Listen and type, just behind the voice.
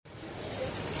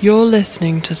You're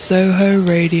listening to Soho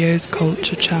Radio's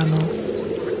Culture Channel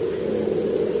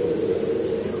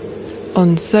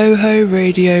on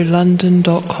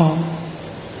sohoradiolondon.com.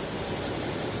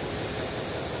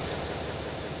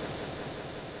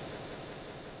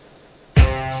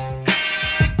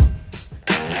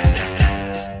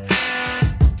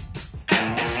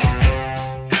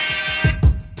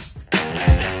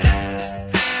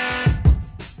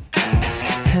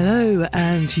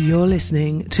 You're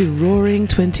listening to Roaring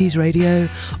Twenties Radio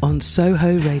on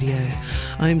Soho Radio.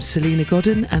 I'm Selena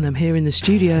Godden and I'm here in the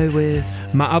studio with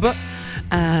Matt Abbott.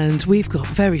 And we've got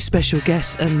very special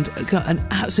guests and got an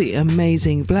absolutely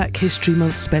amazing Black History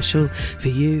Month special for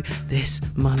you this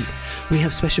month. We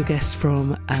have special guests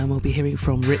from, and we'll be hearing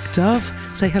from Rick Dove.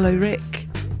 Say hello, Rick.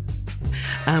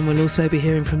 And we'll also be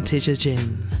hearing from Tidja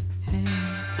Jin.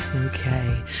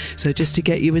 Okay, so just to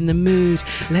get you in the mood,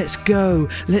 let's go.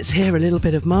 Let's hear a little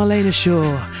bit of Marlena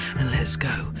Shaw and let's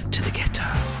go to the ghetto.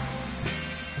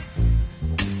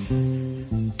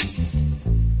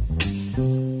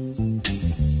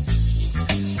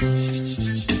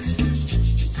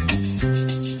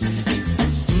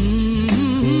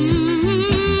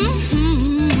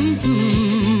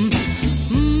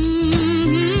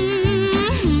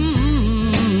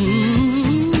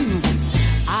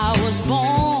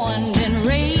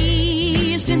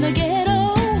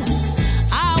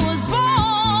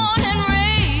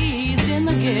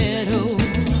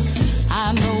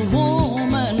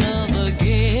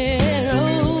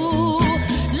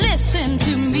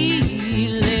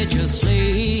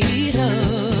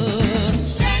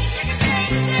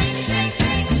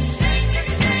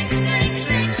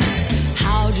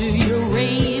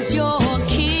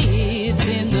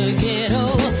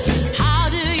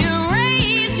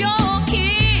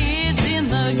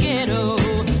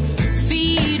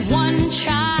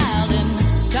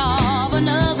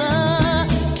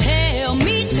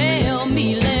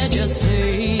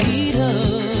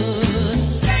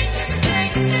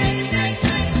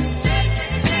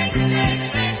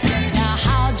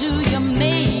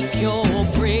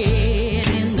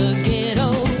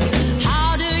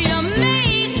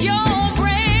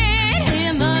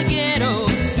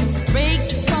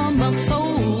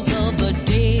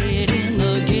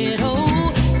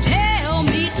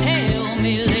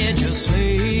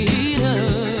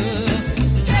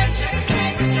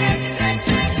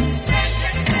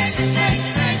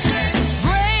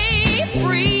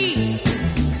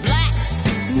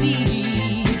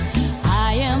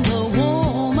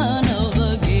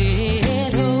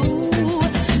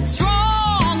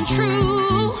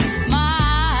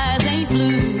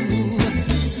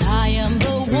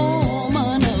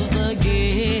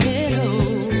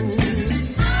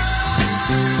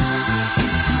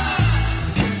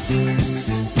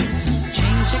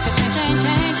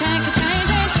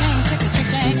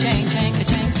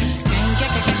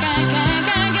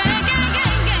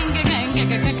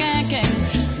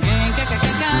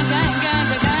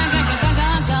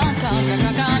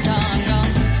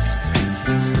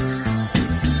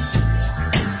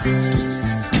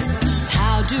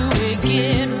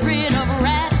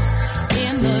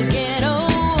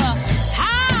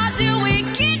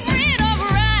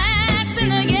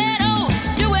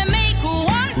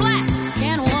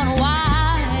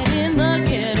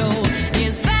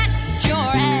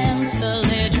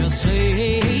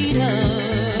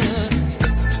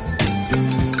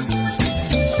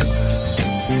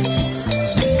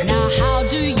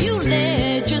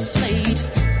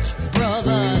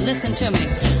 Listen to me.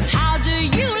 How do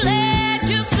you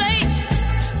legislate,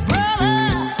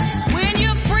 brother, when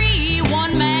you free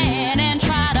one man and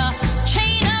try to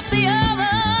chain up the other?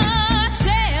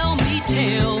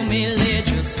 Tell me,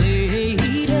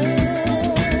 legislator.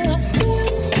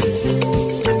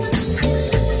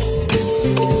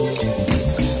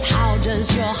 How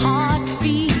does your heart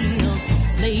feel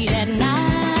late at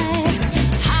night?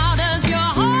 How does your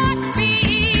heart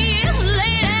feel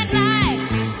late at night?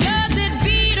 Does it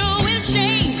beat with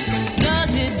shame?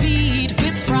 Does it beat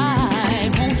with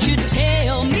pride? Won't you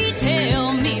tell me,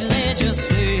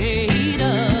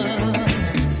 legislator?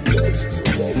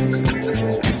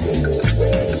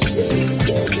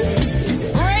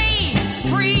 Brave,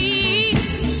 free,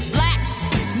 black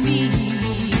me.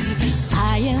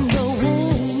 I am the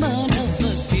woman of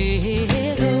the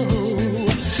ghetto.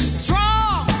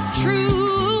 Strong,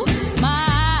 true, my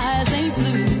eyes ain't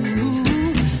blue.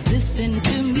 Listen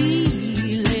to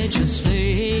me, legislator.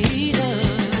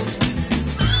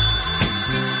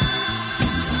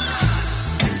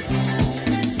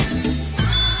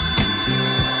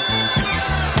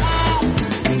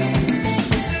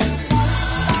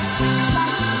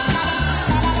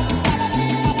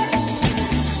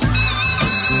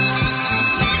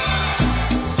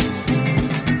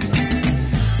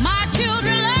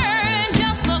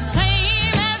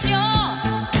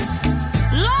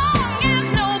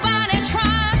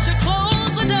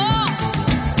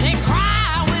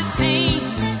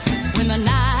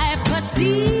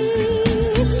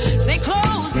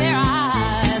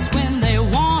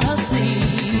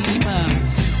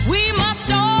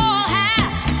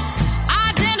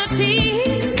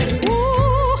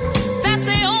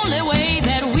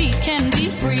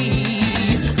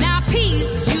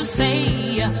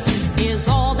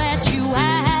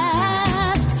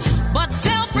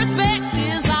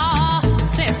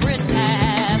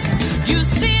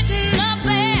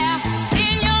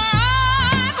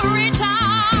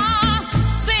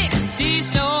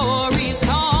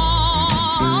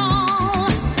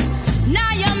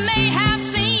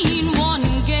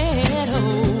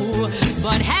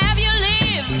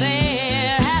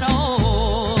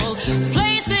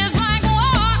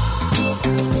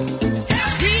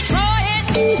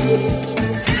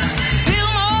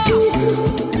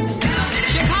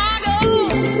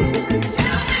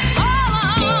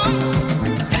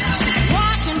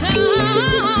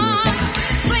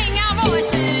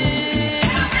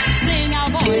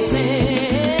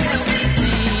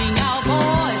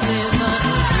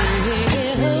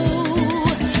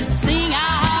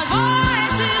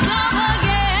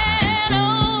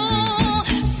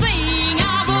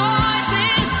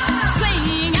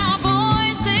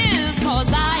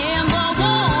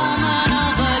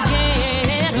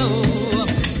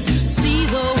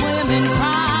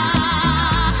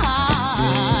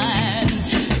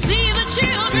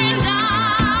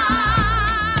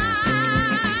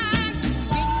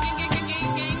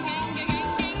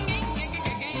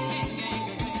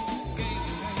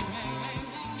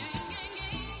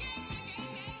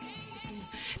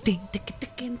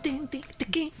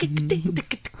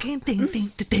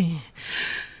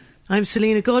 I'm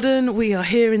Selena Godden. We are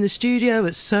here in the studio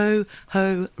at Soho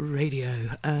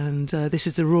Radio, and this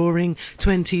is the Roaring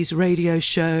Twenties radio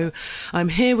show. I'm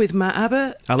here with Matt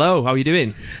Abbott. Hello, how are you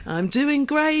doing? I'm doing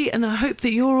great, and I hope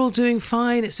that you're all doing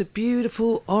fine. It's a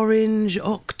beautiful orange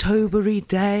October-y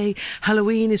day.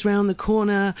 Halloween is round the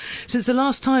corner. Since the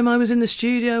last time I was in the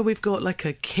studio, we've got like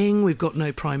a king, we've got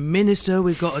no prime minister,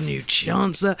 we've got a new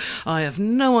chancellor. I have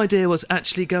no idea what's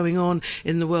actually going on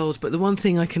in the world, but the one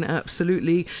thing I can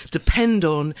absolutely depend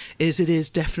on is it is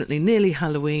definitely nearly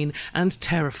Halloween and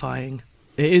terrifying.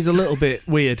 It is a little bit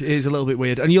weird.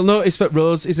 And you'll notice that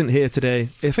Rose isn't here today.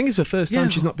 I think it's the first time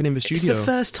she's not been in the studio. It's the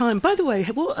first time. By the way,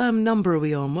 what number are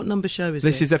we on? What number show is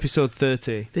This is episode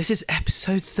 30. This is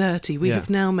episode 30. We have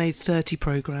now made 30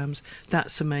 programmes.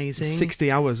 That's amazing. 60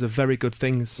 hours of very good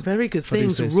things. Very good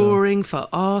things. Roaring for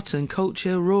art and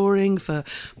culture, roaring for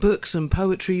books and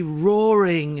poetry,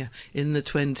 roaring in the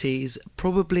 20s.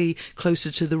 Probably closer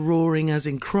to the roaring as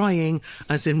in crying,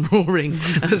 as in roaring,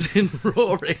 as in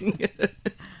roaring.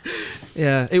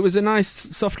 Yeah, it was a nice,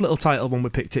 soft little title when we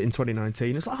picked it in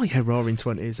 2019. It's like, oh yeah, Roaring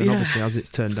 20s. And obviously, as it's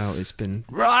turned out, it's been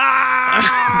Roaring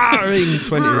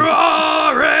 20s.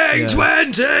 Roaring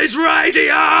 20s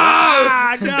radio!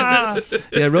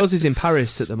 Yeah, Rose is in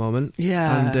Paris at the moment.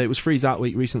 Yeah. And it was Freeze Art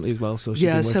Week recently as well. So she's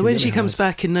been so when really she comes hard.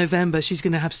 back in November, she's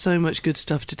going to have so much good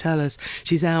stuff to tell us.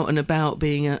 She's out and about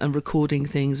being and recording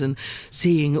things and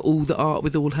seeing all the art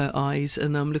with all her eyes.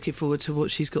 And I'm looking forward to what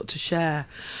she's got to share.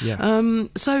 Yeah.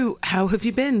 So how have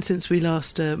you been since we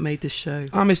last made this show?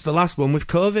 I missed the last one with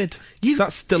COVID.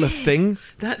 That's still a thing.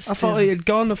 I thought it had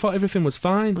gone. I thought everything was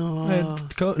fine. No,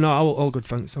 all good,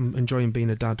 thanks. I'm enjoying being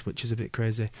a dad, which is a bit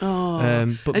crazy. Oh.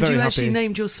 But and very you happy. actually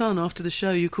named your son after the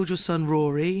show. You called your son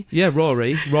Rory. Yeah,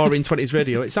 Rory. Roaring 20s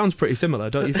radio. It sounds pretty similar,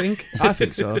 don't you think? I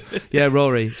think so. Yeah,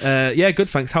 Rory. Yeah, good,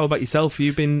 thanks. How about yourself?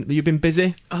 You been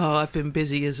busy? Oh, I've been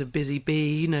busy as a busy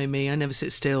bee. You know me. I never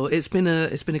sit still. It's been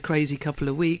a crazy couple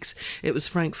of weeks. It was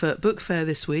Frankfurt Book Fair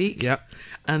this week. Yep.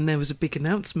 And there was a big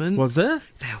announcement. Was there?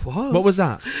 There was. What was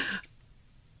that?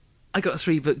 I got a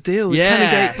 3-book deal with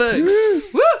Yes. Canongate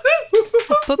Books.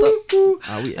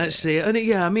 Oh, yeah. Actually, and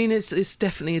it's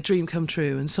definitely a dream come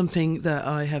true and something that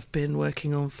I have been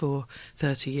working on for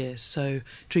 30 years. So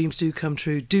dreams do come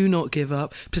true. Do not give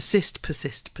up. Persist,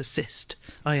 persist, persist.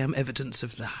 I am evidence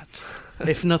of that,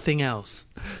 if nothing else.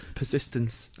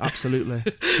 Persistence, absolutely.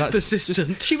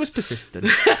 Persistent. She was persistent.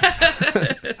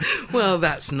 Well,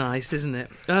 that's nice, isn't it?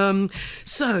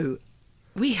 So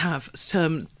we have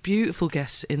some beautiful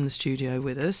guests in the studio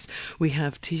with us. We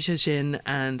have Tisha Jin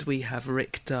and we have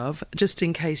Rick Dove. Just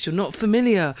in case you're not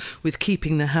familiar with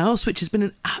Keeping the House, which has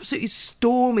been absolutely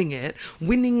storming it,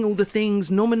 winning all the things,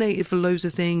 nominated for loads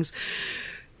of things.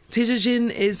 Tisha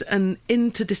Jin is an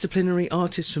interdisciplinary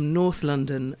artist from North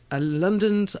London, a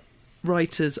London's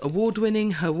Writers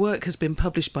Award-winning. Her work has been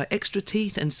published by Extra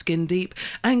Teeth and Skin Deep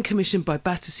and commissioned by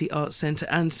Battersea Arts Centre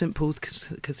and St Paul's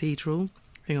Cathedral.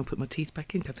 Hang on, put my teeth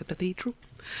back in. Cathedral.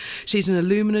 She's an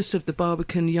alumnus of the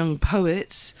Barbican Young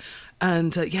Poets.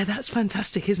 And that's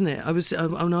fantastic, isn't it?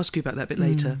 I'll ask you about that a bit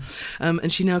later.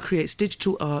 And she now creates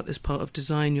digital art as part of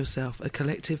Design Yourself, a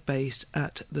collective based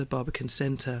at the Barbican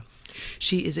Centre.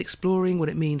 She is exploring what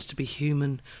it means to be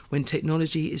human when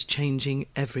technology is changing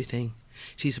everything.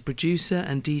 She's a producer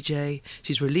and DJ.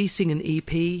 She's releasing an EP,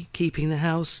 Keeping the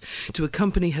House, to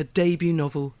accompany her debut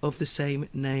novel of the same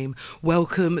name.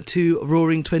 Welcome to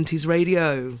Roaring 20s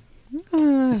Radio.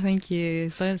 Oh, thank you.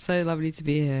 So lovely to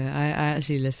be here. I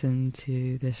actually listened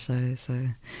to this show, so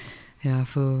yeah, I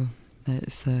feel that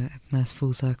it's a nice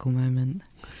full circle moment.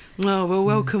 Oh, well,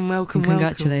 welcome. And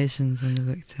congratulations on the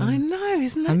book too. I know,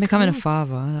 isn't that I'm becoming cool? a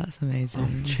father. That's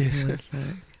amazing. Oh, cheers.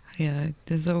 Yeah,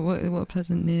 there's what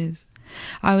pleasant news.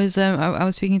 I was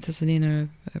speaking to Selena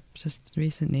just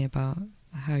recently about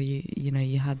how you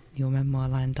had your memoir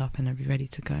lined up and are ready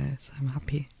to go. So I'm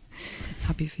happy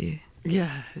for you.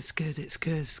 Yeah, it's good. It's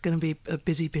going to be a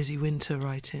busy winter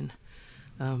writing.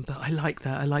 But I like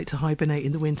that. I like to hibernate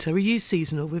in the winter. Are you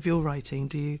seasonal with your writing?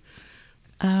 Do you?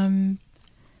 I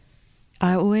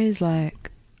always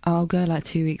I'll go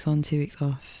 2 weeks on, 2 weeks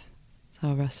off. So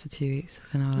I'll rest for 2 weeks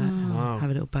and I'll have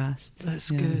a little burst. That's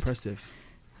good. Impressive.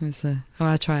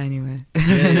 I try anyway.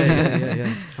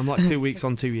 Yeah. I'm 2 weeks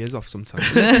on, 2 years off sometimes.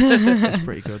 That's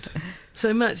pretty good.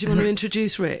 So, Matt, do you want to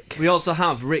introduce Rick? We also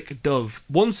have Rick Dove,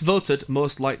 once voted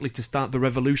most likely to start the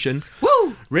revolution.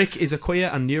 Woo! Rick is a queer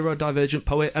and neurodivergent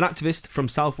poet and activist from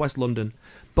southwest London.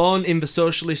 Born in the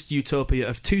socialist utopia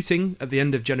of Tooting at the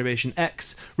end of Generation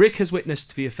X, Rick has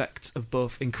witnessed the effects of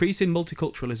both increasing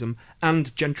multiculturalism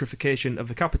and gentrification of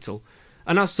the capital.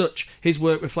 And as such, his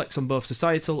work reflects on both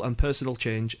societal and personal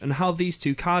change and how these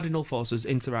two cardinal forces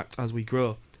interact as we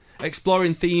grow.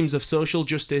 Exploring themes of social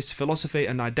justice, philosophy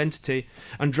and identity,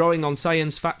 and drawing on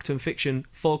science, fact and fiction,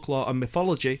 folklore and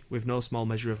mythology, with no small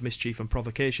measure of mischief and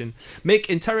provocation,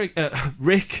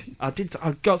 Rick,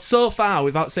 I got so far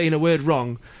without saying a word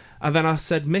wrong, and then I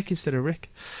said Mick instead of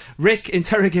Rick. Rick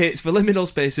interrogates the liminal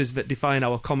spaces that define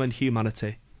our common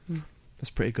humanity. That's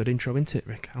a pretty good intro, isn't it,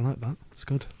 Rick? I like that. It's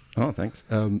good. Oh, thanks.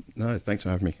 No, thanks for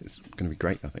having me. It's going to be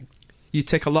great, I think. You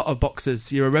tick a lot of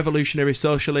boxes. You're a revolutionary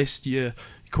socialist. You're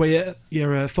queer.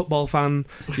 You're a football fan.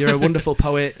 You're a wonderful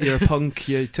poet. You're a punk.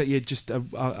 You're just.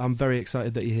 I'm very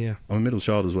excited that you're here. I'm a middle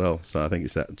child as well, so I think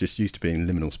it's that just used to being in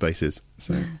liminal spaces.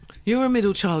 So you're a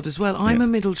middle child as well. I'm a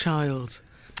middle child.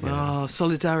 Yeah. Oh,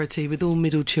 solidarity with all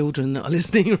middle children that are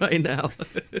listening right now.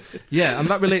 Yeah, and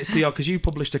that relates to you because you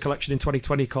published a collection in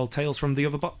 2020 called Tales from the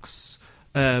Other Box.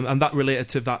 And that related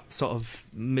to that sort of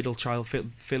middle child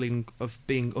feeling of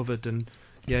being othered, and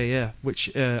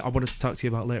which I wanted to talk to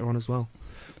you about later on as well.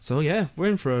 So yeah, we're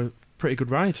in for a pretty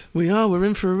good ride. We are. We're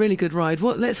in for a really good ride.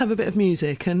 Let's have a bit of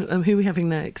music. And who are we having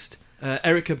next?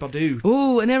 Erykah Badu.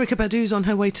 Oh, and Erykah Badu's on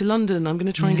her way to London. I'm going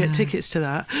to try and get tickets to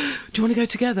that. Do you want to go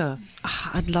together?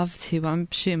 I'd love to, but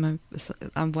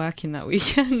I'm working that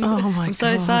weekend. Oh my god! I'm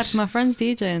so sad. My friend's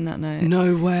DJing that night.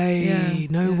 No way!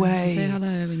 No way! Say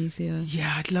hello when you see her.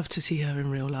 Yeah, I'd love to see her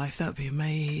in real life. That would be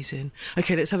amazing.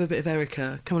 Okay, let's have a bit of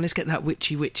Erykah. Come on, let's get that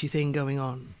witchy thing going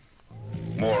on.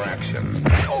 More action.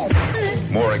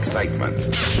 More excitement.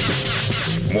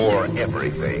 More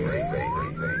everything.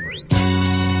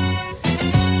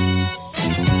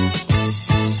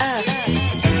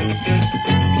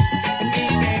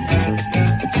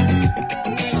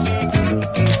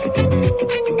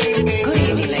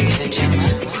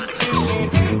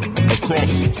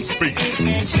 Across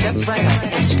space. Step right up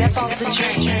and step off the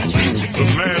train. The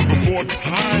land before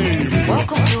time.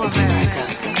 Welcome to America.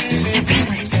 I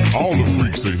promise. All the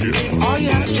freaks are here. All you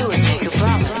have to do is make a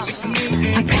promise.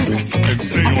 I promise. And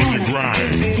stay on your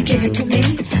grind. You give it to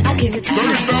me, I'll give it to you.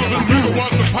 30,000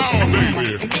 megawatts of power,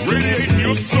 baby. Radiating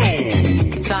your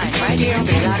soul. Sign right here on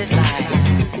the dotted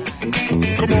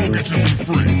line. Come on, get you some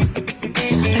free.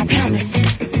 I promise.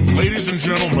 Ladies and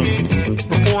gentlemen,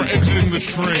 before exiting the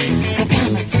train,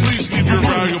 please leave your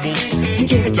valuables,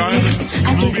 diamonds,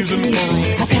 rubies, and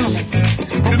pearls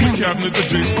in the cabinet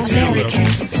adjacent to your left.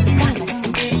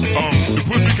 The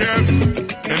pussycats and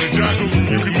the jackals, you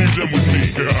can leave them with me.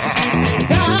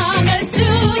 Promise to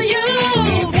you,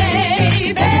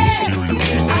 baby.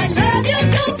 I love you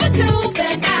tooth for tooth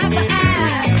and eye for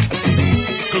eye.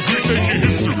 'Cause we take your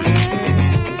history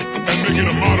and make it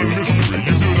a modern mystery.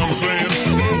 You see what I'm saying?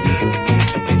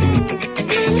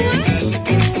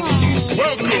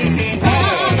 Welcome.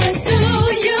 Promise to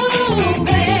you,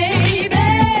 baby.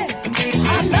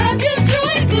 I love you true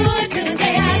and good till the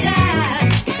day I die.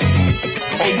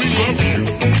 Oh, we love you.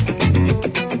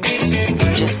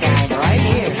 Just sign right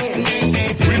here.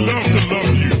 We love to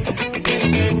love you.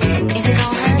 Is it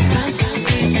gonna hurt?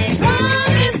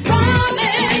 Promise,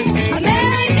 promise,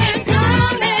 American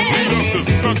promise. We love to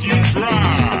suck you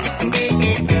dry.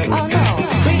 Oh no,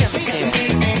 freedom is here.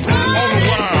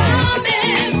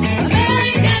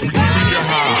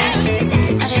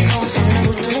 I just want some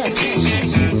new lips,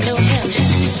 new hips.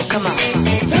 Come on.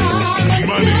 Promise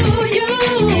to you,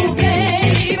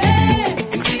 baby.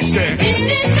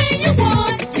 Anything you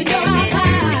want, you know I'll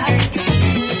buy.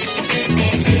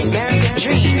 It's the American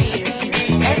dream.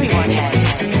 Everyone has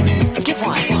it. Give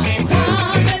one.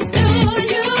 Promise to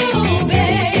you,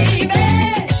 baby.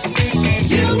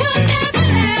 You will never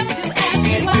have to ask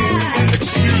me why.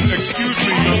 Excuse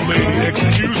me, young lady.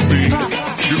 Excuse me.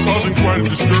 You're causing quite a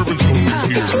disturbance over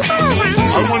here.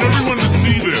 I want everyone to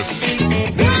see this.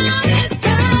 Promise,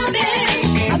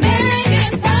 promise,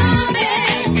 American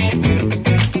promise.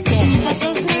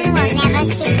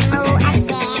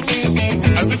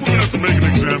 I think we're gonna have to make an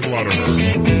example out of her.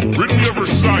 Rid me of her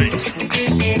sight.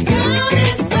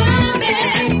 Promise,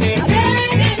 promise,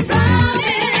 American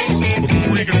promise. But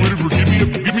before you get rid of her,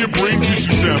 give me a brain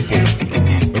tissue sample.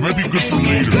 That might be good for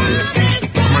later. I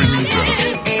might need that.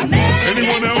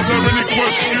 Anyone else have any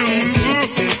questions?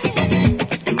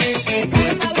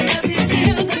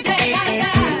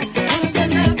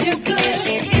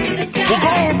 Well, go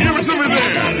on, give it to me then.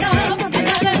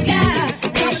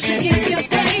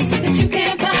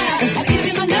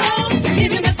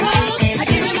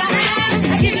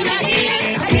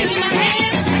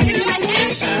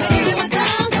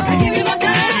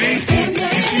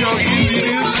 You see how easy it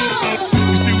is?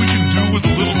 You see we can do with a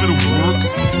little bit of work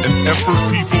and effort,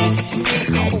 people.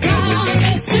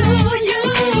 Promise to you,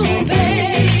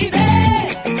 baby.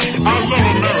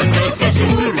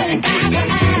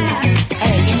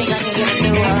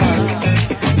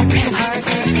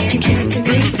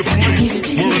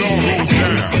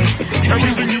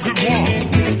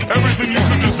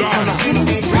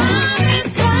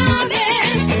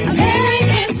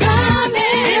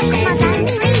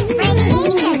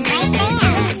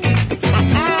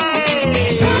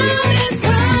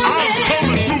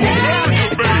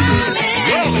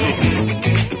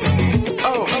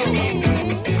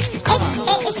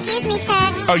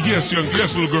 Yes,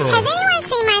 little girl. Has anyone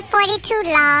seen my 42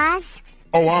 laws?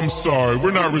 Oh, I'm sorry.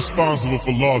 We're not responsible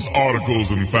for lost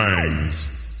articles and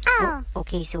things. Oh.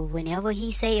 Okay, so whenever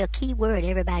he say a key word,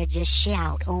 everybody just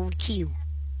shout on cue.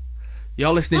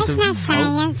 You're listening to... That's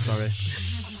not science.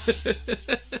 Sorry.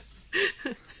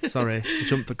 Sorry, I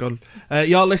jumped the gun.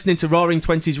 You're listening to Roaring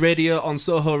Twenties Radio on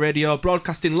Soho Radio,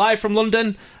 broadcasting live from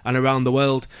London and around the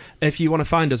world. If you want to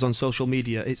find us on social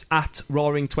media, it's at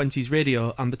Roaring Twenties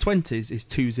Radio, and the 20s is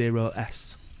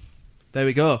 20S. There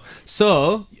we go.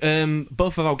 So,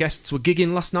 both of our guests were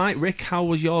gigging last night. Rick, how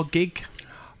was your gig?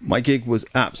 My gig was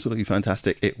absolutely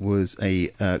fantastic. It was a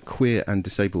queer and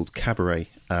disabled cabaret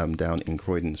down in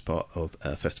Croydon as part of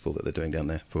a festival that they're doing down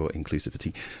there for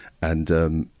inclusivity.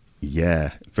 And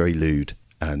yeah, very lewd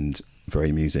and very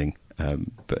amusing.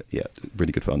 But yeah,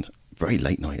 really good fun. Very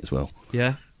late night as well.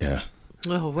 Yeah? Yeah.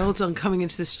 Well done coming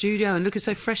into the studio and looking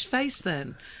so fresh-faced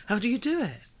then. How do you do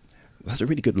it? That's a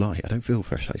really good lie. I don't feel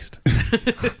fresh-faced.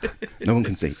 No one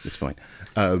can see. It's fine.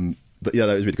 But yeah,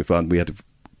 that was really good fun. We had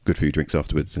good food, drinks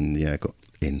afterwards, and yeah, got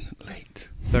in late.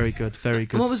 Very good, very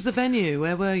good. And what was the venue?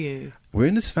 Where were you? We're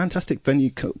in this fantastic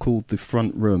venue called the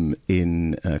Front Room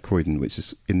in Croydon, which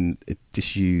is in a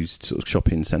disused sort of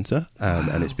shopping centre,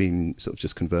 and it's been sort of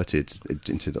just converted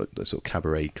into the sort of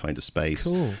cabaret kind of space.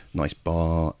 Cool. Nice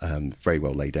bar, very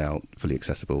well laid out, fully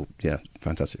accessible. Yeah,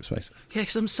 fantastic space. Yeah,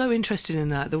 because I'm so interested in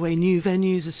that, the way new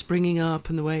venues are springing up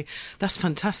and the way... That's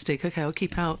fantastic. OK, I'll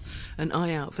keep an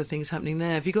eye out for things happening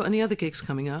there. Have you got any other gigs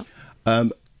coming up?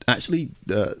 Actually,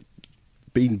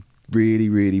 been really,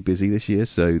 really busy this year,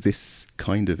 so this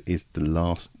kind of is the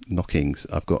last knockings.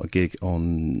 I've got a gig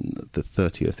on the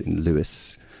 30th in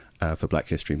Lewes for Black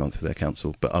History Month for their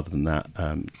council, but other than that,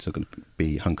 so going to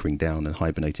be hunkering down and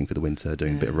hibernating for the winter,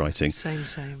 doing a bit of writing. Same.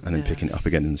 And then picking it up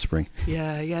again in the spring.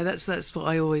 Yeah, that's what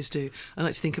I always do. I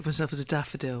like to think of myself as a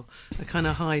daffodil. I kind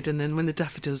of hide, and then when the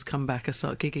daffodils come back, I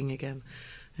start gigging again.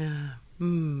 Yeah.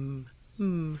 And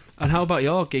how about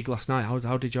your gig last night?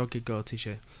 How did your gig go,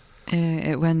 Tisha?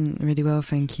 It went really well,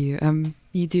 thank you.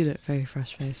 You do look very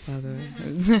fresh-faced, by the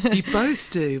way. You both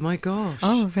do, my gosh.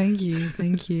 Oh, thank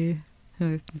you.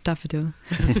 Oh, daffodil.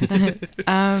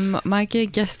 My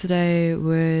gig yesterday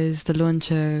was the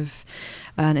launch of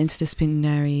an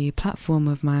interdisciplinary platform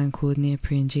of mine called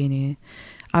Neoprene Genie.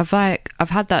 I've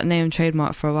had that name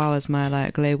trademarked for a while as my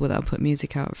label that I put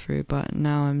music out through, but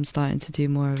now I'm starting to do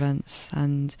more events,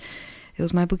 and it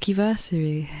was my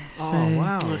bookiversary. Oh, so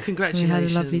wow. Well, congratulations. We had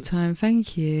a lovely time.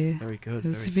 Thank you. Very good. It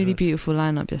was a really beautiful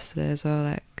lineup yesterday as well,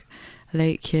 like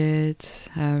Late Kid,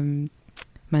 Mandisa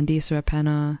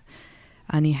Rapena,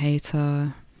 Annie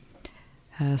Hayter,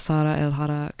 Sara El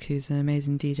Harak, who's an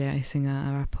amazing DJ, singer,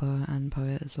 a rapper and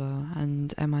poet as well,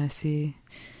 and MIC,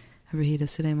 Rahida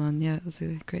Suleiman. Yeah, it was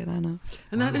a great lineup.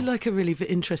 And that looked like a really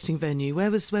interesting venue.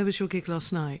 Where was your gig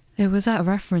last night? It was at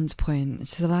Reference Point,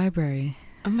 which is a library.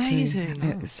 Amazing. So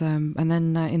it's, and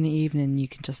then in the evening you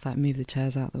can just move the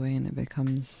chairs out the way, and it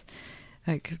becomes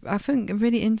I think a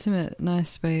really intimate, nice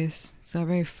space. It's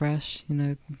very fresh.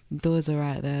 Doors are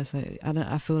right there, so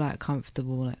I feel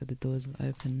comfortable with the doors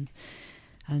open,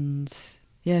 and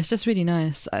yeah, it's just really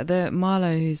nice.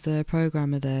 Marlo, who's the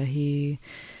programmer there, he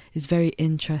is very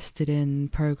interested in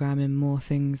programming more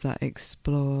things that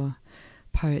explore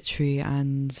poetry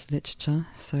and literature,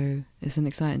 so it's an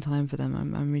exciting time for them.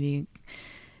 I'm really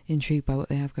intrigued by what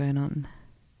they have going on.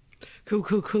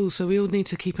 Cool. So we all need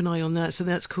to keep an eye on that. So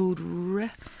that's called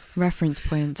Reference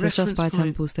Point. So it's just by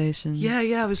Temple Station. Yeah,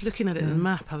 I was looking at it on the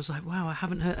map. I was like, wow, I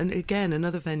haven't heard. And again,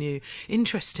 another venue.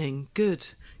 Interesting. Good.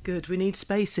 We need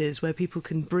spaces where people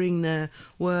can bring their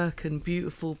work and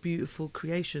beautiful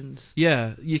creations.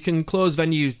 Yeah, you can close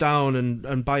venues down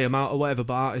and buy them out or whatever,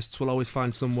 but artists will always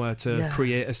find somewhere to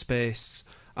create a space.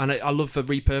 And I love the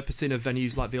repurposing of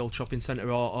venues like the old shopping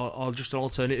centre or just an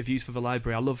alternative use for the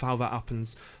library. I love how that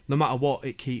happens. No matter what,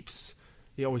 it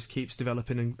always keeps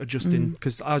developing and adjusting.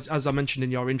 Because as I mentioned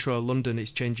in your intro, London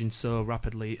is changing so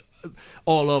rapidly,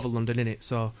 all over London, innit?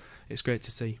 So it's great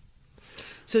to see.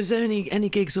 So is there any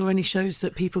gigs or any shows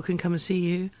that people can come and see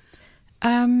you?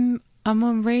 I'm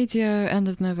on radio end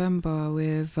of November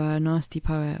with Nasty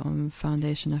Poet on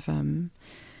Foundation FM.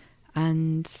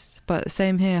 But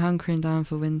same here, hunkering down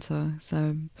for winter.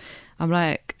 So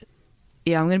I'm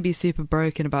I'm going to be super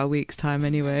broke in about a week's time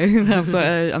anyway.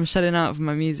 I'm shutting out for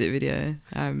my music video.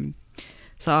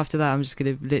 So after that, I'm just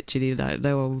going to literally,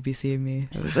 no one will be seeing me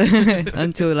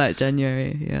until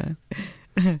January,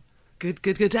 yeah.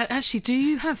 Good. Actually, do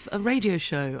you have a radio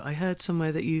show? I heard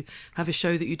somewhere that you have a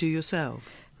show that you do yourself.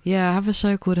 Yeah, I have a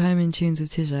show called Home in Tunes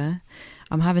with Tisha.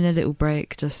 I'm having a little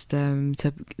break just to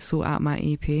sort out my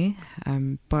EP.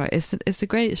 But it's a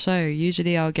great show.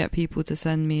 Usually I'll get people to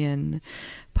send me in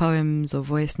poems or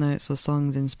voice notes or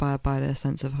songs inspired by their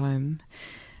sense of home.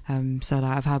 So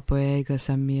like I've had Boyega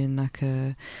send me in like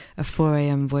a 4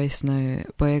 a.m. voice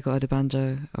note, Boyega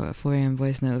Odebanjo, or a 4 a.m.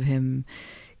 voice note of him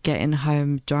getting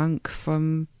home drunk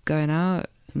from going out.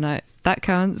 No, that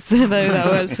counts. Though that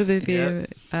works for the video.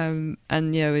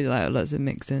 And yeah, we like lots of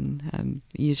mixing.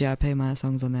 Usually I play my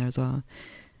songs on there as well.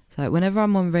 So whenever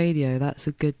I'm on radio, that's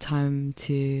a good time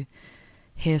to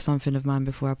hear something of mine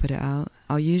before I put it out.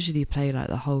 I'll usually play like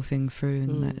the whole thing through,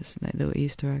 and that's like little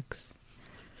Easter eggs.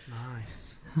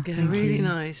 Nice. Yeah, really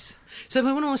nice. So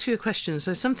I want to ask you a question.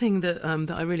 So something that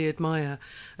that I really admire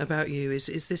about you is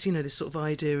this, you know, this sort of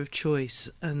idea of choice.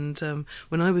 And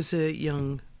when I was a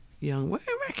young, way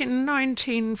back in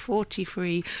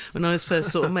 1943, when I was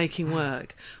first sort of making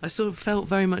work, I sort of felt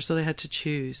very much that I had to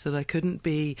choose, that I couldn't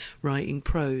be writing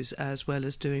prose as well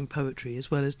as doing poetry, as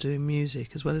well as doing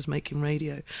music, as well as making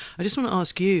radio. I just want to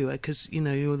ask you, because, you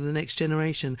know, you're the next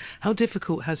generation, how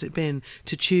difficult has it been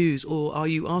to choose, or are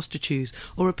you asked to choose,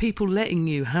 or are people letting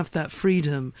you have that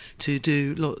freedom to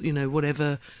do, you know,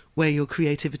 whatever where your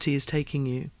creativity is taking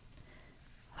you?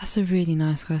 That's a really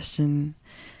nice question.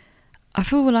 I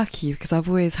feel lucky because I've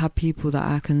always had people that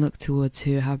I can look towards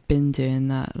who have been doing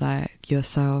that, like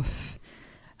yourself,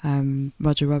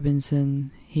 Roger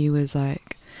Robinson. He was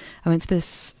like, I went to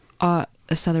this art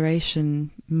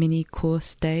acceleration mini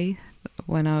course day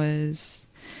when I was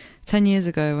 10 years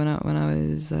ago, when I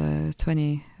was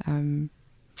 20,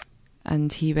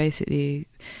 and he basically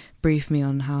briefed me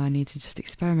on how I need to just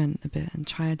experiment a bit and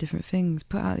try different things,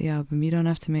 put out the album. You don't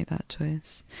have to make that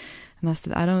choice.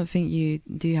 And I don't think you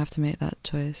do have to make that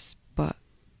choice. But,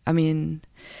 I mean,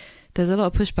 there's a lot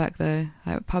of pushback, though.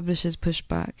 Like, publishers push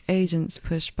back, agents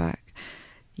push back,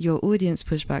 your audience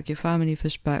push back, your family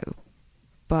push back.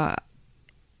 But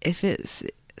if it's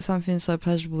something so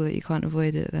pleasurable that you can't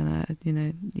avoid it, then, you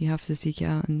know, you have to seek it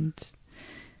out and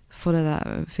follow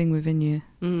that thing within you.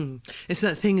 It's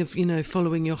that thing of, you know,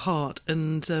 following your heart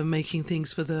and making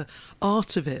things for the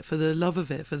art of it, for the love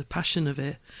of it, for the passion of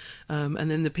it.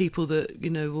 And then the people that, you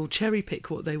know, will cherry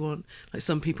pick what they want. Like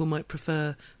some people might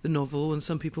prefer the novel and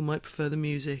some people might prefer the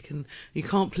music, and you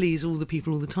can't please all the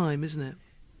people all the time, isn't it?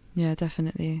 Yeah,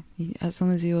 definitely. As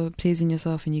long as you're pleasing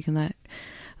yourself and you can like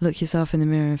look yourself in the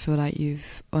mirror and feel like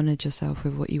you've honoured yourself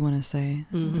with what you want to say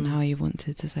and how you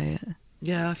wanted to say it.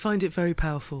 Yeah, I find it very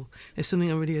powerful. It's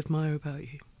something I really admire about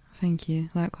you. Thank you.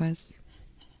 Likewise.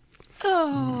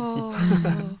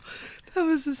 Oh, that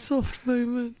was a soft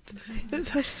moment. Let's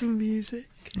have some music.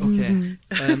 Okay.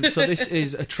 So this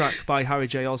is a track by Harry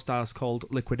J. Allstars called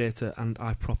Liquidator, and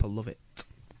I proper love it.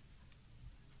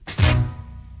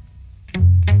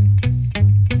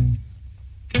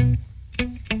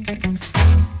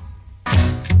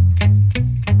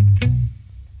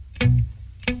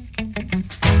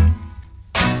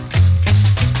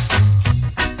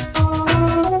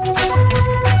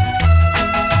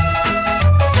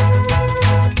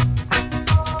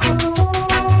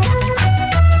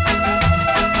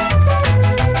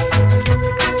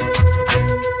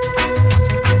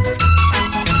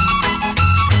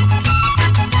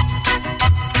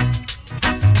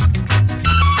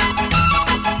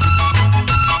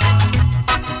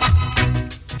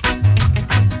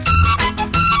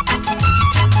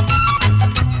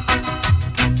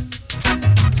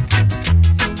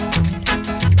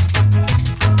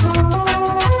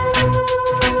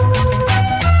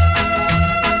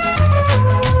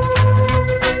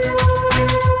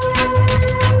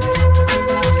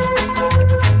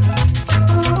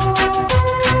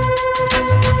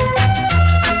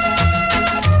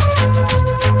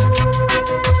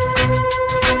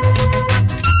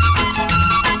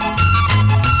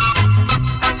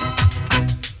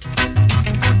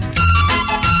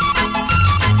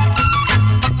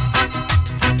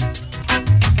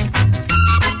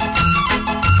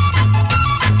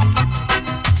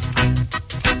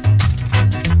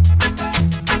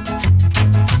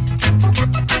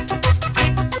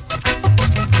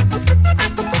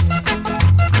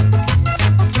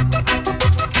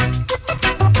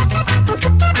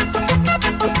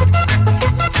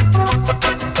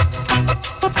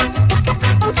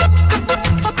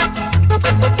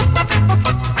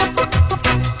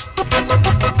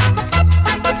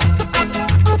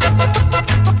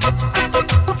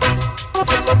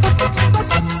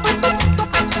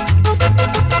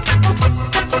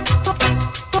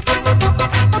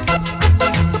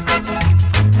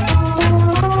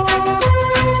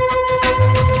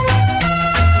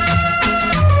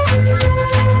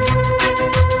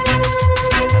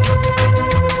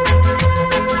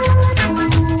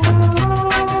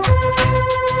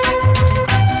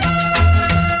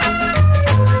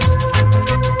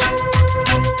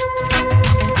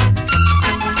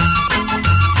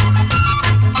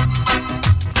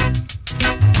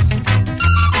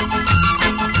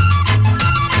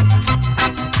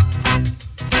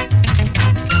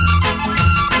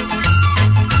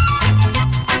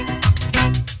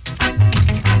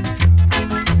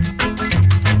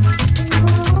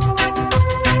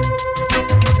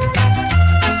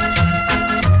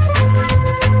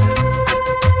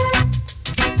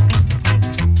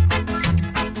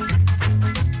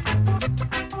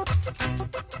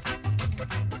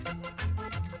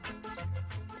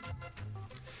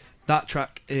 That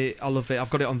track, I love it. I've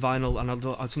got it on vinyl,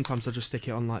 and sometimes I just stick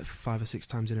it on like 5 or 6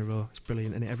 times in a row. It's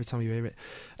brilliant, isn't it? Every time you hear it.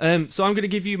 So I'm going to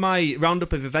give you my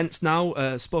roundup of events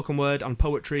now. Spoken word and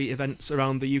poetry events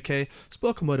around the UK.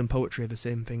 Spoken word and poetry are the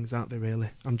same things, aren't they, really?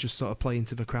 I'm just sort of playing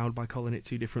to the crowd by calling it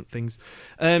 2 different things.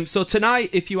 So tonight,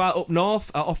 if you are up north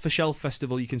at Off the Shelf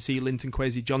Festival, you can see Linton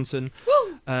Kwesi Johnson.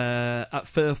 At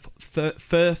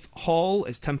Firth Hall.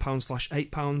 It's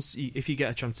 £10/£8. If you get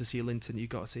a chance to see Linton, you've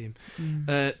got to see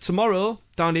him. Tomorrow,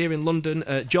 down here in London,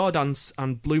 Jordance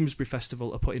and Bloomsbury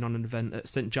Festival are putting on an event at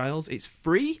St Giles. It's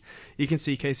free. You can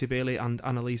see Casey Bailey and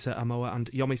Annalisa Amoa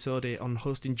and Yomi Sode on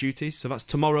hosting duties. So that's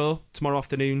tomorrow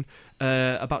afternoon,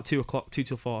 about 2 o'clock, 2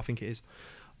 till 4, I think it is.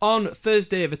 On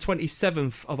Thursday, the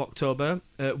 27th of October,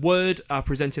 Word are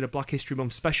presenting a Black History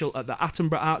Month special at the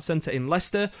Attenborough Arts Centre in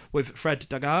Leicester with Fred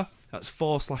Dagar. That's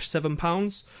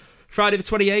 £4/7. Friday the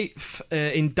 28th,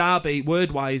 in Derby,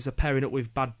 Wordwise are pairing up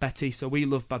with Bad Betty. So we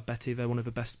love Bad Betty. They're one of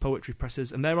the best poetry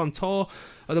presses, and they're on tour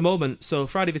at the moment. So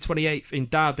Friday the 28th in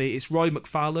Derby, it's Roy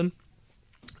McFarlane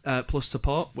plus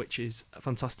support, which is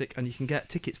fantastic. And you can get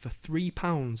tickets for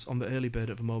 £3 on the early bird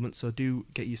at the moment. So do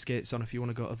get your skates on if you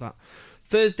want to go to that.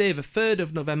 Thursday, the 3rd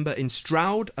of November in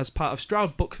Stroud, as part of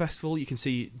Stroud Book Festival, you can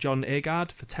see John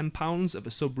Agard for £10 at the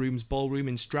Subrooms Ballroom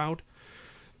in Stroud.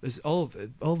 There's all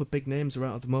the big names are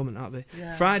out at the moment, aren't they?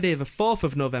 Yeah. Friday, the 4th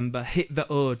of November, Hit the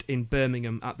Ode in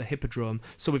Birmingham at the Hippodrome.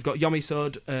 So we've got Yomi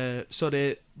Sode,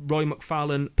 Roy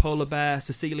McFarlane, Polar Bear,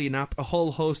 Cecilia Knapp, a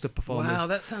whole host of performers. Wow,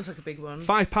 that sounds like a big one.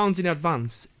 £5 in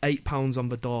advance, £8 on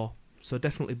the door. So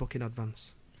definitely book in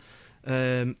advance.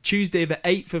 Tuesday, the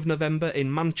 8th of November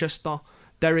in Manchester,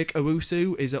 Derek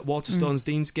Owusu is at Waterstones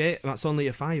Deansgate. That's only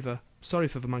a £5. Sorry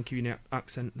for the Mancunian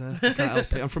accent there. I can't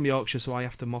help it. I'm from Yorkshire, so I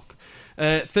have to mock.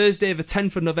 Thursday, the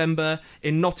 10th of November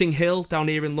in Notting Hill, down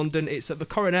here in London. It's at the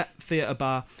Coronet Theatre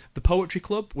Bar, the Poetry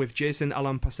Club, with Jason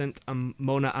Alan Passant and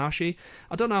Mona Arshi.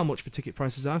 I don't know how much the ticket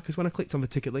prices are, because when I clicked on the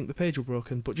ticket link, the page was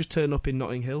broken. But just turn up in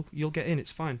Notting Hill. You'll get in.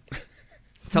 It's fine.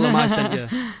 Tell them I sent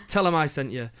you. Tell them I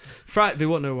sent you. They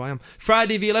won't know who I am.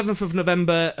 Friday, the 11th of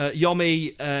November,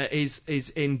 Yomi is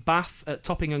in Bath at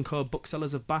Topping & Co.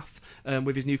 Booksellers of Bath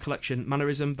with his new collection,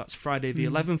 Mannerism. That's Friday, the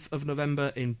 11th of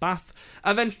November in Bath.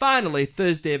 And then finally,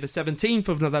 Thursday, the 17th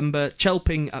of November,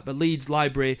 Chelping at the Leeds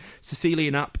Library, Cecilia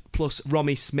Knapp plus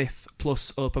Romy Smith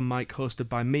plus open mic hosted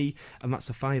by me, and that's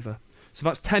a £5. So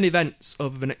that's 10 events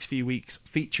over the next few weeks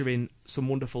featuring some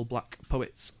wonderful black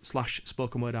poets /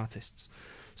 spoken word artists.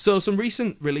 So some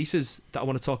recent releases that I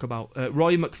want to talk about.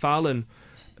 Roy McFarlane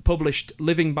published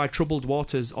Living by Troubled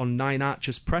Waters on Nine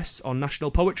Arches Press on National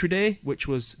Poetry Day, which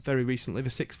was very recently, the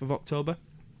 6th of October.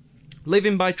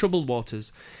 Living by Troubled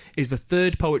Waters is the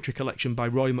 3rd poetry collection by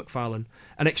Roy McFarlane,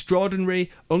 an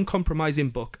extraordinary, uncompromising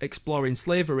book exploring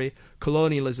slavery,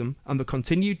 colonialism, and the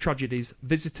continued tragedies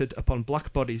visited upon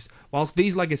black bodies whilst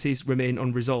these legacies remain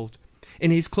unresolved. In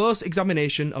his close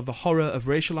examination of the horror of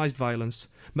racialised violence,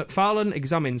 McFarlane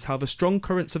examines how the strong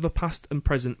currents of the past and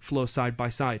present flow side by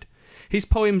side. His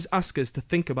poems ask us to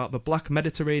think about the black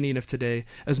Mediterranean of today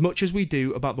as much as we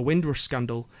do about the Windrush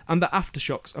scandal and the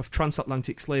aftershocks of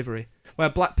transatlantic slavery, where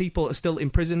black people are still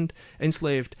imprisoned,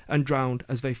 enslaved, and drowned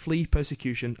as they flee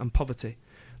persecution and poverty.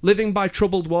 Living by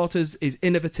Troubled Waters is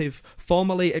innovative,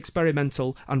 formally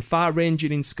experimental, and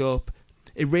far-ranging in scope.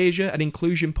 Erasure and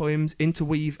inclusion poems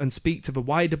interweave and speak to the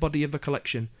wider body of the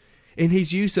collection. In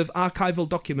his use of archival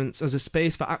documents as a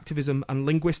space for activism and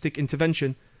linguistic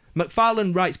intervention,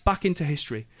 McFarlane writes back into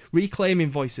history, reclaiming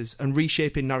voices and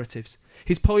reshaping narratives.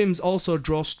 His poems also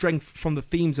draw strength from the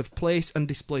themes of place and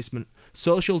displacement,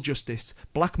 social justice,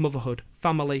 black motherhood,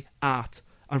 family, art,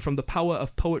 and from the power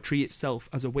of poetry itself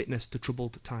as a witness to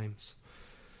troubled times.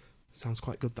 Sounds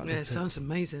quite good, that. Yeah, it sounds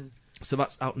amazing. So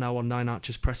that's out now on Nine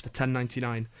Arches Press for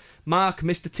 $10.99. Mark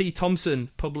Mr. T.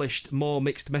 Thompson published More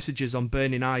Mixed Messages on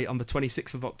Burning Eye on the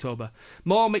 26th of October.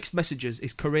 More Mixed Messages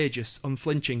is courageous,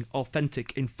 unflinching,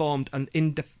 authentic, informed and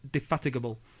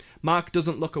indefatigable. Mark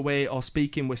doesn't look away or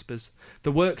speak in whispers.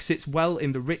 The work sits well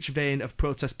in the rich vein of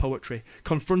protest poetry,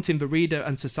 confronting the reader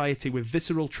and society with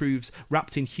visceral truths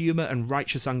wrapped in humour and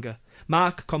righteous anger.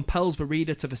 Mark compels the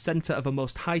reader to the centre of the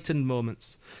most heightened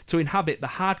moments, to inhabit the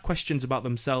hard questions about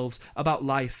themselves, about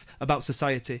life, about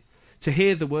society, to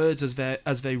hear the words as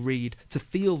they read, to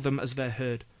feel them as they're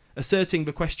heard, asserting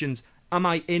the questions, am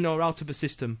I in or out of the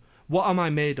system? What am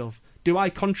I made of? Do I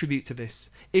contribute to this?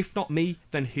 If not me,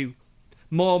 then who?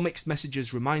 More Mixed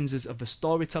Messages reminds us of the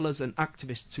storytellers and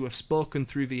activists who have spoken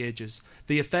through the ages.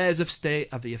 The affairs of state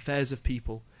are the affairs of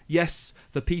people. Yes,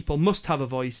 the people must have a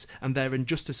voice, and their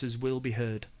injustices will be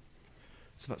heard.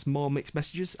 So that's More Mixed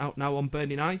Messages, out now on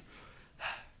Burning Eye.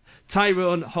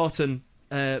 Tyrone Horton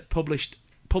published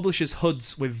publishes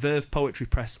Hoods with Verve Poetry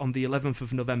Press on the 11th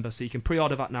of November, so you can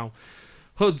pre-order that now.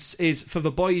 Hoods is for the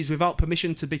boys without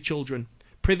permission to be children,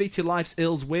 privy to life's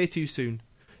ills way too soon,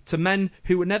 to men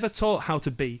who were never taught how to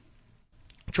be,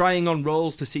 trying on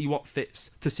roles to see what fits,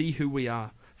 to see who we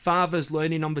are, fathers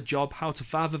learning on the job how to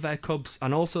father their cubs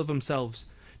and also themselves,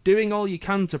 doing all you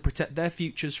can to protect their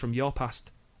futures from your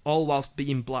past, all whilst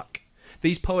being black.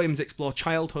 These poems explore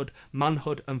childhood,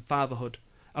 manhood and fatherhood,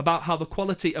 about how the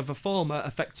quality of the former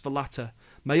affects the latter.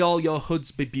 May all your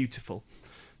hoods be beautiful.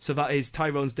 So that is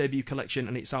Tyrone's debut collection,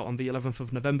 and it's out on the 11th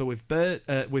of November with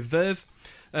Verve.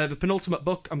 The penultimate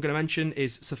book I'm going to mention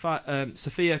is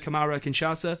Sophia Kamara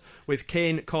Kinshasa with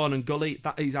Kane, Corn and Gully.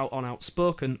 That is out on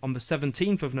Outspoken on the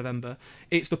 17th of November.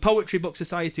 It's the Poetry Book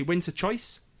Society Winter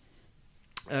Choice.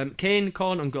 Kane,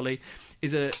 Corn and Gully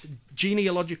is a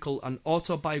genealogical and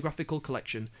autobiographical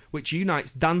collection which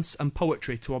unites dance and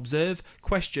poetry to observe,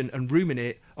 question and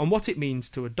ruminate on what it means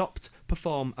to adopt,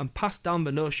 perform and pass down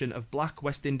the notion of black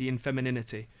West Indian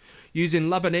femininity, using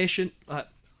labonatation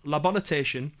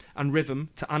and rhythm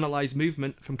to analyse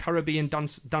movement from Caribbean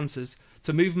dancers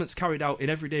to movements carried out in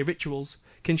everyday rituals.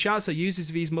 Kinshasa uses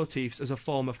these motifs as a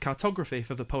form of cartography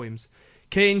for the poems.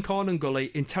 Kane, Corn and Gully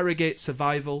interrogate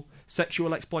survival,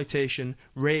 sexual exploitation,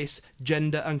 race,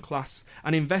 gender and class,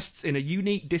 and invests in a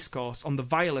unique discourse on the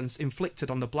violence inflicted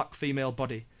on the black female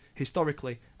body,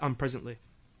 historically and presently.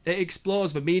 It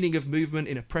explores the meaning of movement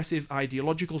in oppressive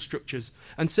ideological structures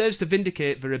and serves to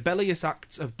vindicate the rebellious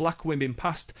acts of black women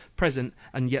past, present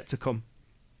and yet to come.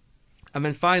 And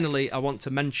then finally, I want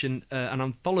to mention an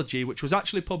anthology which was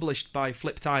actually published by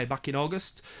Flipped Eye back in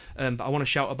August, but I want to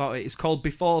shout about it. It's called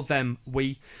Before Them,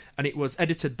 We, and it was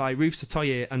edited by Ruth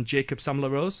Sotoye and Jacob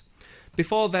Samler-Rose.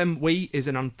 Before Them, We is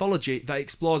an anthology that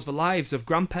explores the lives of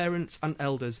grandparents and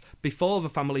elders before the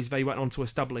families they went on to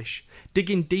establish,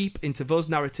 digging deep into those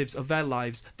narratives of their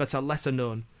lives that are lesser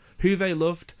known, who they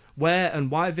loved, where and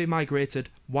why they migrated,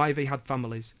 why they had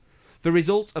families. The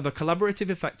result of a collaborative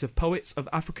effect of poets of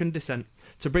African descent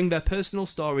to bring their personal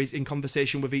stories in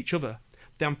conversation with each other.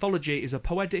 The anthology is a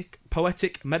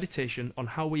poetic meditation on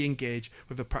how we engage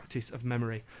with the practice of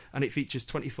memory, and it features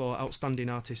 24 outstanding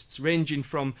artists, ranging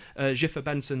from Jiffer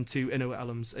Benson to Inoue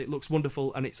Elams. It looks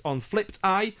wonderful, and it's on Flipped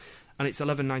Eye, and it's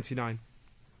 $11.99.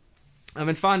 And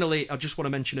then finally, I just want to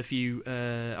mention a few,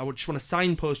 I just want to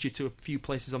signpost you to a few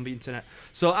places on the internet.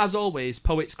 So as always,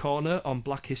 Poets Corner on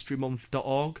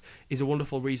blackhistorymonth.org is a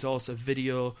wonderful resource of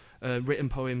video, written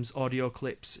poems, audio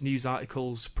clips, news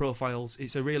articles, profiles.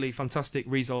 It's a really fantastic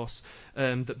resource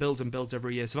that builds and builds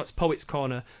every year. So that's Poets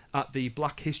Corner at the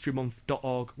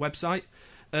blackhistorymonth.org website.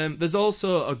 There's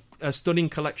also a stunning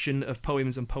collection of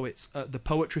poems and poets at the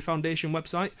Poetry Foundation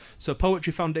website. So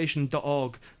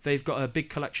poetryfoundation.org, they've got a big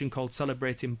collection called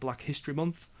Celebrating Black History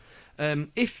Month.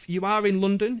 If you are in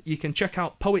London, you can check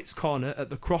out Poets Corner at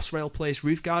the Crossrail Place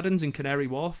Roof Gardens in Canary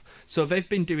Wharf. So they've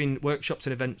been doing workshops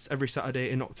and events every Saturday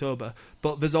in October.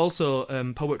 But there's also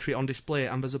poetry on display,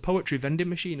 and there's a poetry vending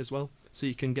machine as well. So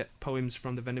you can get poems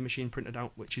from the vending machine printed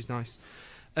out, which is nice.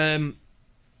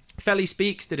 Felly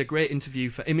Speaks did a great interview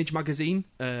for Image magazine.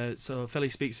 So Felly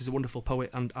Speaks is a wonderful poet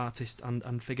and artist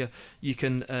and figure. You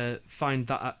can find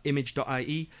that at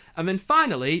image.ie. And then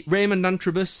finally, Raymond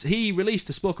Antrobus, he released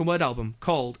a spoken word album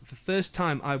called The First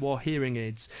Time I Wore Hearing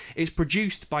Aids. It's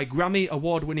produced by Grammy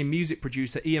award-winning music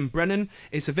producer Ian Brennan.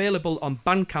 It's available on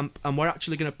Bandcamp, and we're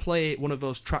actually going to play one of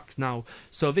those tracks now.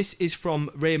 So this is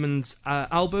from Raymond's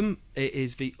album. It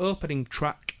is the opening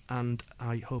track, and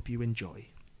I hope you enjoy.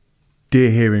 Dear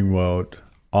Hearing World,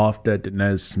 after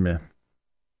Denez Smith.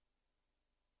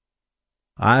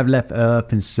 I have left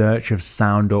Earth in search of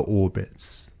sounder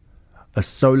orbits, a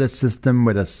solar system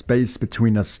where the space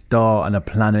between a star and a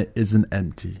planet isn't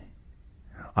empty.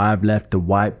 I have left the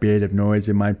white beard of noise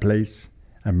in my place,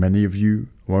 and many of you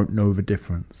won't know the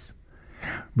difference.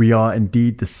 We are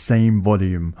indeed the same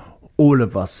volume, all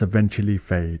of us eventually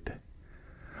fade.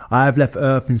 I have left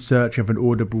Earth in search of an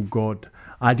audible God.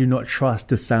 I do not trust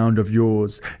the sound of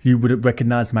yours. You wouldn't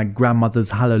recognize my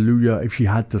grandmother's hallelujah if she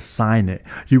had to sign it.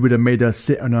 You would have made her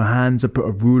sit on her hands and put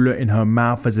a ruler in her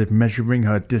mouth as if measuring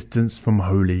her distance from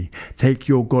holy. Take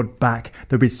your God back.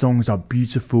 The songs are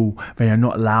beautiful. They are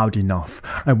not loud enough.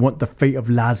 I want the fate of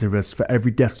Lazarus for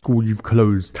every deaf school you've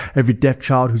closed. Every deaf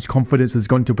child whose confidence has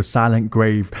gone to a silent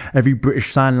grave. Every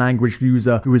British Sign Language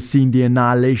user who has seen the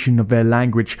annihilation of their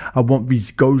language. I want these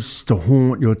ghosts to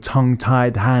haunt your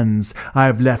tongue-tied hands.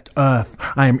 I have left Earth.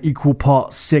 I am equal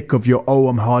parts sick of your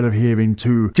I'm hard of hearing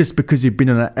too. Just because you've been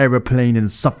on an aeroplane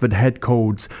and suffered head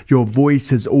colds, your voice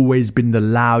has always been the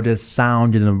loudest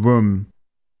sound in a room.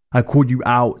 I called you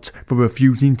out for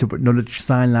refusing to acknowledge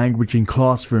sign language in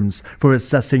classrooms, for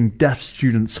assessing deaf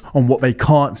students on what they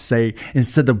can't say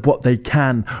instead of what they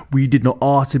can. We did not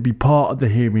ask to be part of the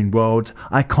hearing world.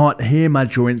 I can't hear my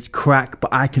joints crack,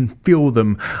 but I can feel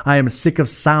them. I am sick of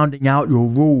sounding out your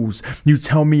rules. You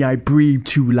tell me I breathe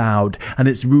too loud, and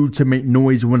it's rude to make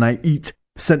noise when I eat.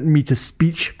 Sent me to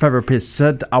speech therapists,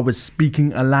 said I was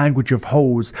speaking a language of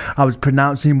holes. I was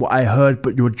pronouncing what I heard,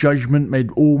 but your judgment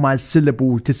made all my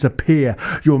syllables disappear.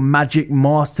 Your magic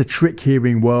master trick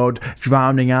hearing world,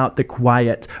 drowning out the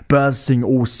quiet, bursting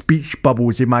all speech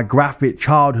bubbles in my graphic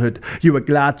childhood. You were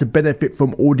glad to benefit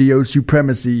from audio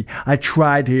supremacy. I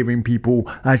tried hearing people.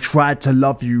 I tried to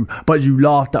love you, but you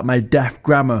laughed at my deaf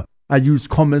grammar. I used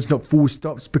commas, not full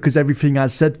stops, because everything I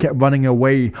said kept running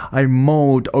away. I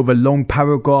mulled over long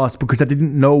paragraphs because I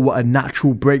didn't know what a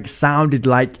natural break sounded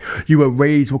like. You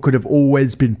erased what could have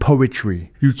always been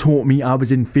poetry. You taught me I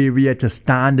was inferior to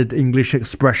standard English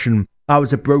expression. I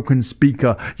was a broken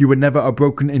speaker. You were never a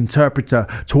broken interpreter.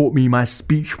 Taught me my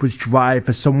speech was dry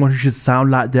for someone who should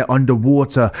sound like they're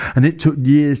underwater. And it took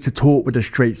years to talk with a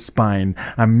straight spine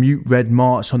and mute red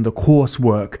marks on the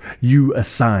coursework you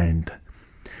assigned.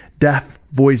 Deaf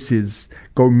voices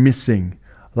go missing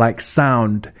like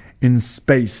sound in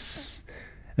space,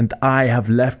 and I have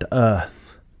left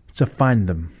Earth to find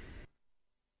them.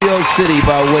 New York City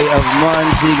by way of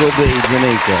Montego Bay,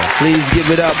 Jamaica. Please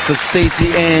give it up for Stacey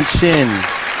Ann Chin.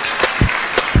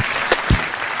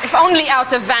 If only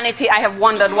out of vanity I have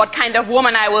wondered what kind of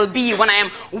woman I will be when I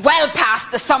am well past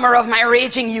the summer of my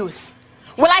raging youth.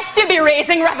 Will I still be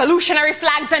raising revolutionary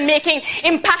flags and making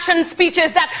impassioned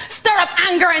speeches that stir up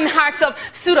anger in the hearts of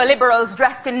pseudo-liberals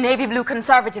dressed in navy blue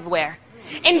conservative wear?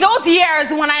 In those years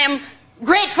when I am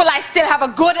grateful I still have a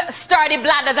good, sturdy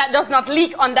bladder that does not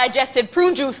leak undigested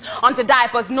prune juice onto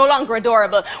diapers no longer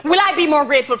adorable, will I be more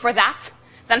grateful for that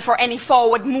than for any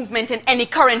forward movement in any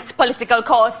current political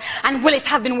cause? And will it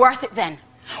have been worth it then?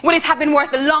 Will it have been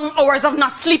worth the long hours of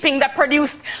not sleeping that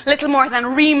produced little more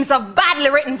than reams of badly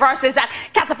written verses that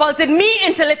catapulted me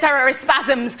into literary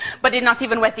spasms, but did not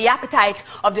even whet the appetite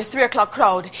of the 3 o'clock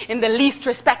crowd in the least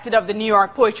respected of the New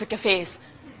York poetry cafes?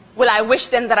 Will I wish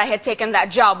then that I had taken that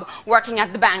job working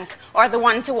at the bank, or the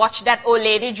one to watch that old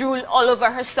lady drool all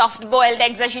over her soft-boiled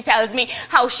eggs as she tells me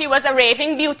how she was a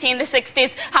raving beauty in the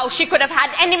 60s, how she could have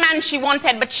had any man she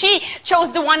wanted, but she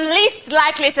chose the one least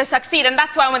likely to succeed, and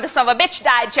that's why when the son of a bitch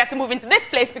died, she had to move into this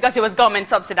place because it was government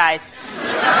subsidized. Will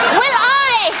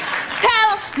I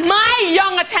tell my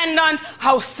young attendant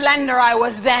how slender I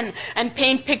was then and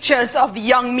paint pictures of the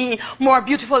young me more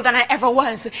beautiful than I ever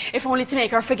was, if only to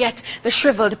make her forget the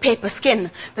shriveled paper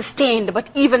skin, the stained but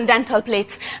even dental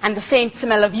plates, and the faint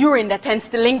smell of urine that tends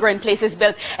to linger in places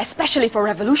built especially for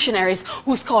revolutionaries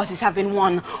whose causes have been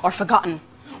won or forgotten?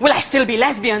 Will I still be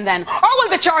lesbian then? Or will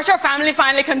the church or family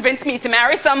finally convince me to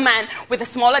marry some man with a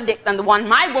smaller dick than the one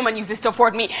my woman uses to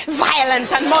afford me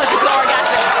violent and multiple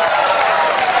orgasms?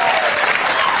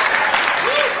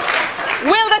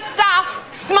 Will the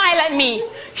staff smile at me,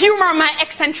 humor my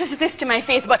eccentricities to my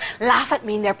face, but laugh at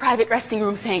me in their private resting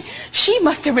room saying, she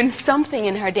must have been something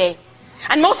in her day?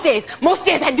 And most days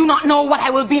I do not know what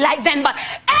I will be like then, but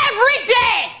every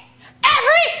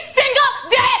single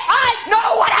day, I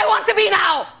know what I want to be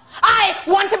now. I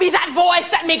want to be that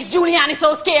voice that makes Giuliani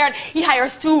so scared he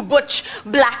hires 2 butch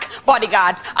black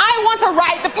bodyguards. I want to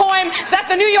write the poem that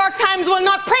the New York Times will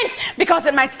not print because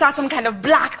it might start some kind of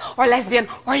black or lesbian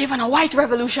or even a white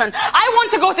revolution. I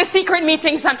want to go to secret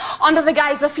meetings and under the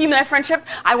guise of female friendship,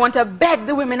 I want to beg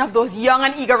the women of those young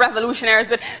and eager revolutionaries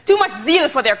with too much zeal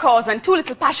for their cause and too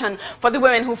little passion for the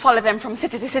women who follow them from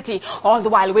city to city, all the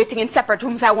while waiting in separate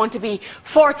rooms. I want to be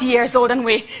 40 years old and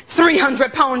weigh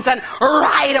 300 pounds and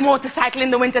ride a motorcycle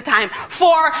in the wintertime,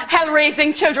 4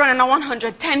 hell-raising children and a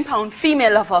 110-pound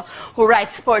female lover who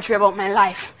writes poetry about my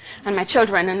life and my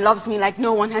children and loves me like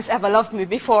no one has ever loved me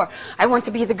before. I want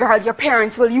to be the girl your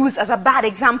parents will use as a bad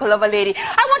example of a lady.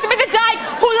 I want to be the dyke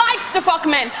who likes to fuck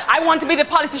men. I want to be the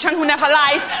politician who never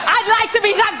lies. I'd like to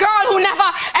be that girl who never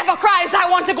ever cries. I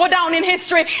want to go down in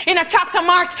history in a chapter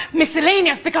marked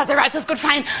miscellaneous because the writers could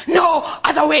find no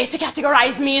other way to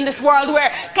categorize me in this world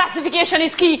where classification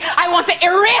is key. I want to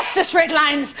erase the straight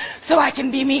lines so I can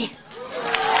be me.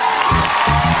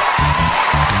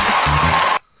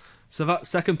 So that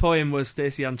second poem was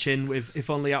Stacey Ann Chin with If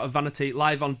Only Out of Vanity,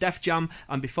 live on Def Jam,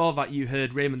 and before that you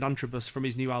heard Raymond Antrobus from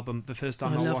his new album, The First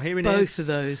Time Not What Hearing Is. Both of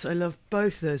those. I love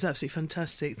both of those. Absolutely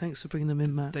fantastic. Thanks for bringing them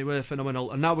in, Matt. They were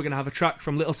phenomenal. And now we're going to have a track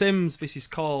from Little Sims. This is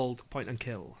called Point and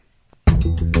Kill.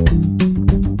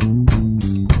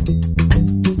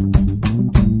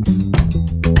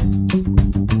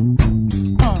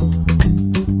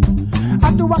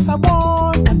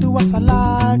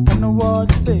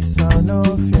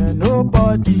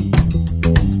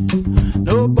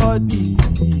 nobody.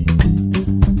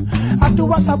 I do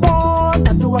what I want,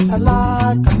 I do what I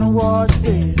like. I know what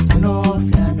face, I know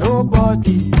fear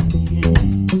nobody.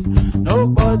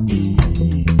 Nobody.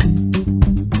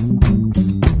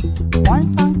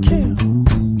 Point and kill.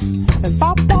 If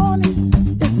I want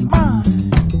it, it's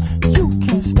mine. You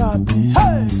can't stop me.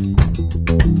 Hey!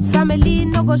 Family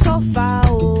no go so far,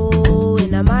 oh,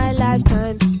 in my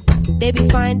lifetime. They be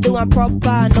fine, doing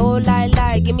proper, no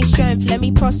lie, give me strength, let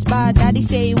me prosper. Daddy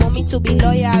say he want me to be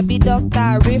lawyer, be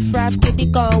doctor, riff raff,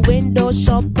 kitty gun, window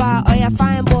shopper. Oh yeah,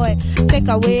 fine boy, take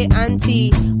away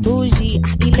auntie, bougie,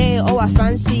 delay, oh I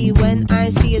fancy when I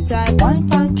see a type.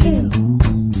 Point and kill.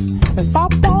 If I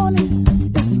want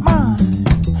it, it's mine.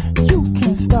 You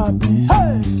can't stop me.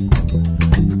 Hey,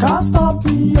 you can't stop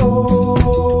me,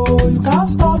 oh, you can't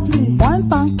stop me.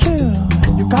 Point and kill.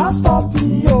 You can't stop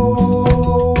me,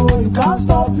 oh, you can't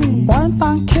stop me. Point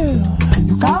and kill.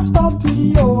 You can't stop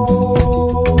me,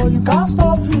 oh, you can't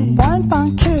stop me. Point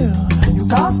and kill. You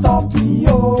can't stop me,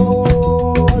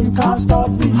 oh, you can't stop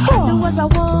me. I do as I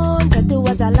want, I do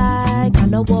as I like. I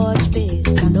know watch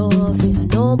face, I know fear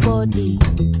nobody.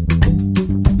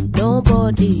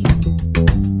 Nobody.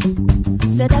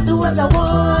 Said I do as I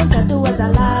want, I do as I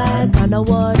like. I know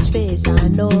watch face, I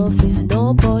know fear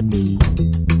nobody.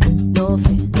 No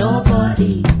fear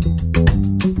nobody.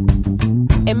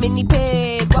 A mini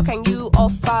paid, what can you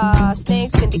offer?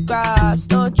 Snakes in the grass,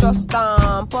 no trust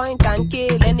them. Point and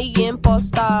kill any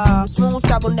imposter. Smooth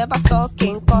travel, never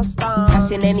stalking Costa.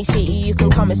 That's in any city, you can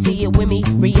come and see it with me.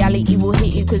 Reality will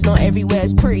hit you, cause not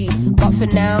everywhere's pretty. But for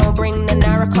now, bring the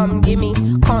Nara, come gimme.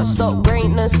 Can't stop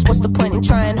greatness, what's the point in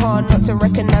trying hard not to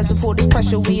recognize with all this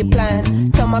pressure we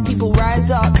applying? Tell my people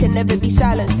rise up, can never be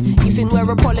silenced. You think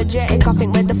we're apologetic, I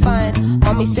think we're defiant.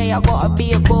 Mommy say I gotta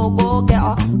be a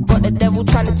go-getter. Got the devil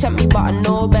trying to tempt me, but I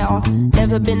know better.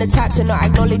 Never been the type to not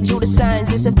acknowledge all the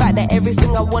signs. It's the fact that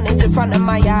everything I want is in front of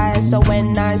my eyes. So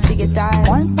when I see it die,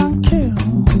 point and kill.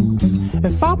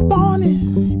 If I want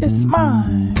it, it's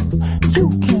mine. You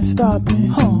can't stop me,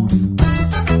 huh?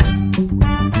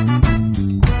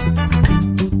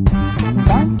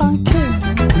 Point and kill.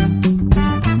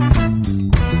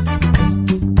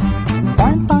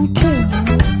 Point and kill.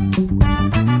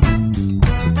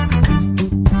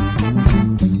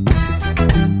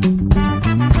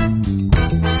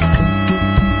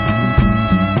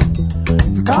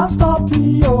 You can't stop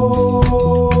me,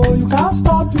 oh, you can't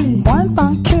stop me. Point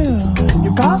and kill.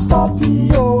 You can't stop me,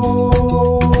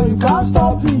 oh, you can't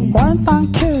stop me. Point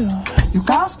and kill. You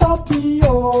can't stop me,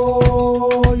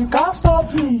 oh, you can't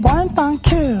stop me. Point and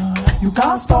kill. You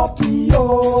can't stop me,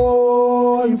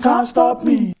 oh, you can't stop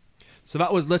me. So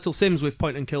that was Little Sims with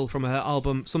Point and Kill from her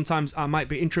album Sometimes I Might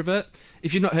Be Introvert.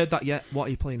 If you've not heard that yet, what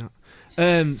are you playing at?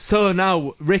 So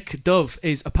now Rick Dove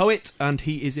is a poet and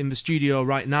he is in the studio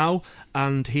right now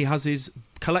and he has his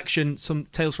collection, some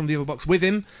Tales from the Other Box, with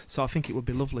him. So I think it would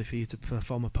be lovely for you to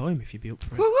perform a poem if you'd be up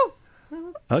for it.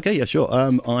 Woo-woo. Okay, yeah, sure.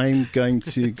 I'm going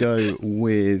to go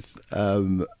with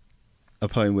a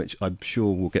poem which I'm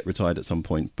sure will get retired at some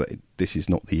point, but this is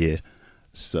not the year.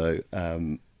 So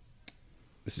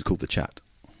this is called The Chat.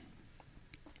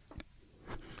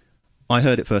 I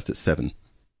heard it first at 7,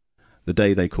 the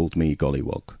day they called me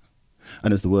Gollywog,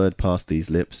 and as the word passed these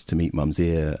lips to meet Mum's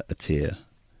ear, a tear.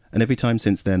 And every time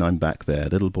since then I'm back there,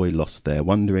 little boy lost there,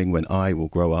 wondering when I will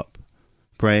grow up,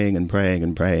 praying and praying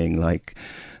and praying like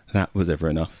that was ever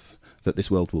enough, that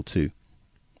this world will too.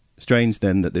 Strange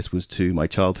then that this was too my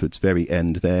childhood's very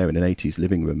end there in an 80s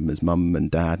living room as Mum and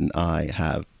Dad and I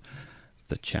have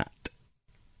the chat.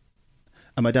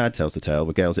 And my dad tells the tale,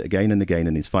 regales it again and again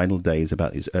in his final days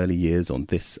about his early years on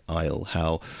this isle,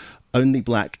 how only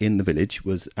black in the village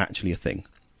was actually a thing,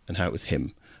 and how it was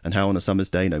him, and how on a summer's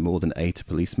day no more than 8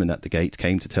 policemen at the gate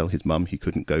came to tell his mum he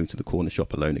couldn't go to the corner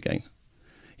shop alone again.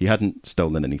 He hadn't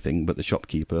stolen anything, but the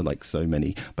shopkeeper, like so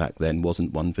many back then,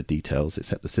 wasn't one for details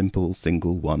except the simple,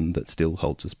 single one that still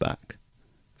holds us back.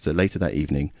 So later that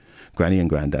evening, Granny and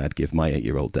Grandad give my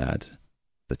 8-year-old dad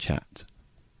the chat.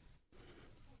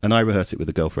 And I rehearse it with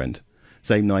a girlfriend.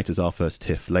 Same night as our first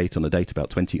tiff, late on a date about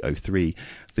 2003,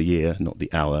 the year, not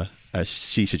the hour, as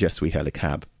she suggests we hail a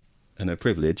cab. And her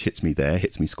privilege hits me there,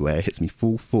 hits me square, hits me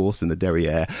full force in the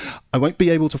derriere. I won't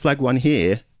be able to flag one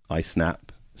here, I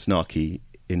snap, snarky,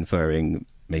 inferring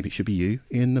maybe it should be you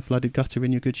in the flooded gutter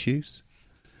in your good shoes.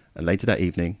 And later that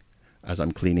evening, as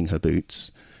I'm cleaning her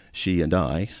boots, she and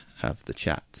I have the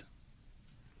chat.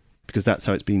 Because that's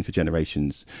how it's been for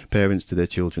generations. Parents to their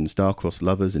children, star-crossed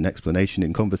lovers in explanation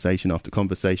in conversation after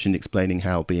conversation, explaining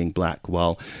how being black,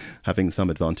 while having some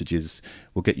advantages,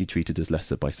 will get you treated as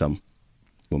lesser by some,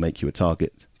 will make you a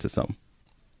target to some,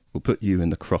 will put you in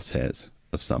the crosshairs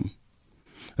of some.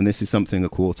 And this is something a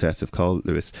quartet of Carl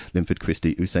Lewis, Linford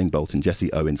Christie, Usain Bolt and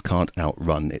Jesse Owens can't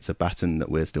outrun. It's a baton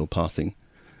that we're still passing.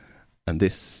 And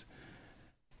this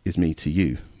is me to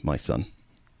you, my son.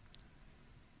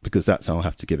 Because that's how I'll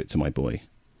have to give it to my boy.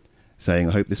 Saying,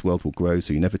 I hope this world will grow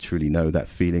so you never truly know that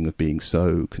feeling of being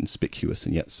so conspicuous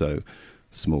and yet so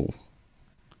small.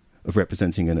 Of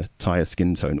representing an entire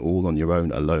skin tone all on your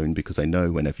own alone, because I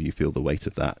know whenever you feel the weight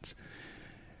of that,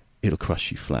 it'll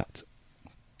crush you flat.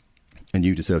 And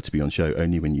you deserve to be on show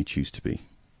only when you choose to be.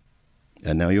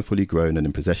 And now you're fully grown and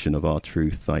in possession of our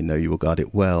truth. I know you will guard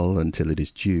it well until it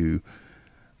is due.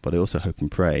 But I also hope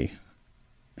and pray,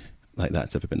 like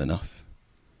that's ever been enough,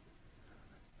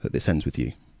 that this ends with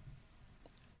you.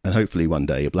 And hopefully one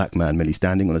day a black man merely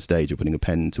standing on a stage or putting a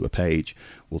pen to a page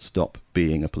will stop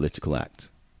being a political act.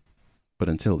 But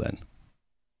until then,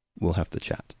 we'll have the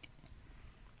chat.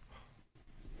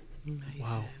 Amazing.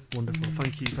 Wow, wonderful.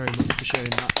 Thank you very much for sharing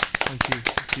that. Thank you.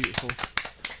 It's beautiful.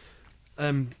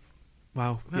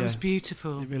 Wow. That was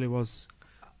beautiful. It really was.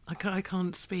 I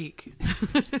can't speak.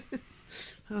 That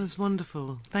was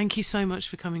wonderful. Thank you so much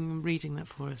for coming and reading that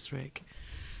for us, Rick.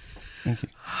 Thank you.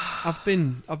 I've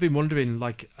been wondering,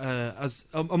 like, as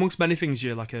amongst many things,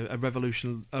 you're like a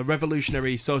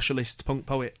revolutionary socialist punk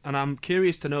poet, and I'm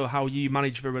curious to know how you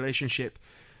manage the relationship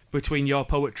between your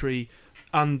poetry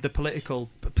and the political,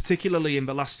 particularly in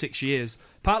the last 6 years,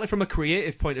 partly from a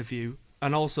creative point of view,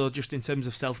 and also just in terms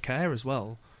of self-care as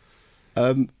well.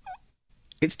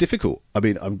 It's difficult. I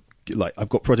mean, I've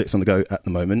got projects on the go at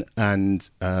the moment, and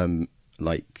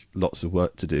like lots of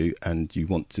work to do, and you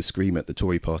want to scream at the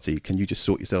Tory party, can you just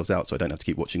sort yourselves out so I don't have to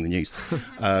keep watching the news?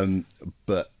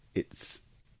 But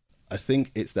I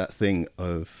think it's that thing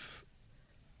of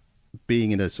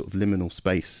being in a sort of liminal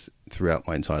space throughout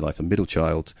my entire life. I'm a middle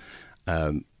child.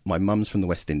 My mum's from the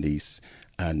West Indies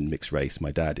and mixed race.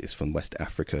 My dad is from West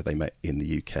Africa. They met in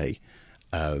the UK.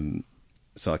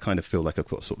 So I kind of feel like I've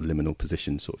got a sort of liminal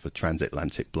position, sort of a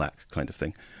transatlantic black kind of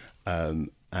thing.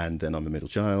 And then I'm a middle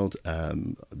child,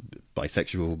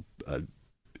 bisexual,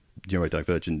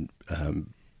 neurodivergent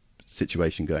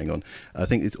situation going on. I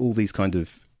think it's all these kind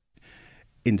of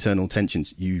internal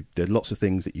tensions. There are lots of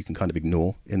things that you can kind of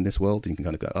ignore in this world, and you can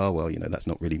kind of go, oh, well, that's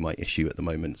not really my issue at the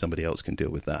moment. Somebody else can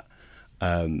deal with that.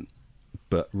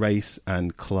 But race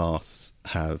and class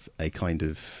have a kind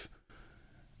of...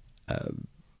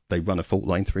 they run a fault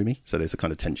line through me, so there's a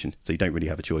kind of tension. So you don't really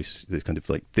have a choice. There's kind of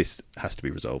like, this has to be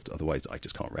resolved, otherwise I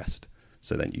just can't rest.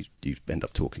 So then you end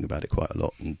up talking about it quite a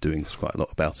lot and doing quite a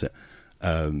lot about it.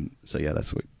 So yeah,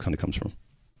 that's where it kind of comes from.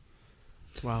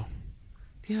 Wow.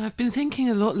 Yeah, I've been thinking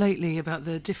a lot lately about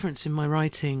the difference in my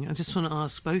writing. I just want to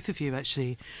ask both of you,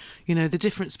 actually, the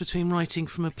difference between writing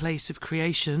from a place of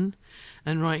creation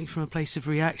and writing from a place of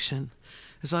reaction.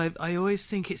 As I always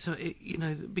think it's,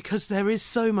 because there is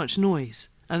so much noise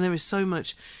and there is so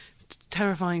much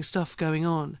terrifying stuff going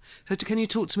on. So can you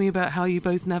talk to me about how you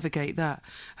both navigate that?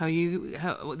 How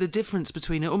the difference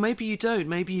between it, or maybe you don't,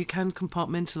 maybe you can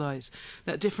compartmentalise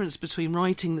that difference between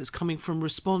writing that's coming from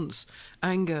response,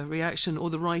 anger, reaction, or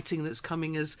the writing that's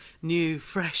coming as new,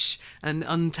 fresh and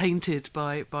untainted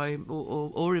by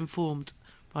or informed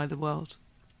by the world.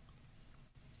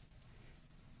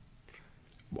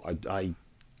 I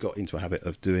got into a habit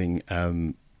of doing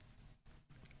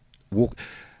walk.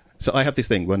 So I have this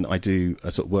thing when I do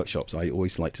sort of workshops. I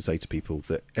always like to say to people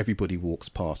that everybody walks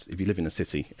past. If you live in a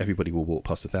city, everybody will walk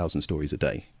past 1,000 stories a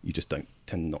day. You just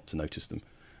tend not to notice them.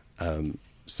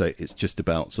 So it's just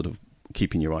about sort of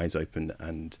keeping your eyes open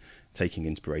and taking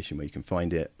inspiration where you can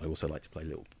find it. I also like to play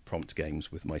little prompt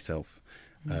games with myself,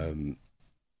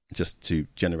 just to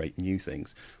generate new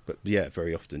things. But yeah,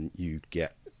 very often you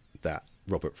get that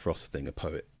Robert Frost thing. A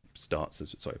poem starts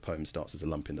as a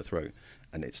lump in the throat,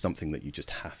 and it's something that you just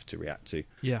have to react to.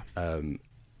 Yeah. And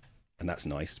that's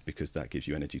nice because that gives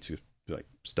you energy to like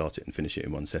start it and finish it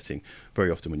in one setting.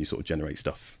 Very often when you sort of generate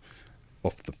stuff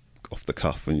off the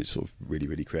cuff and you're sort of really,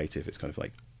 really creative, it's kind of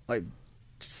like, I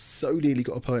so nearly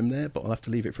got a poem there, but I'll have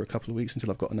to leave it for a couple of weeks until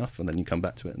I've got enough, and then you come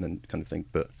back to it and then kind of think.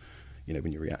 But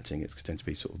when you're reacting, it tends to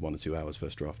be sort of 1 or 2 hours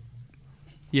first draft.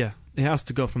 Yeah, it has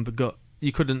to go from the gut.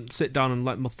 You couldn't sit down and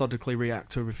methodically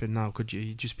react to everything now, could you?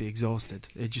 You'd just be exhausted.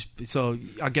 So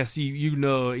I guess you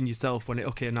know in yourself when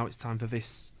now it's time for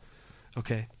this.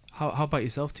 Okay. How about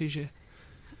yourself, TJ?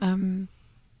 That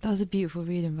was a beautiful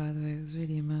reading, by the way. It was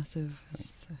really immersive.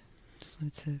 Just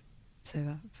wanted to say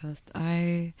that first.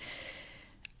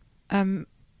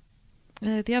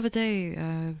 The other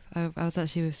day, I was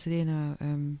actually with Selena.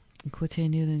 Courtier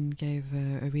Newland gave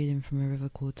a reading from A River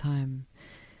Called Time.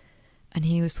 And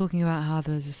he was talking about how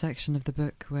there's a section of the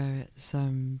book where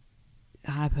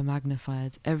hyper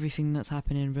magnified everything that's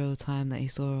happening in real time that he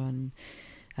saw on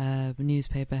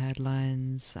newspaper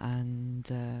headlines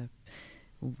and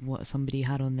what somebody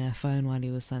had on their phone while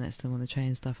he was sat next to them on the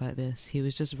train, stuff like this. He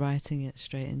was just writing it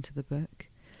straight into the book.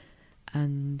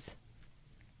 And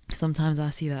sometimes I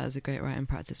see that as a great writing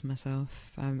practice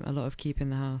myself. A lot of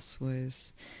Keeping the House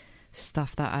was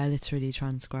stuff that I literally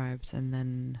transcribed and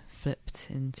then flipped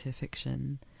into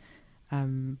fiction.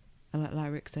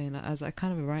 Like Rick's saying, as a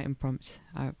kind of a writing prompt.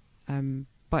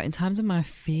 But in terms of my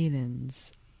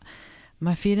feelings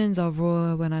are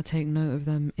raw when I take note of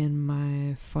them in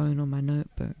my phone or my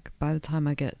notebook. By the time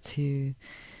I get to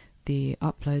the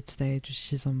upload stage,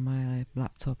 which is on my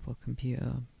laptop or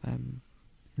computer, in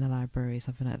the library,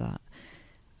 something like that,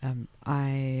 I'm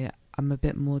a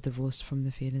bit more divorced from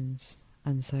the feelings,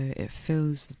 and so it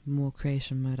feels more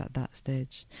creation mode at that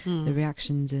stage. The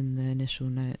reactions in the initial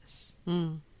notes.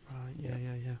 Right, yeah.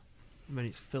 I mean,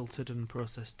 it's filtered and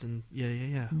processed, and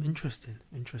yeah. Interesting.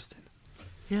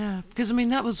 Yeah, because I mean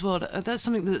that's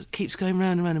something that keeps going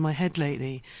round and round in my head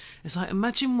lately. It's like,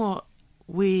 imagine what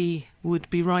we would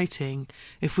be writing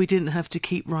if we didn't have to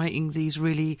keep writing these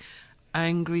really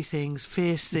angry things,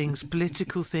 fierce things,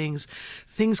 political things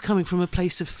coming from a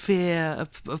place of fear,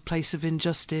 a place of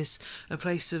injustice, a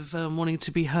place of wanting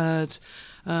to be heard.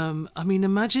 I mean,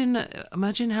 imagine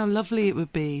how lovely it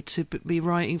would be to be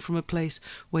writing from a place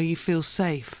where you feel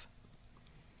safe.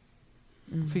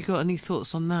 Have you got any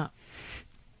thoughts on that?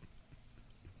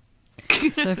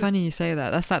 So funny you say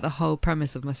that. That's like the whole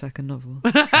premise of my second novel.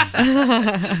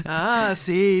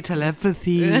 See,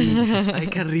 telepathy. I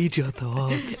can read your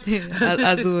thoughts.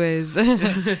 As always.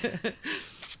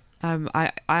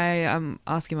 I am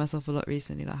asking myself a lot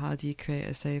recently, like, how do you create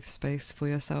a safe space for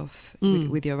yourself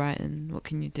with your writing? What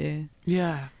can you do?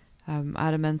 Yeah. I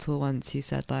had a mentor once who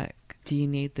said, like, do you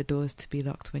need the doors to be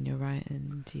locked when you're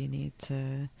writing? Do you need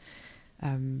to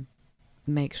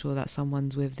make sure that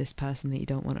someone's with this person that you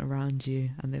don't want around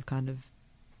you and they've kind of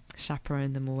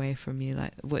chaperoned them away from you?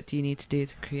 Like, what do you need to do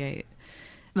to create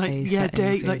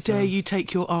dare you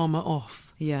take your armour off?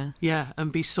 Yeah,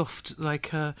 and be soft,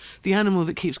 like the animal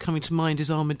that keeps coming to mind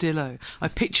is armadillo. I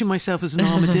picture myself as an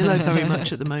armadillo very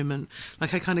much at the moment.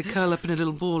 Like, I kind of curl up in a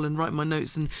little ball and write my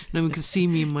notes, and no one can see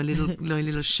me in my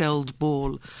little shelled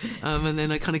ball. And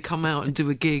then I kind of come out and do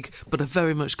a gig, but I've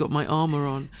very much got my armour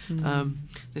on.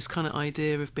 This kind of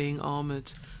idea of being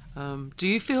armoured. Do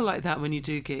you feel like that when you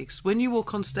do gigs? When you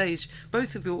walk on stage,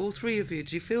 all three of you,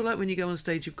 do you feel like when you go on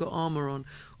stage you've got armour on,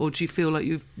 or do you feel like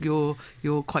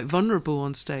you're quite vulnerable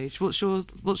on stage? What's your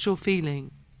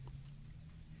feeling?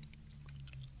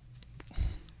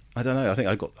 I don't know.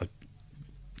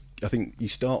 I think you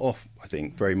start off,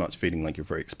 very much feeling like you're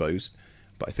very exposed,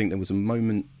 but I think there was a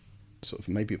moment, sort of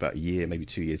maybe about a year, maybe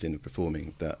 2 years into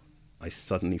performing, that I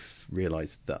suddenly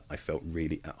realised that I felt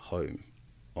really at home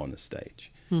on a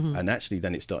stage. And actually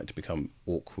then it started to become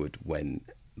awkward when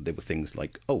there were things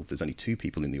like, oh, there's only 2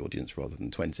 people in the audience rather than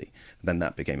 20. And then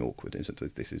that became awkward. And so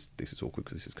this is awkward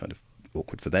because this is kind of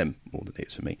awkward for them more than it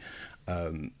is for me.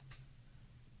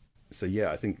 So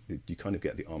yeah, I think you kind of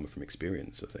get the armour from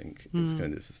experience. I think it's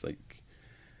kind of like,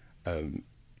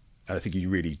 I think you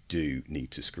really do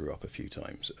need to screw up a few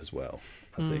times as well.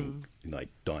 I think like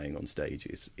dying on stage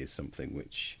is something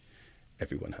which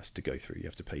everyone has to go through. You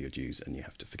have to pay your dues, and you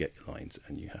have to forget your lines,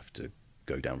 and you have to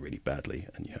go down really badly,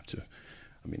 and you have to.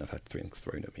 I mean, I've had things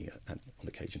thrown at me on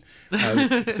occasion.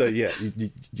 So yeah,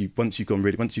 you once you've gone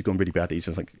really badly, it's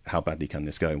just like, how badly can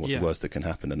this go, and what's the worst that can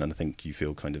happen? And then I think you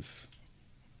feel kind of,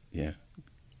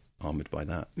 armoured by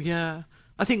that. Yeah,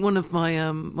 I think one of my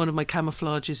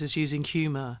camouflages is using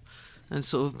humour, and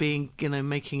sort of being,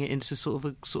 making it into sort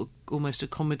of almost a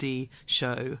comedy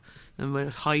show. And we're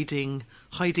hiding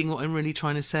what I'm really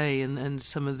trying to say, and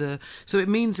some of the... So it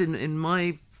means in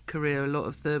my career, a lot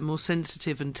of the more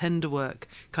sensitive and tender work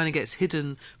kind of gets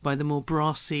hidden by the more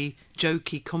brassy,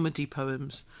 jokey comedy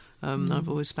poems. I've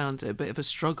always found it a bit of a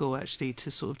struggle, actually, to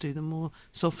sort of do the more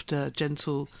softer,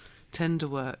 gentle, tender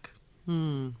work.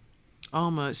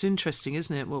 Armour, it's interesting,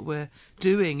 isn't it? What we're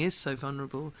doing is so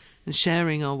vulnerable, and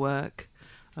sharing our work.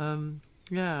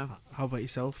 Yeah. How about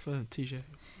yourself, TJ?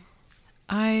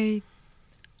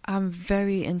 I'm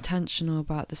very intentional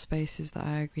about the spaces that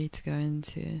I agree to go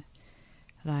into.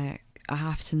 Like, I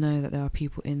have to know that there are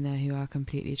people in there who I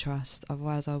completely trust.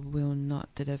 Otherwise, I will not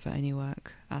deliver any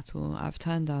work at all. I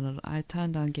turn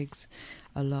down gigs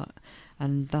a lot,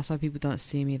 and that's why people don't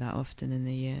see me that often in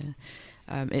the year.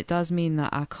 It does mean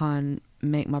that I can't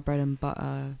make my bread and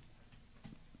butter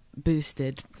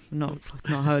boosted, not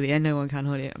wholly, and no one can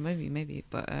wholly, maybe,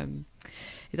 but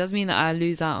It does mean that I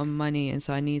lose out on money, and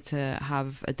so I need to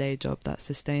have a day job that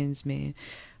sustains me.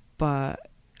 But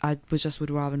I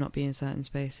would rather not be in certain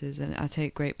spaces, and I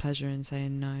take great pleasure in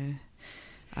saying no.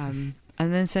 And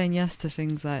then saying yes to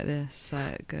things like this,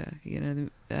 like,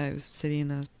 it was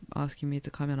Selena asking me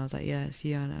to come in. I was like, yeah, it's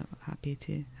you, and I'm happy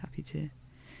to.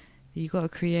 You got to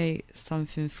create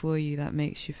something for you that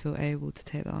makes you feel able to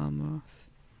take the armour off.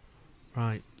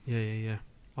 Right, yeah.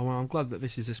 Oh, well, I'm glad that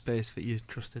this is a space that you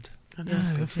trusted. I know,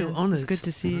 I feel honoured. It's good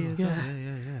to see you as well.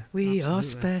 Yeah. We Absolutely. are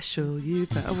special, you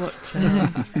better watch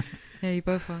out. Yeah, you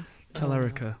both are. Tell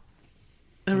Erica.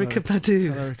 Erica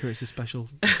Badu. Tell Erica it's a special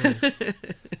place.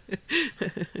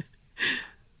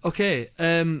 Okay,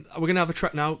 we're going to have a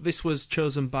track now. This was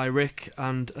chosen by Rick,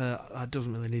 and it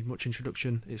doesn't really need much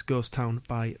introduction. It's Ghost Town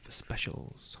by The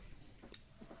Specials.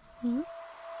 Mm-hmm.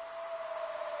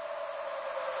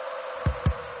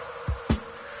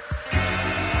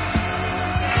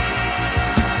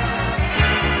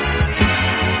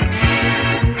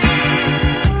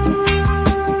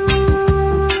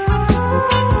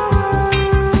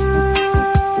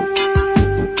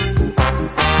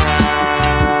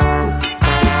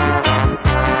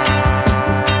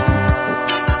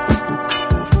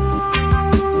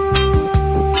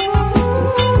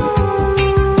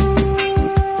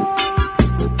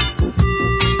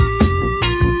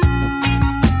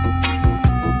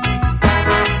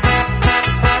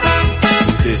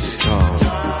 This town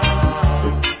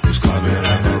is coming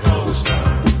like a ghost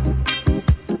town.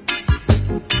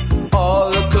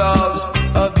 All the clubs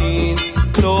are being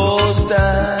closed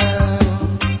down.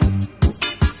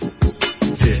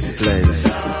 This place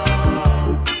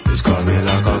is coming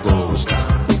like a ghost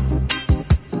town.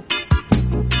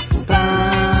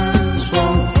 Bands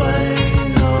won't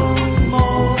play no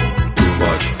more. Too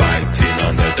much fighting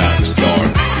on the dance floor.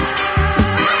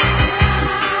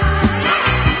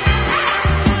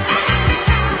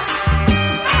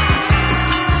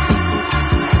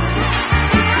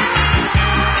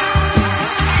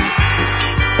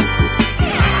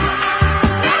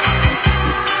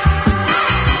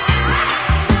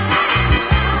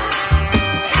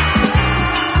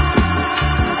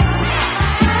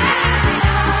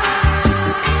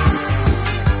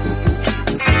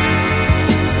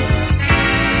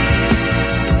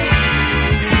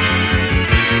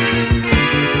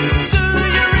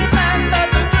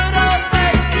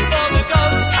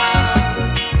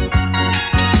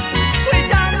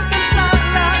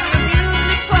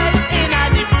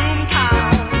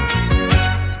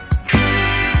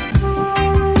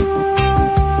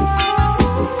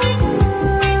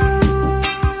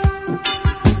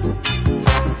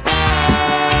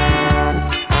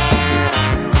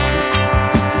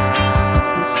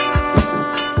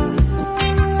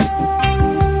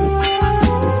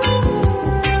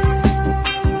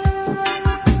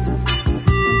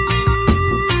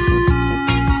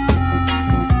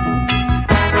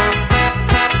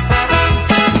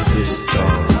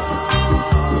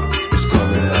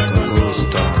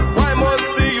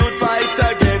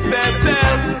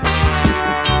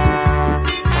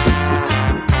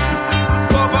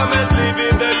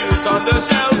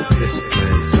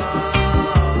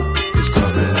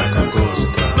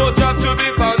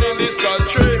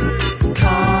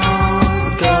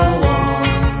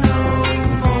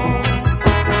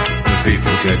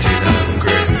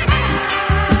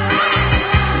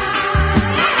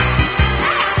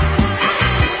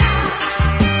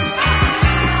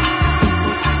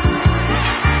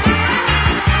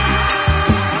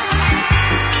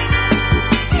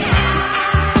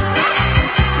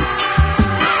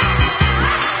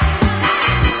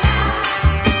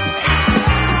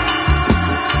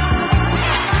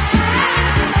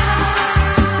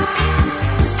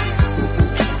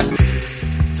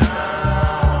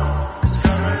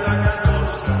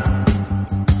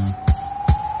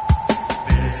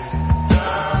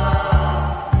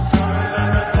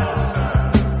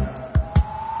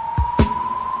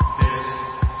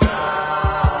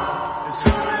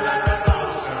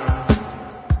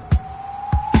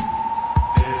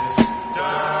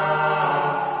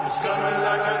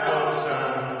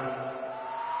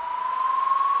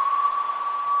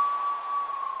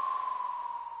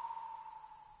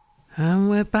 And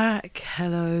we're back.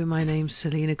 Hello, my name's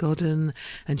Selena Godden,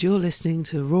 and you're listening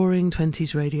to Roaring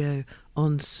Twenties Radio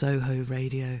on Soho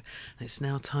Radio. It's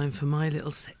now time for my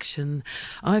little section.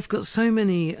 I've got so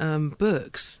many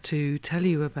books to tell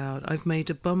you about. I've made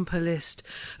a bumper list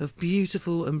of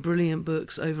beautiful and brilliant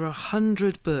books, over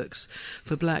 100 books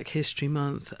for Black History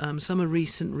Month. Some are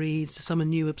recent reads, some are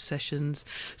new obsessions,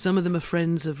 some of them are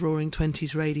friends of Roaring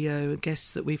Twenties Radio,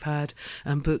 guests that we've had,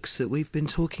 and books that we've been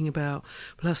talking about,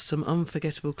 plus some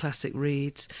unforgettable classic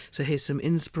reads. So here's some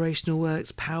inspirational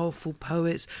works, powerful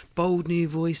poets, bold new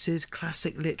voices,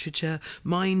 classic literature,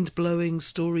 mind-blowing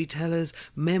storytellers,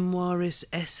 memoirists,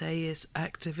 essayists,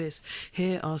 activists.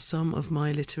 Here are some of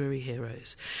my literary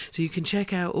heroes. So you can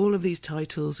check out all of these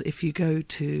titles if you go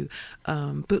to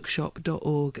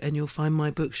bookshop.org, and you'll find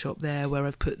my bookshop there where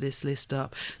I've put this list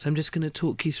up. So I'm just going to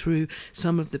talk you through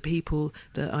some of the people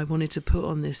that I wanted to put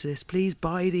on this list. Please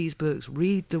buy these books,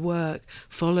 read the work,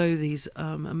 follow these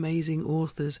amazing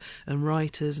authors and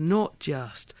writers, not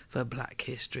just for Black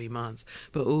History Month,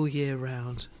 but all year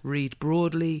round. Read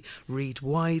broadly, read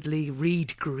widely,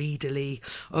 read greedily.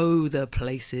 Oh, the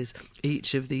places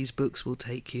each of these books will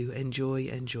take you. Enjoy,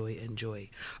 enjoy, enjoy.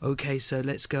 Okay, so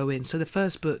let's go in. So the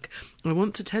first book I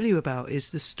want to tell you about is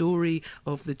The Story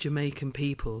of the Jamaican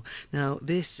People. Now,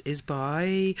 this is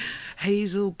by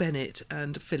Hazel Bennett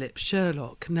and Philip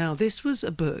Sherlock. Now, this was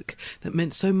a book that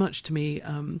meant so much to me.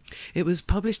 It was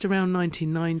published around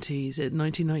 1990s,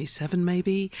 1997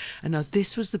 maybe. And now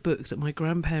this was the book that my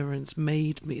grandparents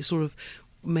made me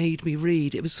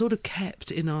read. It was sort of kept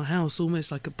in our house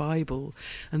almost like a Bible,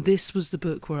 and this was the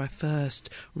book where I first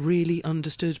really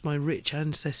understood my rich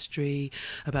ancestry,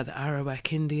 about the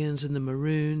Arawak Indians and the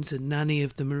Maroons and Nanny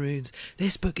of the Maroons.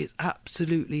 This book is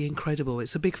absolutely incredible.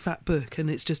 It's a big fat book, and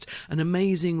it's just an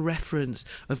amazing reference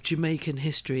of Jamaican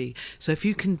history. So if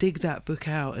you can dig that book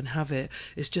out and have it,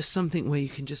 it's just something where you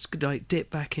can just like dip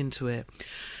back into it.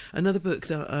 Another book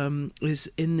that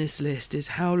is in this list is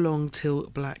How Long Till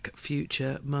Black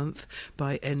Future Month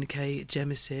by N.K.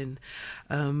 Jemisin.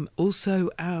 Also,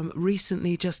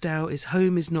 recently just out is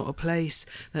Home Is Not a Place.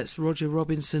 That's Roger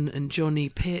Robinson and Johnny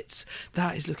Pitts.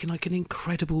 That is looking like an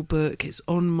incredible book. It's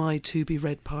on my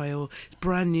to-be-read pile. It's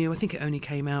brand new. I think it only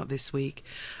came out this week.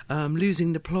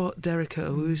 Losing the Plot, Dereka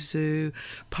Owusu.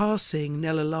 Passing,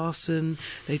 Nella Larson.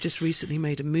 They just recently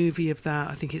made a movie of that.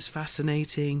 I think it's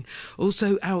fascinating.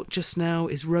 Also out just now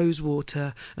is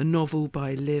Rosewater, a novel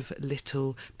by Liv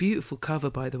Little. Beautiful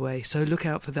cover, by the way, so look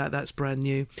out for that. That's brand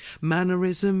new.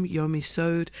 Mannerism, Yomi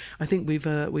Sode. I think we've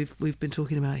been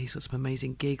talking about, he's got some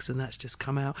amazing gigs, and that's just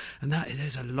come out, and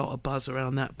there's a lot of buzz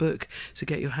around that book, so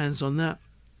get your hands on that.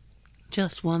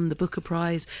 Just won the Booker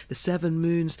Prize, The Seven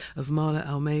Moons of Marla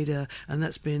Almeida, and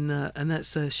that's been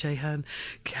Shehan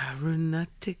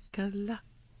Karunatikalaka.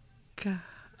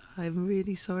 I'm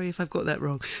really sorry if I've got that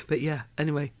wrong. But yeah,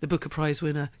 anyway, the Booker Prize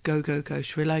winner, go,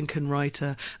 Sri Lankan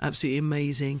writer, absolutely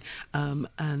amazing.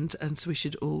 And so we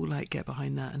should all get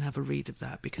behind that and have a read of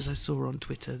that, because I saw on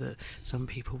Twitter that some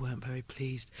people weren't very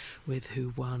pleased with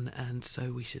who won, and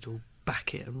so we should all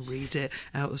back it and read it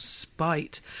out of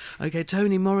spite. Okay,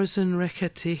 Toni Morrison,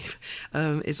 Recitative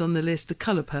is on the list. The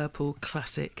Colour Purple,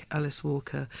 classic, Alice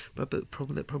Walker, a book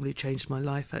that probably changed my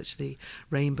life, actually.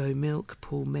 Rainbow Milk,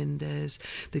 Paul Mendes.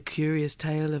 The Curious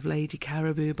Tale of Lady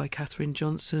Caribou by Katherine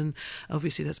Johnson.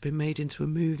 Obviously that's been made into a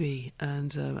movie,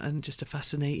 and just a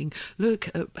fascinating look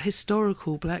at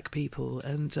historical black people,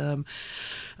 and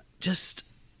just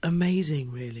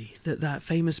amazing, really, that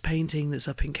famous painting that's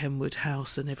up in Kenwood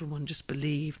House, and everyone just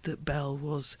believed that Belle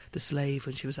was the slave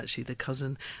when she was actually the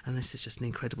cousin, and this is just an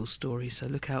incredible story. So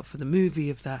look out for the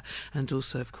movie of that, and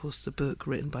also of course the book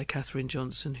written by Katherine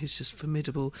Johnson, who's just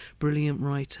formidable, brilliant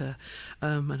writer.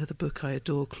 Another book I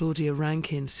adore, Claudia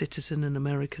Rankine, Citizen, an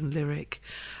American Lyric.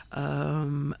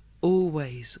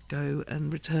 Always go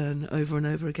and return over and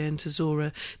over again to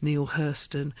Zora Neale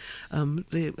Hurston.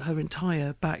 Her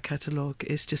entire back catalogue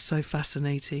is just so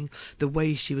fascinating. The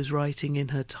way she was writing in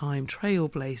her time,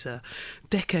 trailblazer,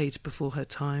 decades before her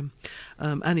time.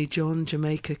 Annie John,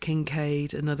 Jamaica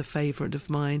Kincaid, another favourite of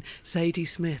mine. Zadie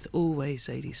Smith, always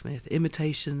Zadie Smith.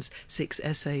 Imitations, 6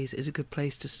 essays is a good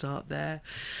place to start there.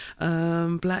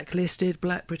 Blacklisted,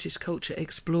 Black British Culture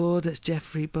Explored, that's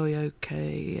Jeffrey Boyke,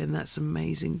 and that's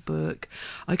amazing book.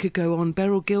 I could go on.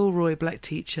 Beryl Gilroy, Black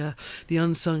Teacher, the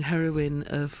unsung heroine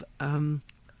of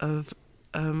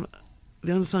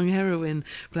the unsung heroine,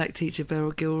 Black Teacher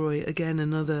Beryl Gilroy. Again,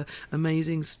 another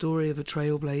amazing story of a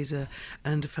trailblazer,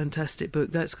 and a fantastic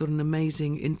book. That's got an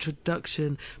amazing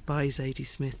introduction by Zadie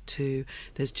Smith too.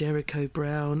 There's Jericho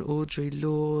Brown, Audre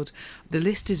Lorde. The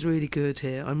list is really good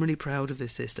here. I'm really proud of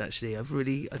this list, actually. I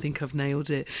think I've nailed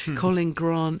it. Colin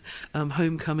Grant,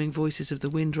 Homecoming, Voices of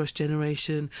the Windrush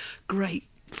Generation. Great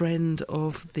friend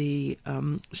of the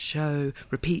show,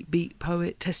 repeat beat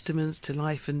poet, Testaments to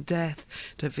Life and Death,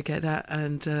 don't forget that,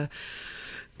 and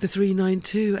the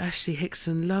 392, Ashley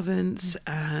Hickson Lovence,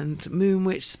 and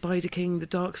Moonwitch, Spider King, the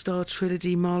Dark Star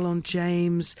Trilogy, Marlon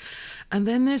James. And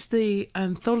then there's the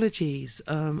anthologies,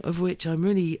 of which I'm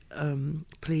really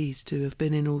pleased to have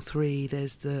been in all three.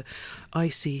 There's the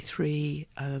IC3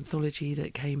 anthology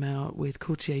that came out with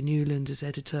Courtier Newland as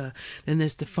editor. Then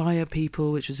there's The Fire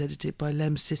People, which was edited by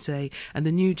Lem Sissay, and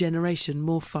The New Generation,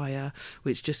 More Fire,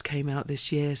 which just came out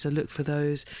this year, so look for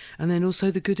those. And then also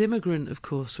The Good Immigrant, of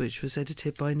course, which was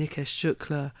edited by Nikesh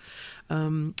Shukla.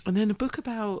 And then a book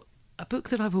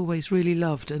that I've always really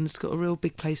loved, and it's got a real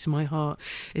big place in my heart,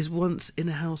 is Once in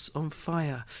a House on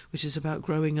Fire, which is about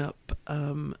growing up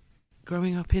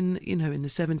in, you know, in the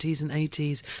 70s and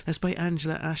 80s. That's by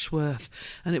Angela Ashworth,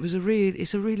 and it's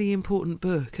a really important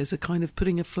book as a kind of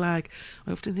putting a flag.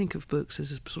 I often think of books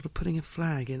as a sort of putting a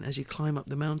flag in as you climb up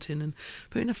the mountain, and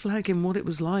putting a flag in what it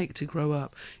was like to grow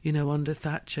up, you know, under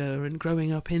Thatcher, and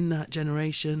growing up in that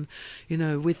generation, you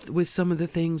know, with some of the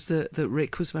things that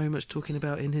Rick was very much talking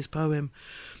about in his poem.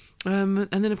 And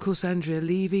then, of course, Andrea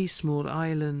Levy, Small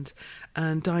Island,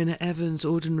 and Dinah Evans,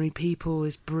 Ordinary People,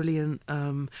 is brilliant.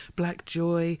 Black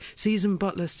Joy, Susan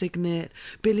Butler, Signet,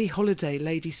 Billie Holiday,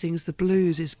 Lady Sings the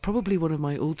Blues, is probably one of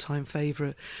my all-time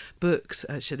favourite books,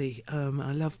 actually.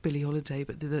 I love Billie Holiday,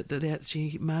 but that they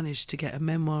actually managed to get a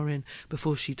memoir in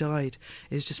before she died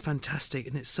is just fantastic.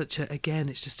 And it's such a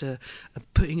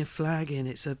putting a flag in.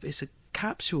 It's a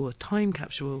capsule, a time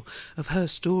capsule of her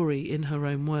story in her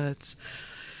own words.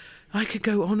 I could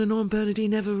go on and on.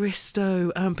 Bernardine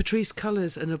Evaristo, Patrice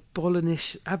Cullors, an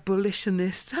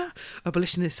abolitionist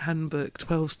handbook,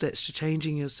 12 Steps to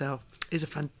Changing Yourself, is a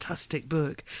fantastic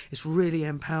book. It's really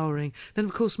empowering. Then,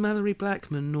 of course, Mallory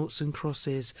Blackman, Noughts and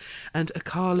Crosses, and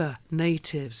Akala,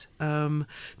 Natives. Don't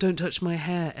Touch My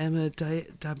Hair, Emma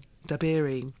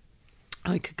Dabiri.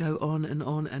 I could go on and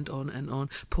on and on and on.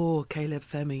 Poor Caleb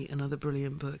Femi, another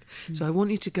brilliant book. So I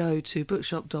want you to go to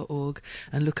bookshop.org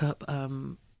and look up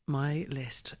my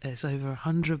list. There's over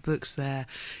 100 books there.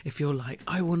 If you're like,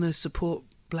 I want to support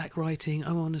black writing,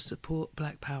 I want to support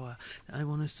black power, I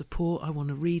want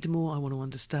to read more, I want to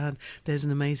understand, there's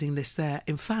an amazing list there.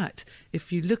 In fact,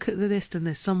 if you look at the list and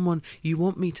there's someone you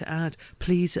want me to add,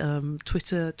 please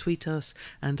tweet us,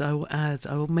 and I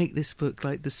will make this book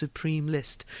like the supreme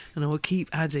list, and I will keep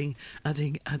adding.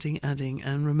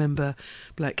 And remember,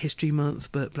 Black History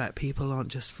Month, but black people aren't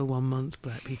just for 1 month,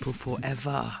 black people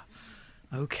forever.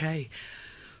 Okay.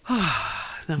 Now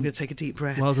I'm going to take a deep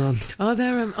breath. Well done. Are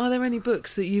there any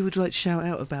books that you would like to shout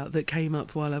out about that came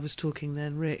up while I was talking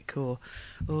then, Rick, or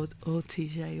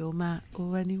TJ, or Matt,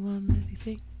 or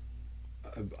anything?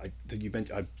 I think you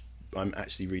mentioned. I'm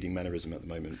actually reading Mannerism at the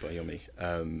moment by Yomi,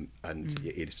 and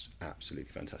it is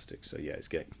absolutely fantastic. So yeah, it's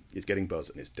getting buzz,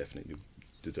 and it's definitely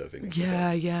deserving of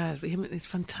yeah it's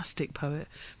fantastic poet,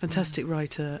 fantastic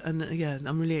writer, and yeah,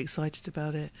 I'm really excited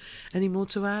about it. Any more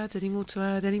to add? Any more Just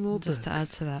books? to add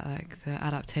to that, like, the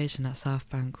adaptation at South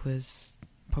Bank was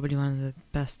probably one of the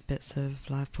best bits of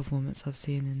live performance I've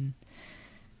seen in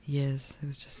years. It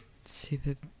was just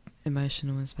super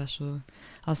emotional and special.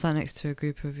 I was sat next to a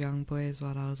group of young boys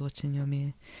while I was watching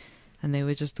Yomi, and they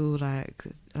were just all like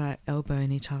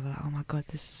elbowing each other, like, oh my god,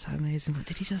 this is so amazing, what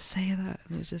did he just say that?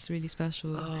 And it was just really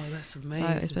special. Oh, that's amazing.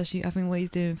 So especially, I think what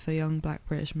he's doing for young black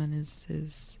British men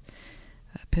is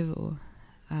pivotal.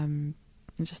 And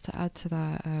just to add to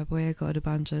that, Boyega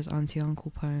Odubanjo's Auntie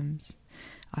Uncle poems,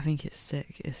 I think it's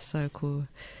sick. It's so cool.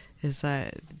 It's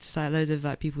like just like loads of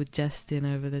like people jesting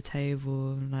over the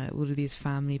table, and like all of these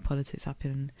family politics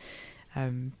happening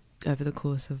over the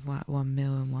course of one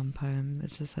meal and one poem.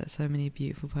 There's just like so many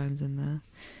beautiful poems in there.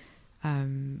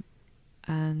 And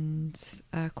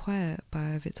Quiet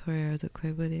by Victoria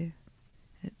Odukwebuli.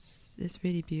 It's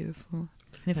really beautiful.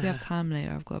 And if we have time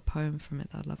later, I've got a poem from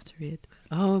it that I'd love to read.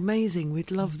 Oh, amazing!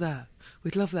 We'd love that.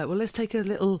 Well, let's have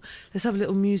a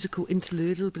little musical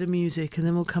interlude, a little bit of music, and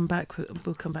then we'll come back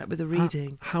with a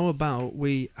reading. How about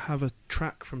we have a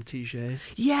track from TJ?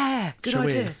 Yeah, good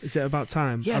idea. Is it about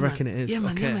time? Yeah, I reckon it is. Yeah,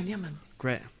 man, okay. Yeah, man.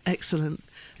 Great. Excellent.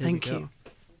 Thank you.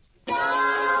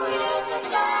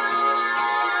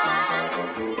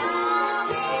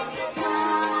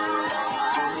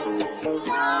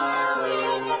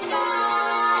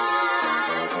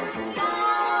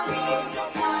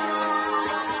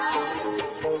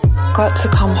 Got to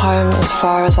come home as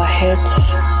far as I hid.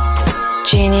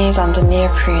 Genies under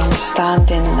neoprene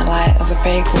standing in the light of a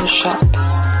bagel shop,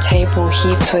 table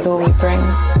heaped with all we bring.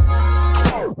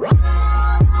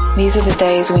 These are the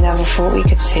days we never thought we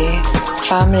could see.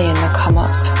 Family in the come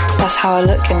up. That's how I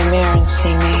look in the mirror and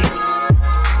see me.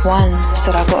 One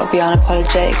said I gotta be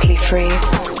unapologetically free.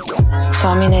 So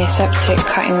I'm in aseptic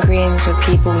cutting greens with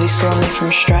people who saw me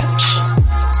from stretch.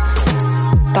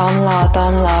 Damla,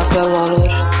 go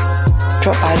Lord.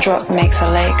 Drop by drop makes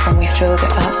a lake and we filled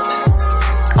it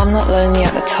up. I'm not lonely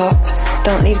at the top.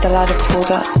 Don't leave the ladder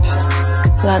pulled up.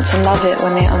 Learned to love it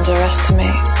when they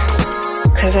underestimate.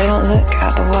 Cause they don't look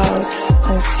at the world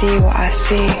and see what I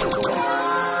see.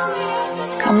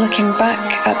 I'm looking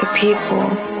back at the people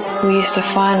we used to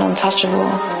find untouchable.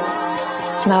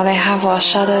 Now they have our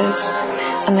shadows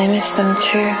and they miss them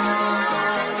too.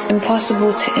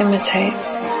 Impossible to imitate.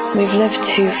 We've lived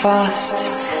too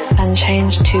fast and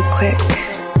changed too quick.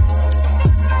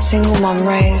 Single mum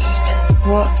raised,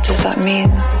 what does that mean?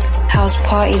 House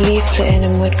party leafleting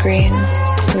in wood green.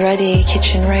 Ready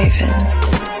kitchen raving.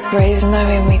 Raised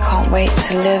knowing we can't wait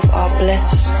to live our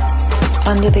bliss.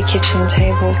 Under the kitchen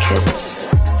table kids.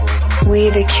 We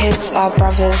the kids, our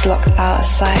brothers locked out of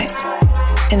sight.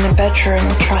 In the bedroom,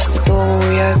 trust the door will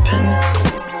reopen.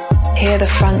 Hear the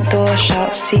front door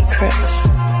shout secrets.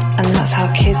 And that's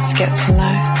how kids get to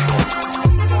know.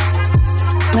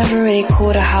 Never really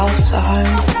called a house a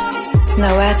home.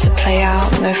 Nowhere to play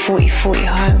out, no 40-40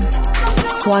 home.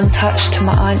 One touch to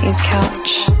my auntie's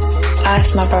couch.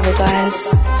 Ice my brother's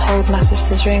eyes, hold my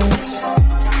sister's rings.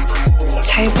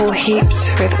 Table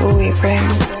heaped with all we bring.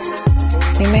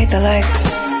 We made the legs,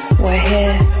 we're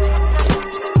here.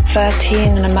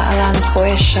 13 in a Matalan's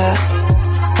boyish shirt.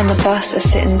 On the bus a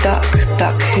sitting duck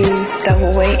who,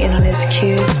 double waiting on his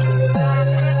cue.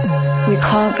 We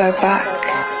can't go back,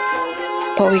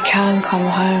 but we can come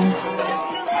home.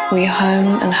 We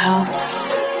home and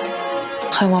house.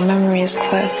 Home our memory is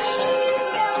close.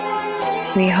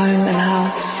 We home and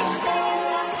house.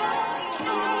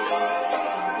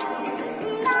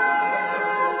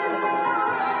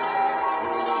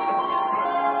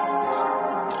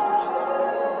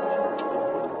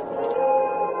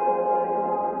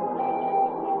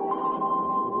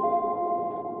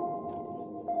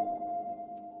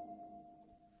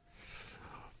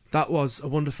 That was a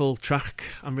wonderful track.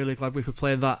 I'm really glad we could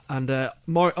play that, and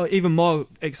even more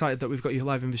excited that we've got you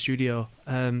live in the studio.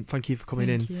 Thank you for coming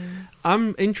Thank in. you.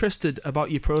 I'm interested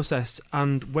about your process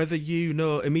and whether you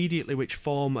know immediately which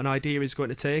form an idea is going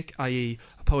to take, i.e.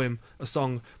 a poem, a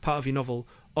song, part of your novel,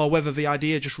 or whether the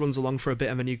idea just runs along for a bit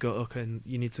and then you go, okay,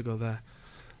 you need to go there.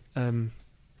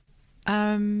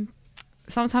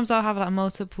 Sometimes I'll have like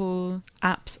multiple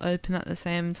apps open at the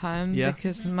same time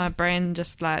because my brain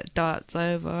just like darts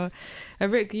over.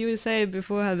 Rick, you were saying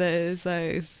before that it's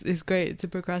like it's great to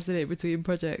procrastinate between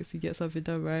projects. You get something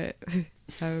done, right?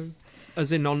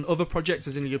 As in on other projects,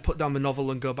 as in you put down the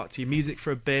novel and go back to your music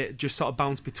for a bit, just sort of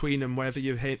bounce between them wherever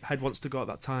your head wants to go at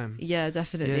that time. Yeah,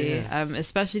 definitely. Yeah.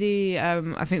 Especially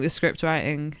I think with script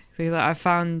writing, because I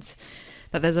found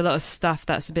that there's a lot of stuff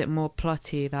that's a bit more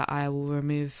plotty that I will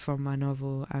remove from my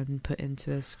novel and put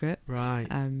into a script. Right.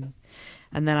 And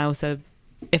then I also,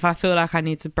 if I feel like I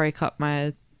need to break up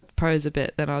my prose a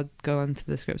bit, then I'll go onto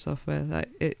the script software. Like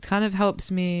it kind of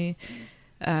helps me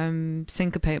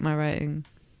syncopate my writing,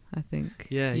 I think.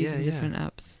 Using different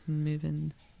apps and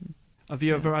moving. Have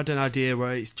you ever had an idea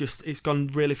where it's gone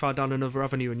really far down another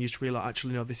avenue and you just realise,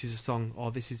 actually, no, this is a song,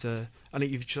 or this is I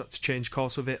think you've just had to change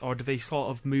course with it, or do they sort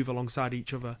of move alongside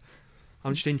each other?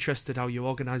 I'm just interested how you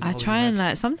organise it. I try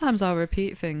and sometimes I'll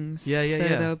repeat things. Yeah.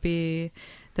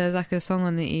 There's like a song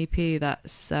on the EP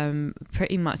that's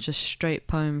pretty much a straight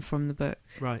poem from the book.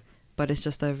 Right. But it's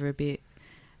just over a beat.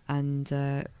 And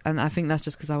I think that's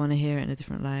just because I want to hear it in a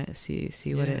different light,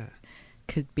 see what it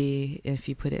could be if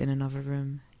you put it in another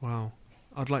room. Wow.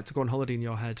 I'd like to go on holiday in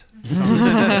your head.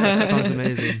 Sounds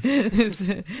amazing.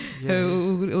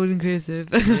 All inclusive.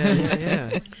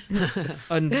 Yeah.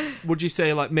 And would you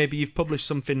say, like, maybe you've published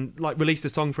something, like released a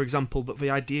song, for example, but the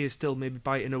idea is still maybe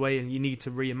biting away and you need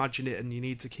to reimagine it and you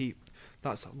need to keep...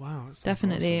 That's wow. That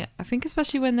definitely. Awesome. I think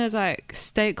especially when there's like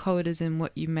stakeholders in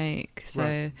what you make.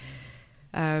 So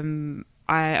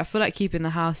I feel like Keeping the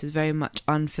House is very much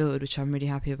unfiltered, which I'm really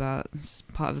happy about. It's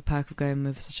part of the perk of going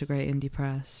with such a great indie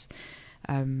press.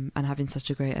 And having such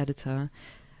a great editor,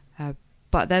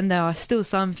 but then there are still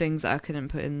some things that I couldn't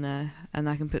put in there, and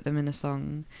I can put them in a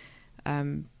song.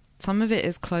 Some of it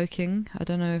is cloaking. I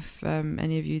don't know if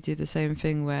any of you do the same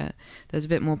thing, where there's a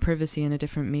bit more privacy in a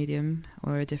different medium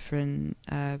or a different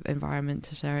environment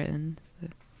to share it in. So.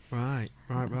 Right.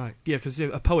 Yeah, because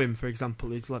a poem, for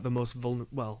example, is like the most vulnerable.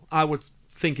 Well, I would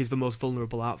think is the most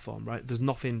vulnerable art form. Right? There's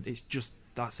nothing. It's just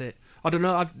that's it. I don't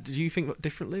know. Do you think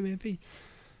differently? Maybe.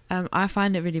 I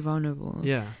find it really vulnerable.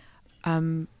 Yeah.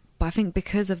 But I think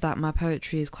because of that, my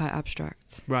poetry is quite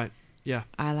abstract. Right. Yeah.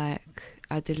 I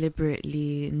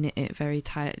deliberately knit it very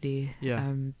tightly.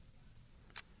 Yeah.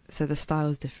 So the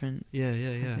style's different.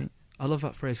 Yeah. I love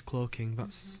that phrase, cloaking.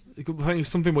 That's, I think it's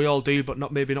something we all do,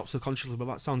 but maybe not so consciously. But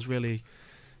that sounds really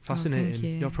fascinating. Thank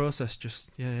you. Your process, just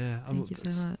Thank you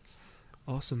so much.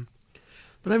 Awesome.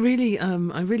 But I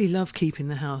really love Keeping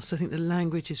the House. I think the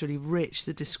language is really rich.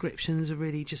 The descriptions are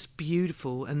really just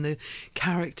beautiful, and the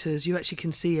characters, you actually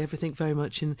can see everything very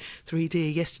much in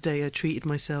 3D. Yesterday, I treated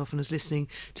myself and was listening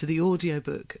to the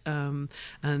audiobook, and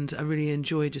I really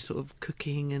enjoyed just sort of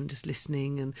cooking and just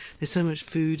listening. And there's so much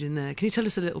food in there. Can you tell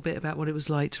us a little bit about what it was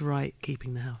like to write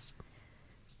Keeping the House?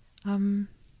 I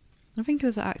think it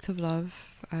was an act of love.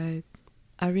 I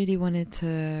really wanted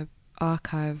to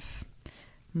archive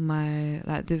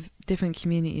the different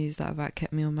communities that have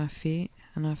kept me on my feet,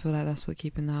 and I feel like that's what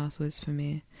Keeping the House was for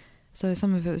me. So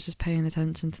some of it was just paying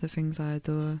attention to the things I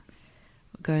adore,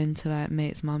 going to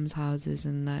mates' mums' houses,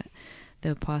 and they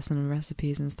were passing on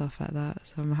recipes and stuff like that.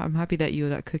 So I'm happy that you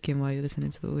were cooking while you're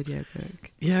listening to the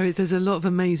audiobook. Yeah, there's a lot of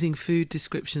amazing food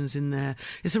descriptions in there.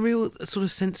 It's a real sort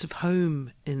of sense of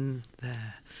home in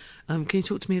there. Can you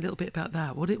talk to me a little bit about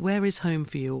that? Where is home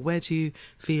for you, or where do you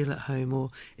feel at home, or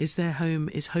is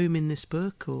home in this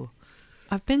book? Or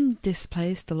I've been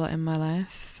displaced a lot in my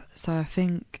life, so I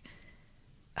think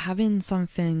having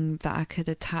something that I could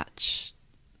attach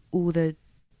all the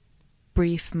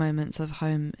brief moments of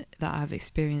home that I've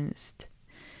experienced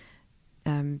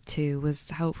to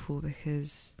was helpful,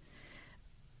 because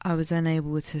I was then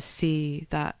able to see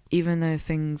that even though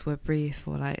things were brief,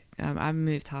 or I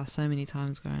moved house so many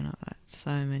times growing up,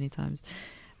 so many times,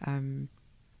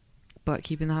 but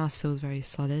Keeping the House feels very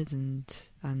solid and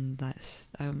that's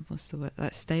what's the word?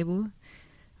 That's stable.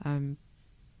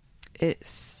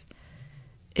 It's,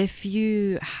 if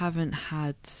you haven't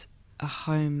had a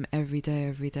home every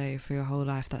day for your whole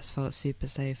life that's felt super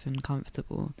safe and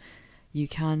comfortable, you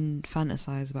can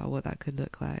fantasize about what that could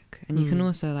look like, and you can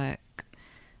also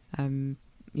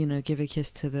give a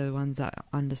kiss to the ones that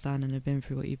understand and have been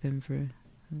through what you've been through.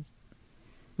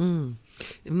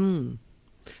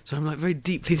 So I'm very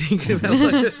deeply thinking about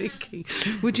what you're thinking.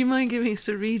 Would you mind giving us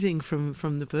a reading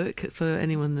from the book for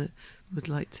anyone that would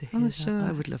like to hear that? Sure.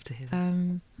 I would love to hear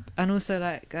that. And also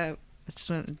I just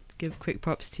want to give quick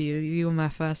props to you. You were my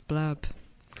first blurb.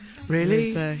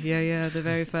 Really? Yeah, the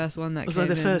very first one that was came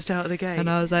like the in. first out of the gate. And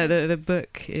I was like, the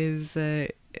book is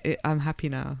I'm happy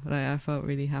now. I felt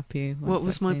really happy. What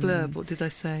was my blurb? What did I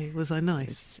say? Was I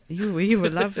nice? You were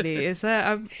lovely. It's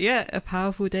a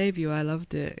powerful debut. I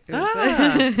loved it.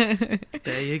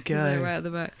 There you go. Right at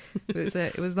the back.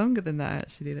 It was longer than that,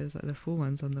 actually. There's the full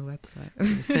ones on the website.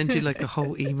 I'll send you a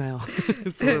whole email,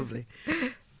 probably.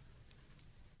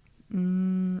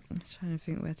 I'm trying to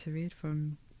think where to read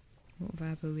from. What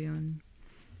vibe are we on?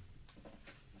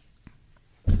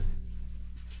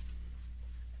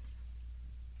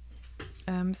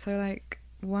 So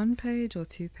 1 page or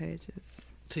 2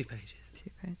 pages? 2 pages. 2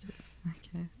 pages.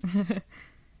 Okay.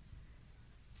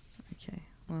 Okay.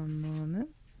 1 moment.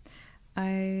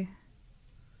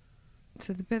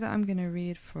 So the bit that I'm going to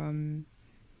read from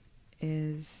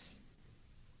is,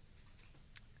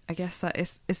 I guess that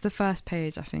it's the first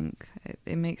page. I think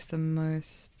it makes the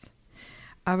most.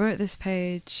 I wrote this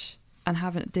page and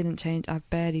didn't change. I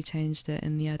barely changed it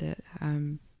in the edit.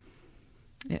 I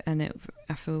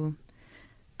feel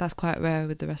that's quite rare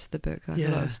with the rest of the book. A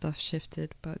lot of stuff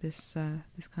shifted, but this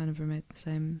kind of remained the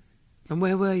same. And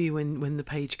where were you when the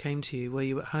page came to you? Were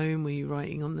you at home? Were you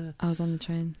writing on the... I was on the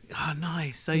train. Oh,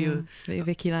 nice. So you were...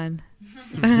 Vicky line.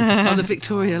 On the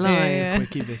Victoria line. Yeah.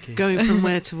 Quickie Vicky. Going from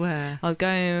where to where? I was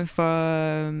going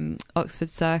from Oxford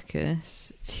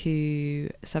Circus to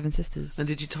Seven Sisters. And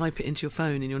did you type it into your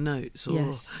phone in your notes? Or...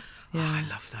 Yes. Yeah. Oh, I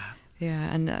love that.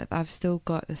 Yeah, and I've still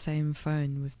got the same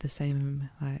phone with the same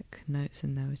notes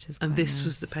in there, which is. And this nice.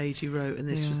 was the page you wrote, and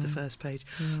this was the first page.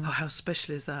 Yeah. Oh, how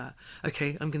special is that?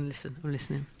 Okay, I'm going to listen. I'm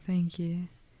listening. Thank you.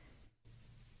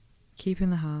 Keeping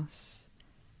the House,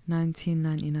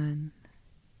 1999.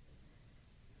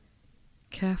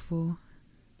 Careful.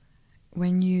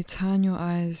 When you turn your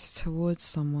eyes towards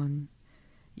someone,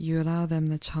 you allow them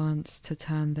the chance to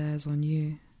turn theirs on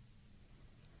you.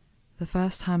 The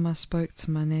first time I spoke to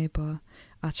my neighbour,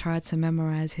 I tried to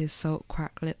memorise his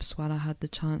salt-cracked lips while I had the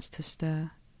chance to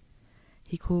stare.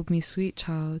 He called me sweet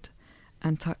child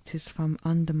and tucked his thumb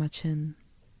under my chin.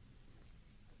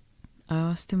 I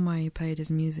asked him why he played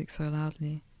his music so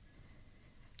loudly.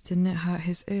 Didn't it hurt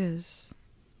his ears?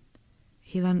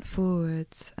 He leant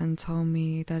forwards and told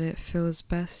me that it feels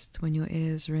best when your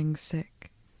ears ring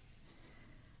sick.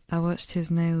 I watched his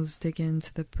nails dig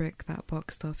into the brick that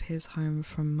boxed off his home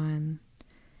from mine.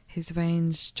 His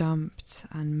veins jumped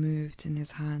and moved in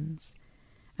his hands,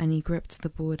 and he gripped the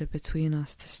border between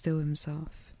us to still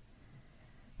himself.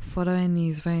 Following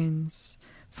these veins,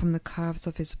 from the curves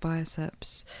of his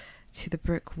biceps to the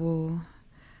brick wall,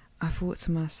 I thought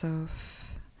to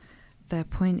myself, they're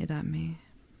pointed at me.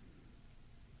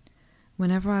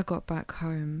 Whenever I got back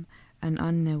home and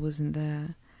Anya wasn't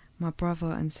there, my brother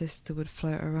and sister would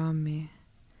float around me.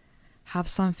 Have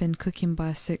something cooking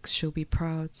by 6, she'll be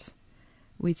proud.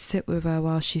 We'd sit with her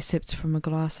while she sipped from a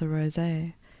glass of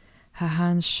rosé. Her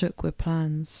hands shook with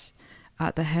plans.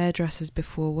 At the hairdressers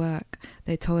before work,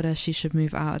 they told her she should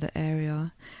move out of the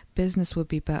area. Business would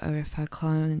be better if her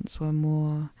clients were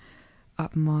more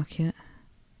upmarket.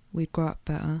 We'd grow up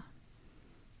better.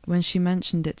 When she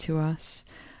mentioned it to us,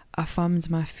 I thumbed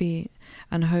my feet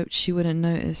and hoped she wouldn't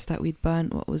notice that we'd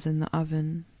burnt what was in the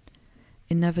oven.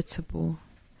 Inevitable.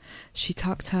 She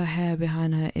tucked her hair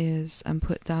behind her ears and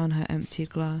put down her emptied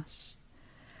glass.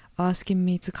 Asking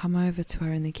me to come over to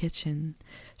her in the kitchen,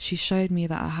 she showed me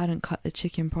that I hadn't cut the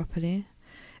chicken properly.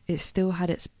 It still had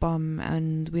its bum,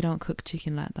 and we don't cook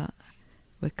chicken like that.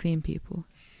 We're clean people.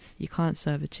 You can't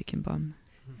serve a chicken bum.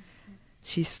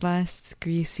 She sliced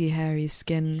greasy, hairy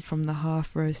skin from the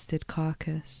half-roasted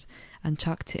carcass and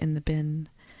chucked it in the bin,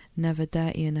 never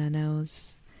dirtying her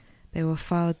nails. They were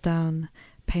filed down,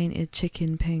 painted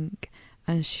chicken pink,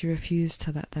 and she refused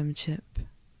to let them chip.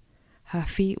 Her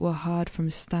feet were hard from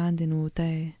standing all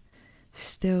day.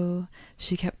 Still,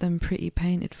 she kept them pretty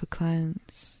painted for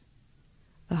clients.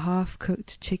 The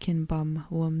half-cooked chicken bum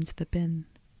warmed the bin.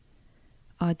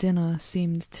 Our dinner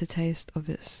seemed to taste of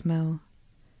its smell.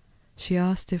 She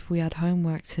asked if we had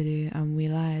homework to do, and we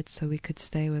lied so we could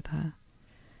stay with her.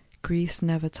 Grease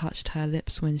never touched her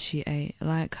lips when she ate.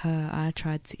 Like her, I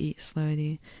tried to eat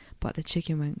slowly, but the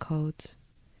chicken went cold.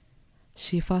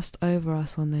 She fussed over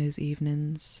us on those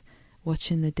evenings,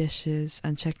 watching the dishes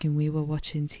and checking we were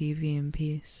watching TV in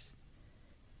peace.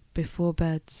 Before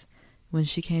bed, when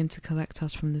she came to collect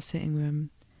us from the sitting room,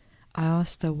 I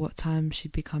asked her what time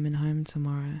she'd be coming home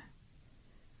tomorrow.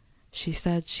 She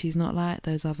said she's not like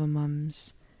those other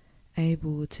mums,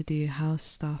 able to do house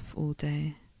stuff all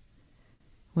day.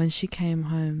 When she came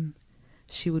home,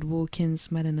 she would walk in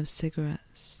smelling of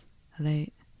cigarettes,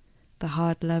 late. The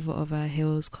hard leather of her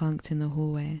heels clunked in the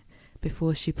hallway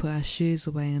before she put her shoes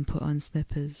away and put on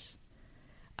slippers.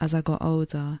 As I got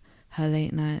older, her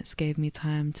late nights gave me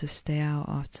time to stay out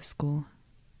after school.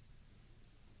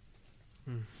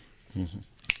 Mm-hmm.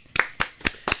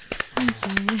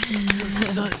 Thank you.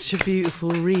 Such a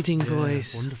beautiful reading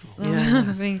voice. Wonderful.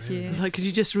 Yeah. Thank you. It's like, could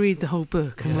you just read the whole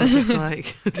book? And we'll just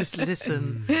like, just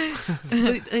listen.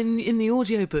 But in the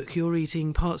audiobook, you're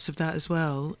reading parts of that as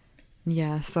well.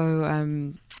 Yeah, so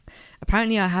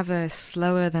apparently I have a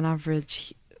slower than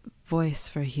average voice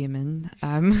for a human.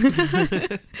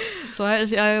 So I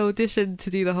auditioned to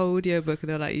do the whole audiobook and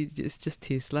they're like, it's just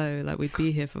too slow. Like, we'd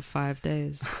be here for 5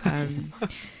 days.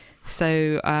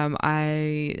 So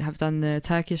I have done the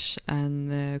Turkish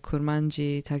and the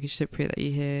Kurmanji, Turkish Cypriot that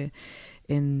you hear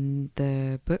in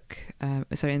the book, in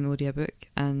the audiobook,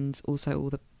 and also all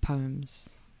the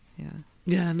poems. Yeah.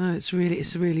 Yeah, no, it's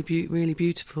really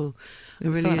beautiful. I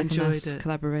really felt like enjoyed a nice it.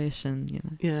 collaboration, you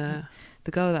know. Yeah.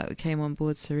 The girl that came on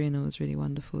board, Serena, was really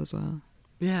wonderful as well.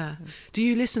 Yeah. Do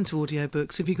you listen to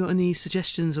audiobooks? Have you got any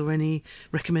suggestions or any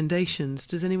recommendations?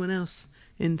 Does anyone else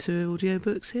into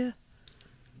audiobooks here?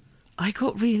 I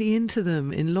got really into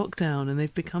them in lockdown and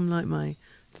they've become like my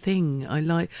thing.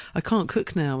 I can't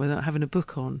cook now without having a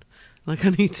book on. Like,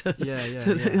 I need to.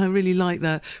 I really like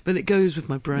that, but it goes with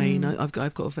my brain. I've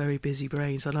got a very busy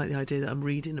brain, so I like the idea that I'm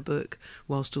reading a book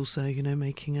whilst also,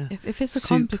 making a. If it's a soup.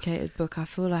 complicated book, I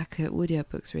feel like an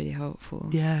audiobook's really helpful.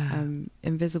 Yeah.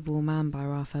 Invisible Man by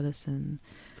Ralph Ellison.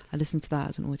 I listened to that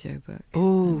as an audiobook.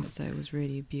 Oh, so it was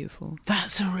really beautiful.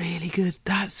 That's a really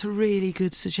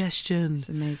good suggestion. It's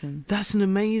amazing. That's an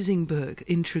amazing book.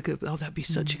 Intricate. Oh, that'd be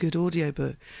such a good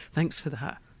audiobook. Thanks for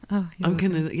that. Oh, I'm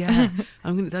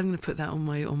gonna put that on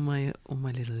my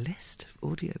little list of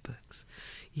audiobooks.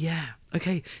 Yeah.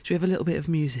 Okay, should we have a little bit of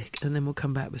music and then we'll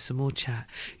come back with some more chat.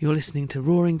 You're listening to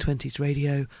Roaring Twenties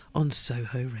Radio on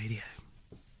Soho Radio.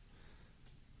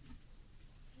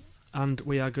 And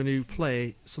we are going to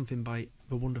play something by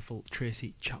the wonderful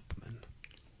Tracy Chapman.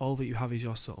 All That You Have Is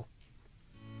Your Soul.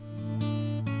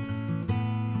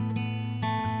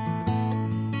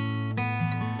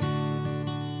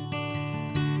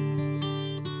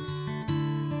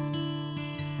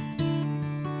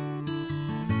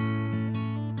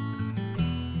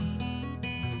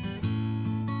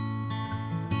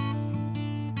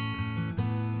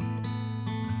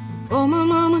 Oh, my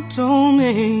mama told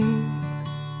me,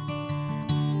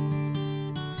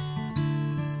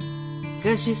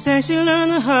 'cause she said she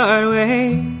learned the hard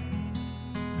way.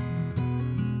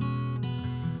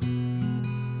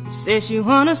 Say she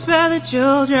wanna spare the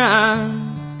children.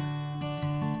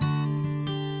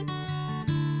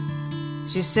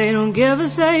 She say don't give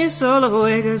us your soul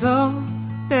away, 'cause all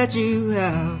that you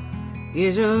have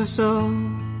is your soul.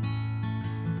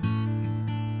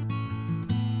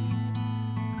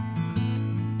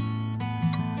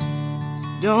 So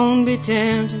don't be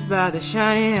tempted by the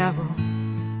shiny apple.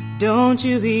 Don't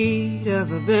you eat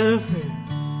of a bitter fruit.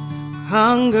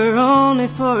 Hunger only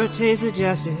for a taste of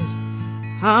justice.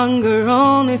 Hunger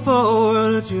only for a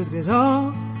world of truth, 'cause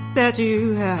all that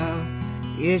you have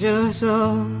is your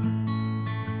soul.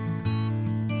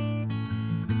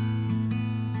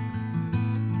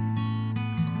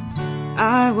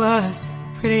 I was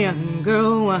a pretty young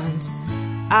girl once.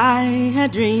 I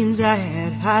had dreams, I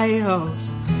had high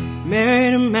hopes.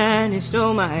 Married a man who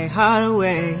stole my heart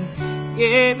away.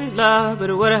 Gave his love,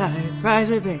 but what a high price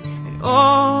to pay. And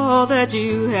all that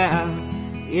you have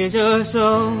is your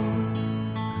soul.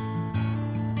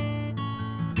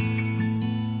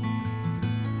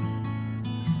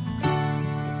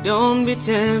 Don't be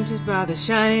tempted by the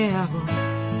shiny apple.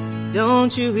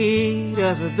 Don't you eat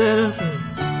of a bitter fruit.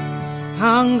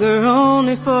 Hunger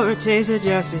only for a taste of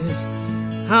justice.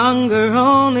 Hunger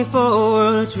only for a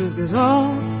world of truth, 'cause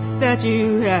all that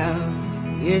you have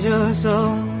is your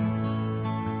soul.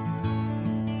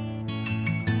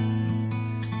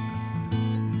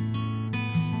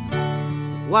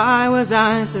 Why was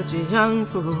I such a young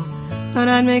fool? Thought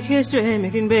I'd make history,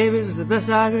 making babies was the best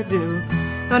I could do.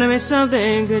 Thought I made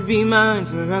something could be mine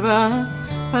forever.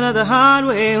 Found out the hard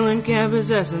way, one can't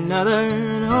possess another.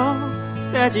 And all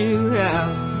that you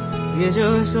have is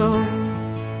your soul.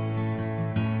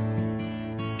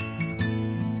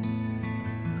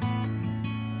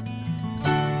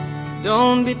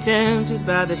 Don't be tempted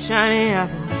by the shiny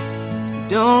apple.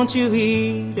 Don't you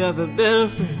eat of a bitter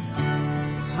fruit.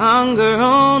 Hunger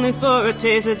only for a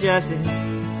taste of justice.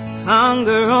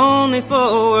 Hunger only for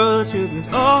a world of truth,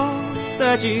 'cause all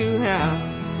that you have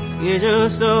is your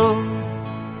soul.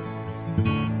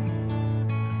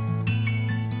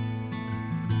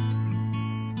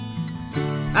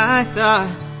 I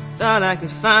thought I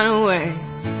could find a way.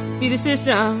 Be the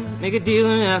system, make a deal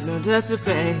and have no debts to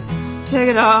pay. Take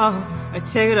it all, I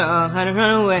take it all, I'd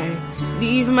run away.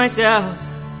 Leave myself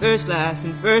first class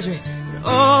and first rate. And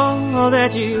all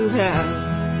that you have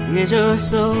is your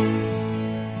soul.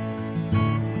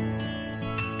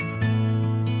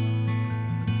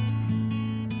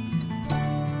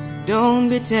 Don't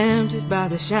be tempted by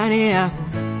the shiny apple.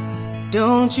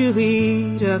 Don't you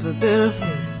eat of a bitter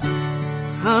fruit.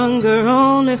 Hunger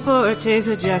only for a taste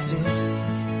of justice.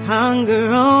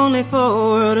 Hunger only for a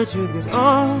world of truth, 'cause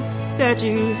all that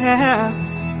you have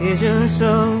is your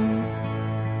soul.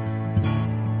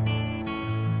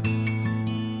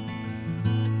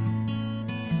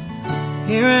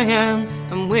 Here I am,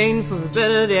 I'm waiting for a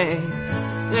better day.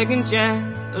 Second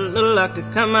chance, a little luck to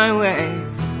come my way.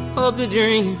 Hope to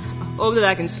dream, I hope that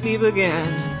I can sleep again.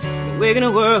 Wake in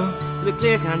a world with a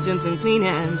clear conscience and clean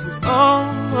hands, 'cause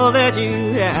all that you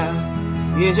have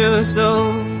is your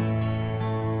soul.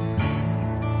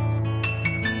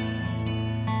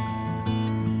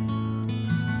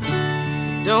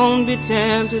 Don't be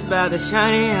tempted by the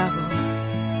shiny apple.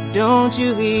 Don't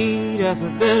you eat of a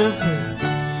bitter fruit.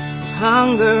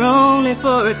 Hunger only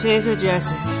for a taste of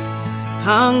justice.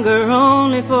 Hunger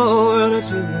only for a world of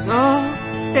truth, 'cause all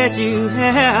that you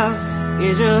have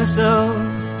is your soul.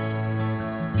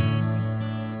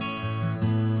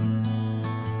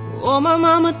 Oh, my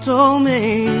mama told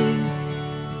me,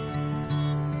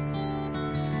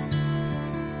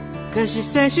 'cause she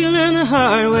said she learned the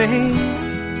hard way.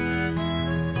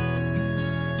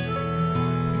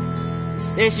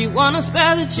 Say she wanna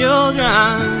spare the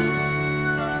children.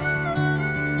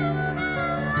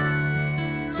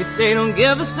 She say don't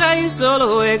give us your soul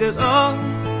away, 'cause all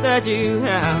that you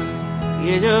have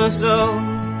is your soul.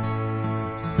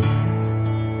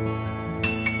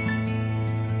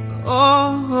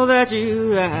 All that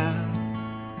you have,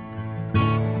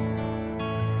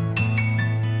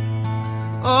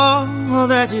 all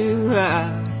that you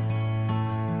have,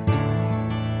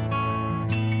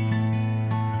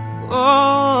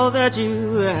 all that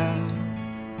you have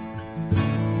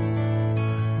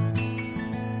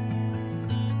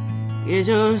is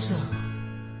your soul.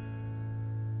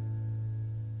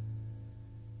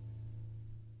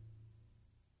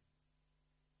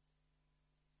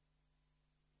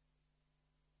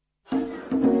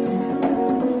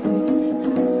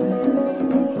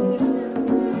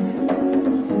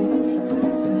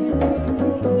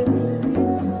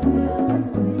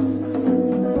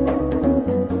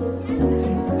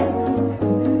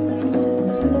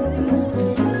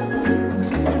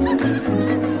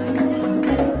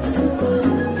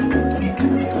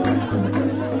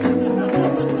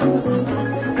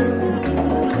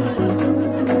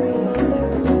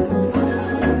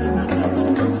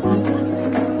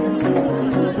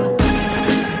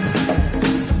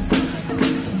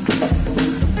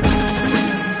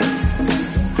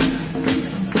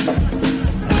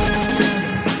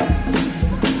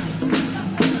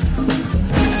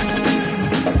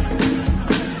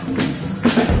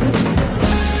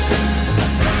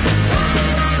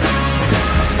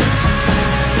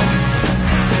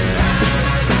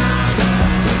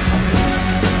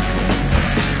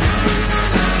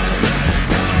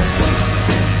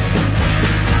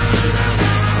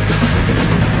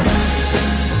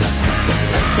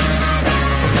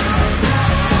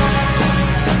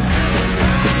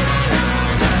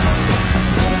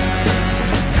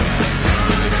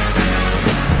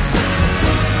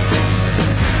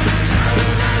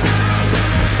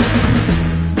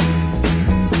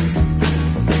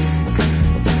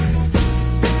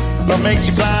 makes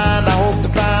you blind? I hope to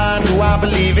find who I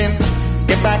believe in.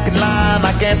 Get back in line,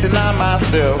 I can't deny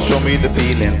myself. Show me the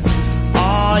feeling.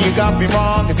 Oh, you got me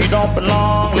wrong. If you don't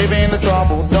belong, live in the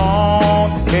trouble.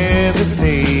 Don't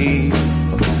hesitate.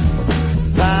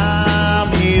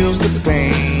 Time heals the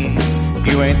pain.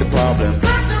 You ain't the problem.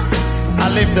 I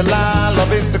live the lie,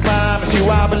 love is the crime. It's you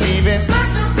I believe in.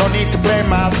 No need to blame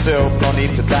myself, no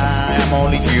need to die. I'm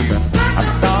only human.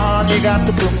 I'm done, you got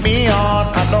to put me on.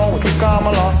 I know when you come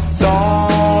along.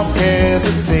 Don't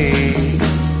hesitate.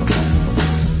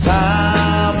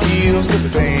 Time heals the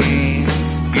pain.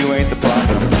 You ain't the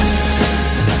problem.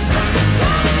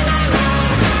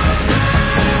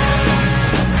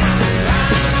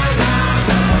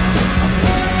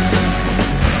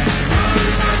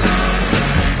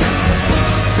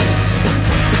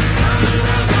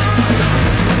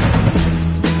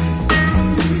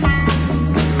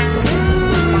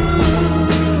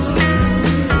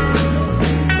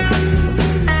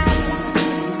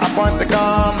 Point the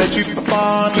gun, let you for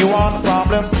fun, you are the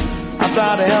problem. I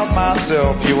try to help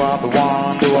myself, you are the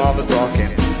one, do all the talking.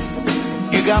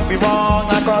 You got me wrong,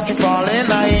 I caught you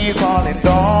falling, I hear you calling.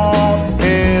 Don't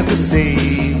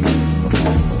hesitate.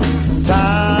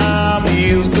 Time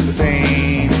heals the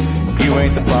pain, you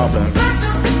ain't the problem.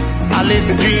 I live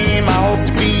the dream, I hope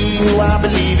to be who I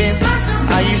believe in.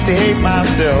 I used to hate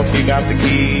myself, you got the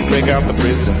key, break out the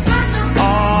prison. Oh,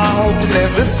 I hope to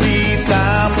never see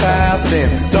time passing.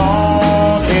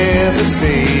 Don't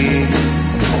hesitate.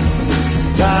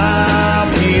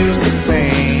 Time heals the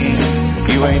pain.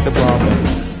 You ain't the problem.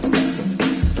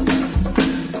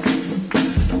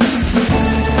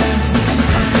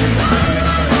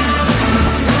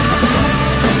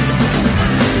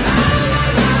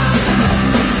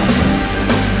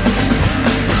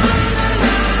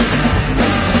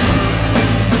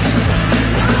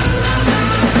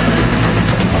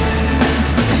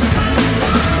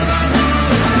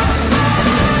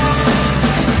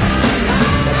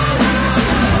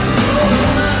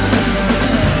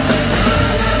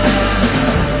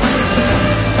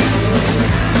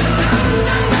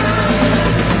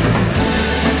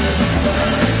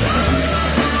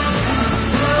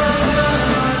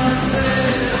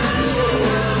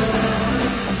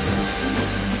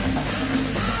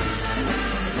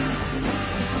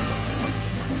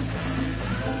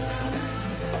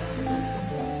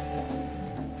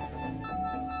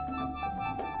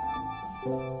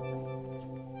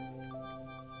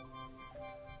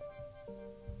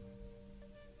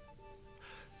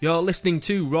 You're listening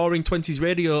to Roaring Twenties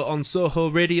Radio on Soho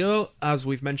Radio. As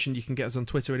we've mentioned, you can get us on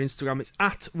Twitter and Instagram. It's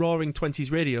at Roaring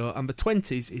Twenties Radio, and the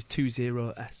 20s is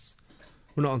 20S.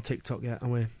 We're not on TikTok yet, are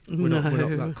we? We're not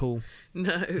that cool.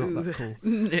 No. Not that cool.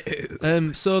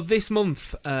 No. So this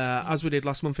month, as we did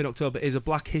last month in October, is a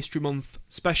Black History Month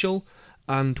special.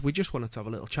 And we just wanted to have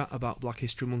a little chat about Black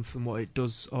History Month and what it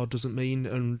does or doesn't mean,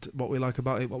 and what we like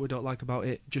about it, what we don't like about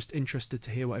it. Just interested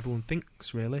to hear what everyone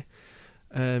thinks, really.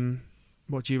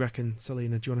 What do you reckon,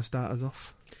 Selena? Do you want to start us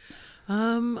off?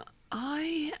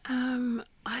 I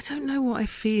don't know what I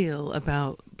feel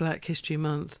about Black History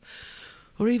Month,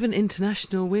 or even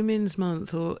International Women's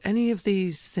Month, or any of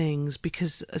these things,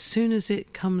 because as soon as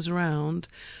it comes around,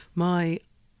 my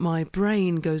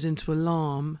brain goes into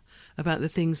alarm about the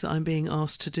things that I'm being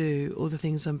asked to do, or the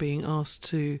things I'm being asked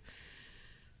to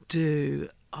do.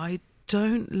 I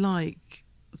don't like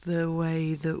the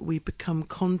way that we become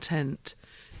content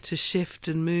to shift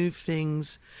and move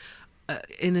things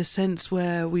in a sense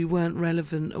where we weren't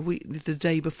relevant the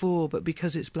day before, but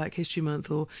because it's Black History Month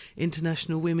or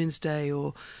International Women's Day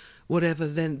or whatever,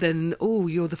 then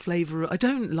you're the flavour. I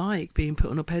don't like being put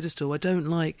on a pedestal. I don't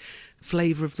like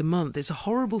flavour of the month. It's a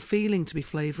horrible feeling to be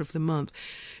flavour of the month,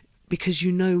 because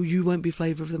you know you won't be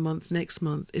flavour of the month next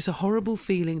month. It's a horrible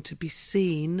feeling to be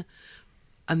seen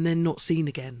and then not seen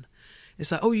again.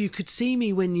 It's like, you could see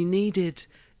me when you needed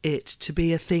it to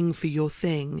be a thing for your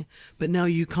thing, but now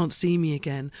you can't see me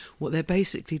again. What they're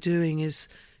basically doing is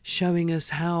showing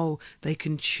us how they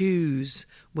can choose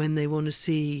when they want to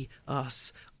see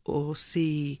us, or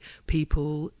see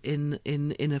people in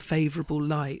a favourable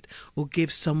light, or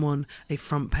give someone a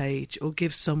front page, or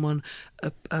give someone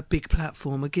a big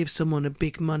platform, or give someone a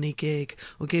big money gig,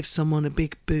 or give someone a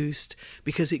big boost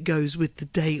because it goes with the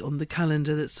date on the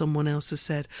calendar that someone else has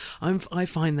said. I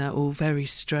find that all very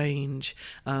strange,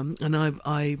 and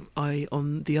I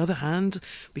on the other hand,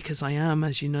 because I am,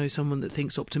 as you know, someone that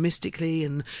thinks optimistically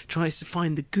and tries to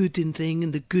find the good in thing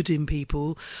and the good in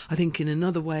people, I think in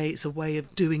another way it's a way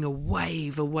of doing a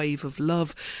wave of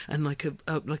love, and like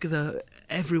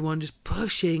everyone just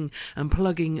pushing and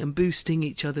plugging and boosting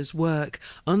each other's work work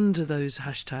under those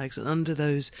hashtags and under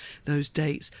those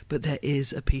dates, but there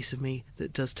is a piece of me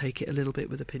that does take it a little bit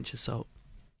with a pinch of salt.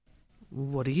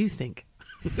 What do you think?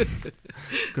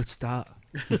 Good start.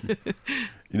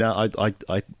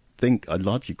 I think I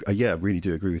largely, I really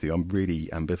do agree with you. I'm really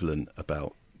ambivalent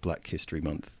about Black History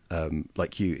Month.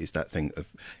 Like you, it's that thing of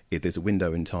there's a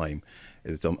window in time.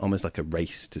 It's almost like a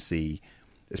race to see,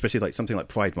 especially like something like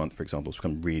Pride Month, for example, has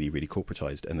become really, really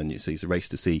corporatized, and then you see it's a race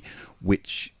to see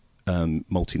which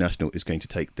multinational is going to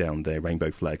take down their rainbow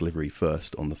flag livery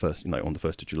first on the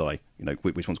 1st of July.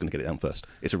 Which one's going to get it down first?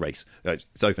 It's a race.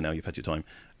 It's over now. You've had your time,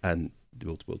 and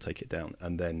we'll take it down.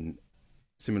 And then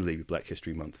similarly with Black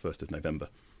History Month, 1st of November,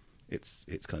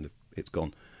 it's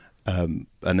gone. And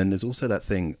then there's also that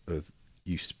thing of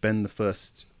you spend the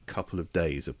first couple of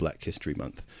days of Black History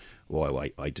Month. Well,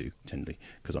 I do generally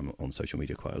because I'm on social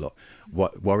media quite a lot,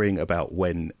 worrying about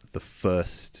when the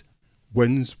first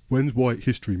when's White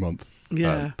History Month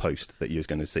post that you're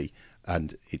going to see,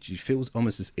 and it feels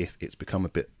almost as if it's become a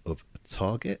bit of a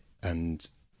target and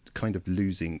kind of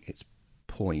losing its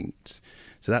point.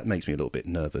 So that makes me a little bit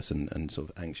nervous and sort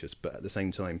of anxious. But at the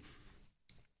same time,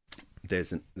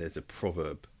 there's a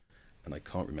proverb, and I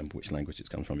can't remember which language it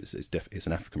comes from. It's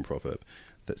an African proverb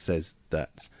that says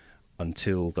that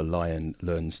until the lion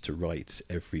learns to write,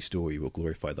 every story will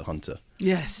glorify the hunter.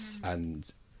 Yes. And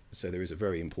so there is a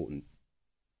very important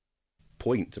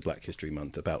point to Black History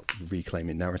Month about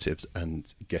reclaiming narratives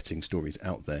and getting stories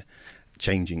out there,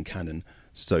 changing canon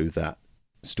so that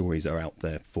stories are out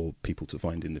there for people to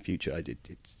find in the future.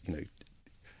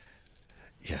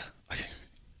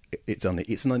 It's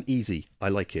uneasy. I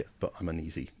like it, but I'm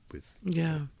uneasy with.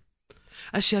 Yeah.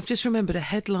 Actually, I've just remembered a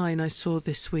headline I saw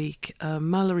this week.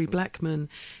 Mallory Blackman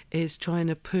is trying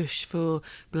to push for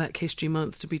Black History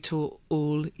Month to be taught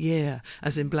all year,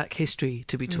 as in Black History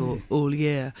to be taught all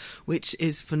year, which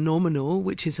is phenomenal,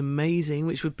 which is amazing,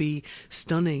 which would be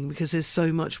stunning because there's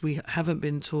so much we haven't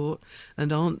been taught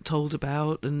and aren't told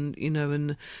about, and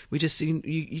and we just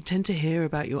you tend to hear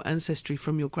about your ancestry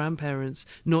from your grandparents,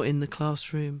 not in the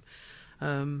classroom.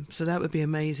 So that would be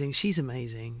amazing. She's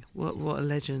amazing. What a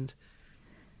legend.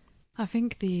 I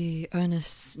think the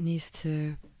onus needs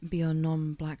to be on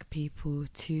non-black people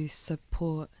to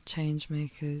support change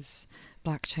makers,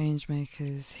 black change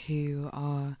makers who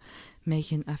are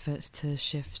making efforts to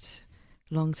shift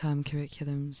long-term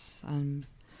curriculums.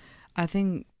 I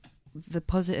think the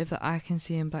positive that I can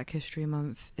see in Black History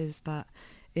Month is that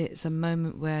it's a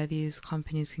moment where these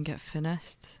companies can get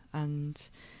finessed and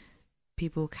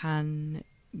people can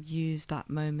use that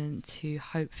moment to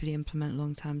hopefully implement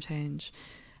long-term change.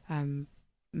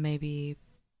 Maybe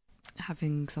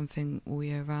having something all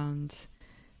year round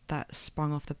that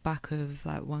sprung off the back of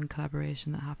like one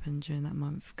collaboration that happened during that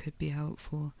month could be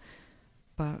helpful.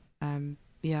 But I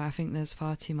think there's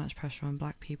far too much pressure on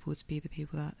black people to be the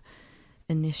people that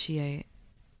initiate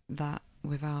that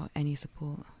without any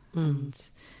support, and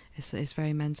it's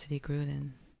very mentally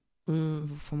grueling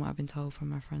from what I've been told from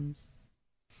my friends.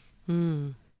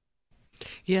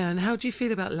 Yeah, and how do you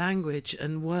feel about language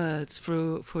and words?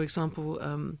 For example,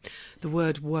 the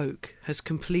word woke has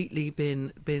completely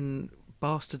been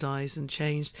bastardized and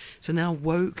changed. So now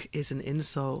woke is an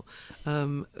insult.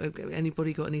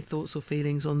 Anybody got any thoughts or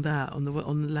feelings on that? On the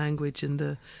language and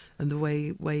the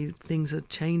way things are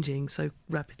changing so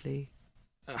rapidly?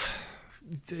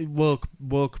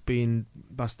 Woke being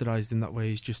bastardized in that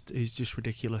way is just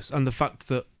ridiculous. And the fact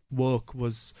that woke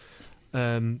was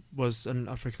an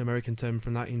African American term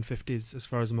from the 1950s, as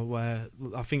far as I'm aware.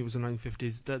 I think it was the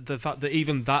 1950s. The fact that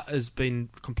even that has been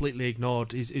completely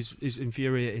ignored is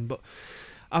infuriating. But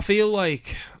I feel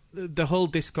like the whole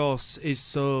discourse is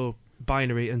so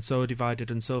binary and so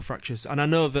divided and so fractious. And I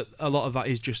know that a lot of that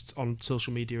is just on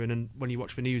social media and when you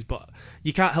watch the news, but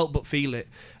you can't help but feel it.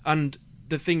 And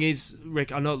the thing is,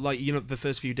 Rick, I know, the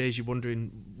first few days you're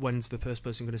wondering when's the first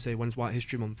person going to say when's White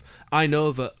History Month. I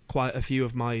know that quite a few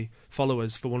of my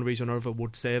followers, for one reason or other,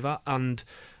 would say that, and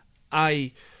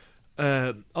I,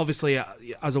 obviously,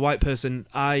 as a white person,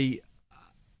 I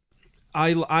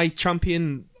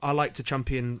like to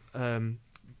champion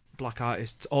black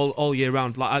artists all year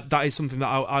round. That is something that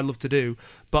I love to do.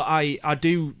 But I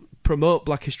do promote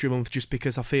Black History Month just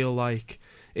because I feel like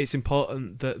it's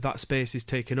important that space is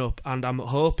taken up, and I'm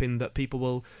hoping that people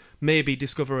will maybe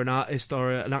discover an artist or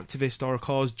an activist or a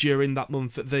cause during that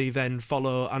month that they then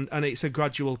follow, and it's a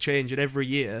gradual change, and every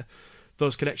year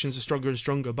those connections are stronger and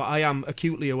stronger. But I am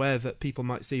acutely aware that people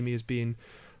might see me as being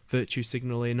virtue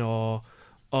signalling or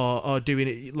doing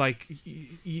it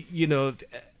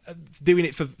doing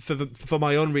it for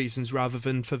my own reasons rather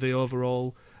than for the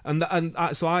overall,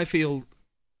 so I feel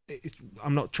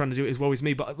I'm not trying to do it as well as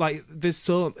me, but like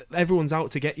everyone's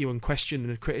out to get you and question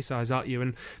and criticise at you,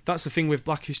 and that's the thing with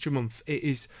Black History Month. It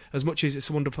is, as much as it's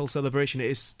a wonderful celebration,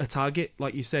 it is a target,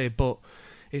 like you say, but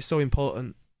it's so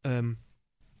important, and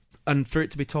for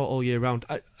it to be taught all year round.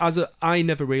 I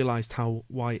never realised how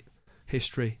white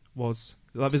history was.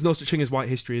 Like, there's no such thing as white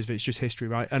history, if it's just history,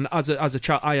 right? And as a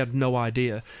child, I had no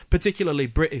idea, particularly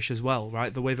British as well,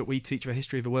 right? The way that we teach the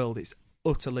history of the world, it's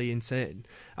utterly insane,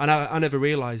 and I never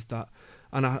realised that.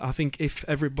 And I think if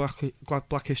every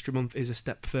Black History Month is a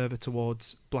step further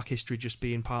towards Black history just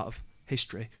being part of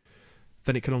history,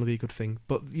 then it can only be a good thing.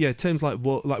 But yeah, terms like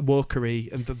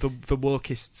wokery and the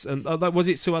wokeists, and was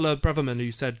it Suella Braverman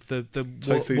who said the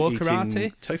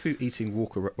wokerati? Tofu eating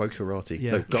wokerati.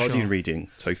 Yeah, no, Guardian sure.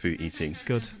 reading tofu eating.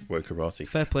 Good. Wokerati.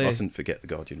 Fair play. Mustn't forget the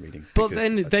Guardian reading. But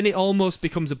then it almost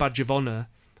becomes a badge of honour,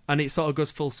 and it sort of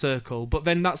goes full circle. But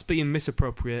then that's being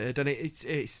misappropriated, and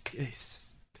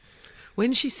it's.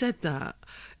 When she said that,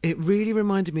 it really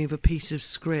reminded me of a piece of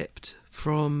script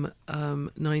from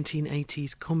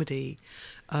 1980s comedy.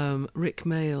 Rick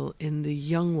Mayall in The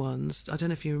Young Ones. I don't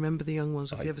know if you remember The Young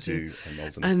Ones. Have you ever seen?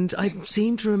 And I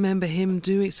seem to remember him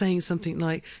saying something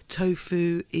like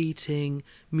tofu eating,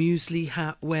 muesli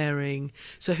hat wearing.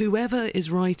 So whoever is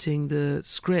writing the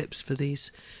scripts for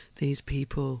these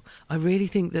people, I really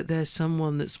think that there's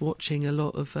someone that's watching a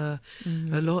lot of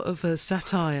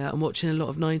satire and watching a lot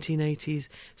of 1980s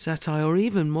satire, or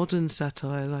even modern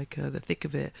satire like The Thick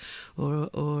of It,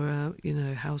 or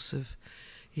House of.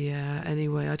 Yeah.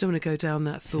 Anyway, I don't want to go down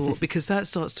that thought because that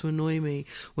starts to annoy me.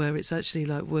 Where it's actually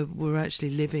like we're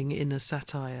actually living in a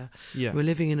satire. Yeah. We're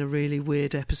living in a really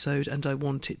weird episode, and I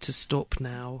want it to stop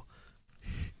now.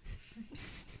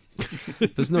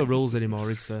 There's no rules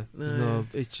anymore, is there? There's No.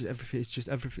 It's just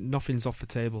everything. Nothing's off the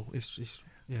table. It's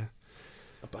yeah.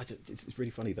 But it's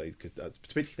really funny though, because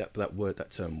particularly that word,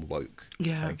 that term woke.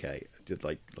 Yeah. Okay.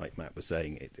 Like Matt was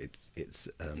saying, it's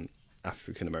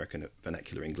African American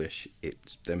vernacular English.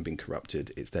 It's then been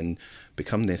corrupted. It's then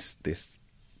become this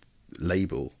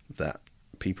label that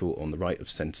people on the right of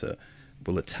centre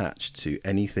will attach to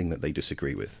anything that they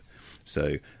disagree with.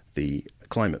 So the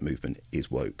climate movement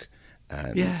is woke.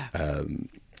 And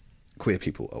queer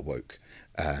people are woke,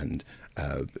 and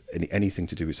anything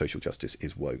to do with social justice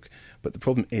is woke. But the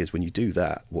problem is when you do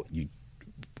that,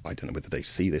 I don't know whether they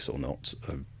see this or not,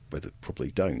 whether probably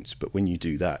don't, but when you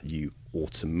do that, you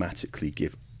automatically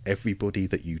give everybody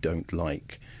that you don't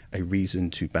like a reason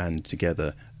to band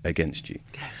together against you.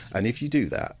 Yes. And if you do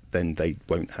that, then they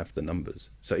won't have the numbers.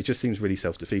 So it just seems really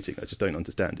self-defeating. I just don't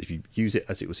understand. If you use it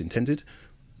as it was intended,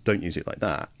 don't use it like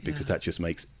that, because that just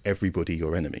makes everybody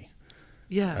your enemy.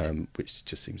 Yeah. Which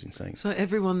just seems insane. So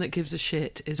everyone that gives a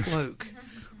shit is woke.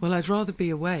 Well, I'd rather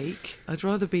be awake. I'd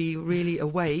rather be really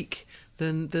awake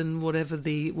than whatever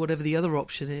the other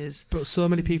option is. But so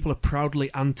many people are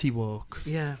proudly anti-woke.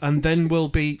 Yeah. And then will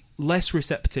be less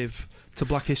receptive to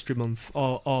Black History Month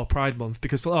or Pride Month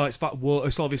because it's that woke,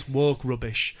 it's all this woke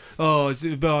rubbish.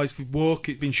 It's woke,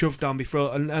 it's been shoved down my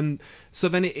throat, and so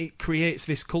then it creates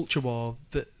this culture war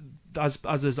that as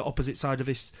the opposite side of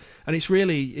this, and it's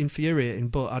really infuriating.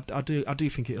 But I do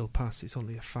think it'll pass. It's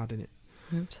only a fad, innit?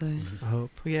 I hope so. I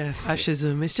hope. Yeah,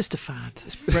 fascism. It's just a fad.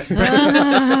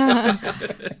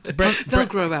 They'll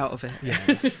grow out of it. Yeah.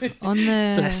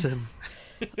 Bless them.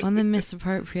 On the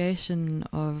misappropriation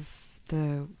of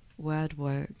the word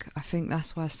woke, I think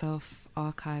that's why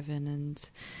self-archiving and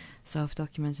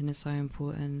self-documenting is so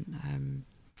important.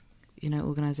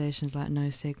 Organisations like No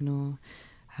Signal,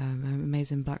 an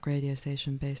amazing black radio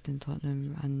station based in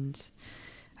Tottenham, and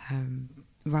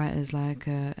writers like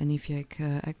Anifiek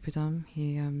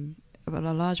Ekpidam. But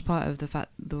a large part of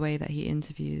the way that he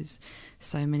interviews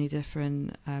so many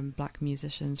different black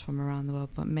musicians from around the world,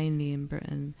 but mainly in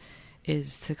Britain,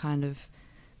 is to kind of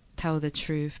tell the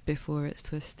truth before it's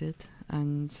twisted,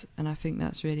 and I think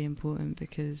that's really important,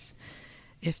 because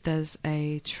if there's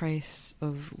a trace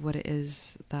of what it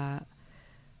is that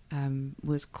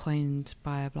was coined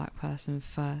by a black person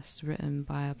first, written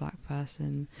by a black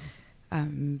person,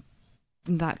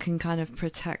 that can kind of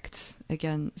protect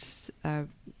against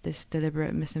this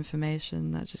deliberate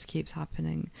misinformation that just keeps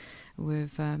happening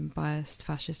with biased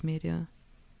fascist media.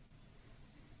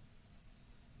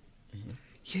 Mm-hmm.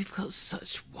 You've got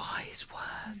such wise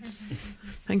words.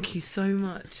 Thank you so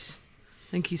much.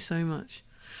 Thank you so much.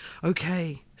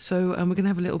 Okay, so we're going to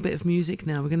have a little bit of music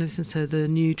now. We're going to listen to the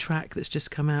new track that's just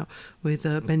come out with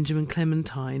Benjamin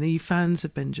Clementine. Are you fans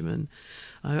of Benjamin?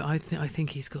 I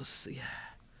think he's got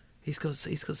he's got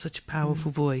such a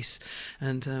powerful voice,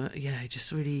 and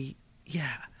just really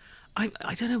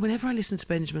I don't know, whenever I listen to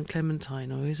Benjamin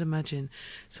Clementine, I always imagine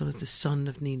sort of the son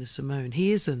of Nina Simone.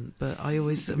 He isn't, but I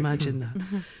always imagine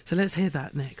that. So let's hear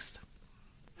that next.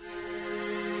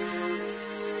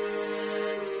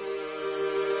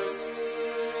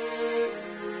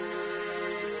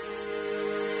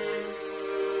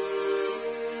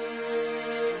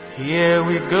 Here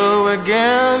we go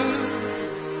again.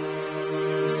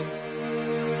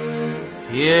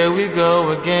 Here we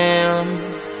go again.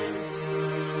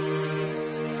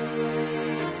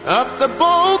 Up the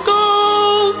boat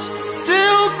goes,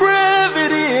 till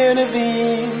gravity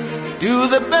intervene. Do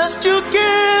the best you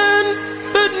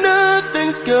can, but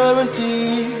nothing's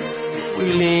guaranteed.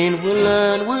 We lean, we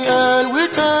learn, we earn, we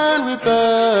turn, we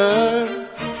burn.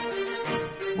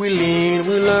 We lean,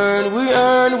 we learn, we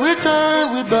earn, we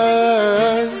turn, we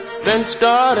burn. Then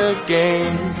start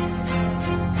again.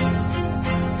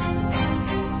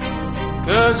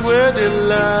 'Cause we're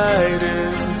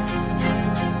delighted.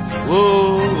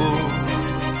 Whoa,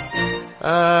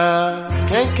 I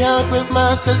can't count with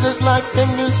my scissors-like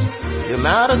fingers the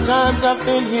amount of times I've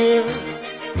been here,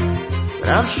 but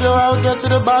I'm sure I'll get to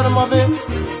the bottom of it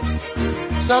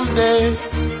someday.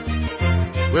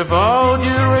 With all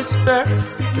due respect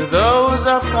to those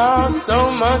I've caused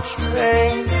so much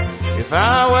pain, if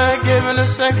I were given a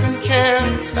second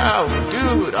chance, I would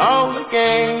do it all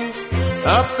again.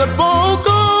 Up the boat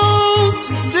goes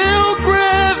till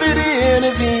gravity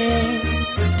intervene.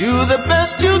 Do the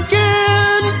best you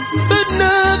can, but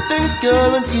nothing's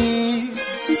guaranteed.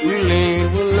 We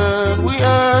lean, we learn, we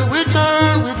earn, we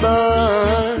turn, we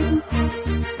burn.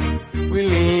 We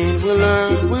lean, we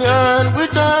learn, we earn, we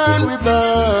turn, we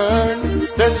burn.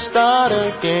 Then start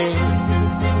again.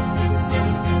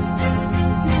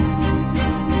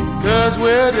 'Cause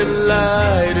we're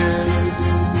delighted.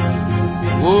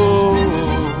 Whoa,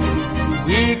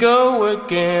 we go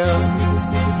again.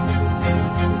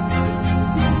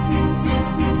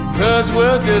 'Cause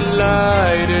we're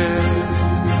delighted.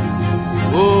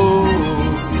 Whoa,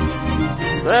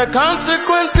 the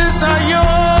consequences are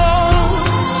yours,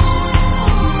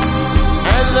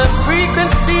 and the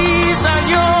frequencies are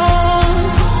yours.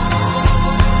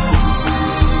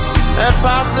 The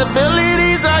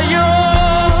possibilities are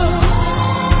yours.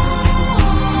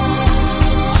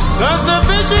 'Cause the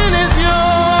vision is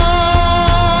yours.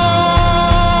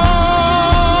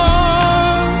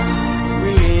 We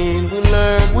lean, we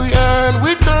learn, we earn,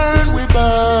 we turn, we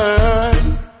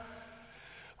burn.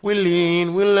 We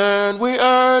lean, we learn, we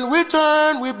earn, we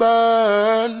turn, we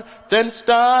burn. Then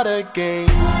start again.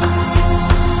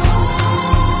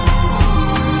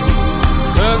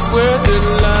 'Cause we're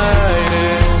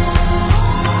delighted.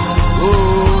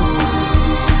 Ooh,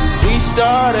 we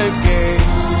start again.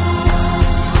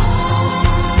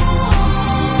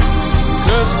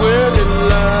 'Cause we're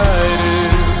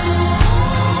delighted.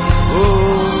 Ooh.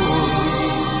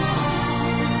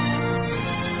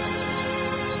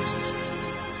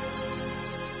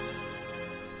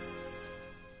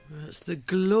 That's the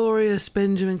glorious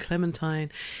Benjamin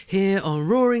Clementine here on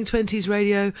Roaring Twenties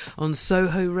Radio, on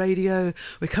Soho Radio.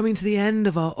 We're coming to the end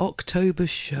of our October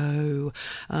show.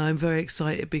 I'm very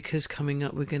excited because coming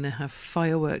up we're going to have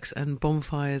fireworks and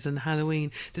bonfires and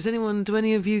Halloween. Do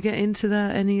any of you get into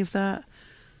that? Any of that?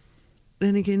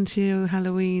 Any into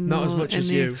Halloween? Not as much as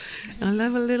you. I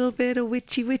love a little bit of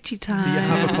witchy time. Do you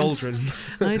have a cauldron?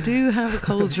 I do have a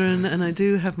cauldron, and I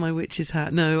do have my witch's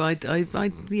hat. No, I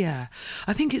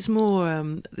think it's more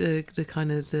the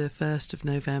kind of the 1st of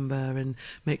November and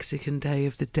Mexican Day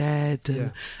of the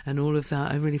Dead and all of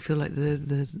that. I really feel like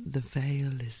the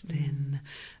veil is thin,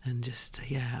 and just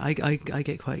I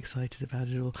get quite excited about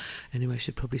it all. Anyway, I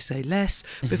should probably say less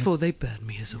before they burn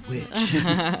me as a witch.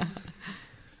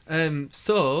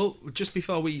 So, just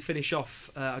before we finish off,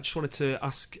 I just wanted to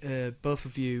ask both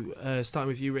of you, starting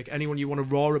with you, Rick, anyone you want to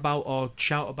roar about or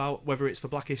shout about, whether it's for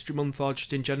Black History Month or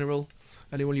just in general?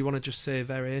 Anyone you want to just say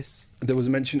various? There was a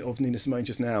mention of Nina Simone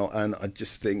just now, and I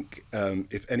just think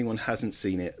if anyone hasn't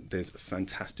seen it, there's a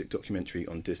fantastic documentary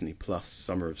on Disney Plus,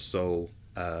 Summer of Soul.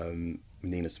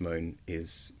 Nina Simone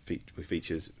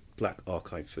features black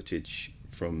archive footage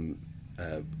from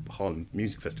Harlem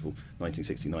Music Festival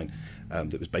 1969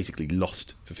 that was basically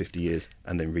lost for 50 years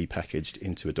and then repackaged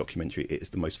into a documentary. It is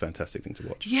the most fantastic thing to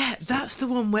watch. Yeah, that's the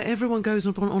one where everyone goes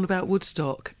on about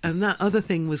Woodstock and that other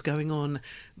thing was going on.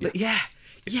 But yeah.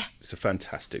 It's a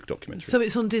fantastic documentary. So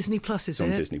it's on Disney Plus, is it?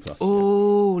 It's on Disney Plus.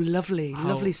 Oh, lovely.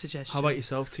 Lovely suggestion. How about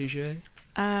yourself, TJ?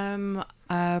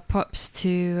 Props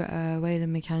to Waylon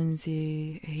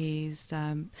Mackenzie. He's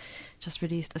just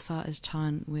released Asata's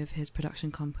Chant with his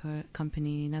production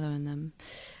company Nello and them.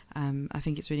 I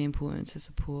think it's really important to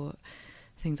support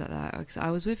things like that. 'Cause I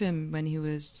was with him when he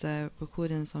was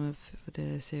recording some of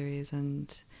the series,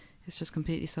 and it's just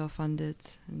completely self-funded,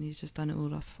 and he's just done it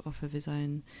all off of his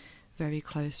own very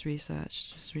close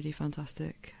research. Just really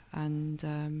fantastic.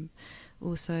 And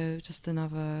also just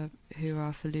another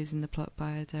Hoorah for Losing the Plot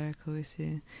by Derek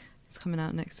Owusu. It's coming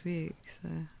out next week, so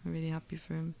I'm really happy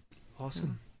for him.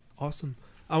 Awesome.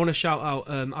 I want to shout out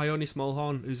Ione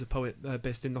Smallhorn, who's a poet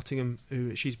based in Nottingham.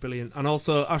 She's brilliant. And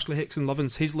also Ashley Hickson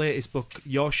Lovins, his latest book,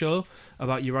 Your Show,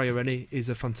 about Uriah Rennie, is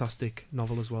a fantastic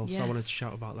novel as well. Yes. So I wanted to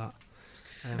shout about that.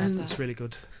 And it's really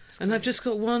good. And I've just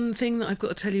got one thing that I've got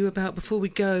to tell you about before we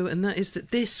go, and that is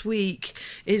that this week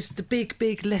is the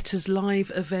big Letters Live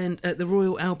event at the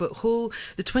Royal Albert Hall,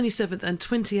 the 27th and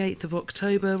 28th of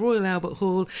October. Royal Albert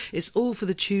Hall. It's all for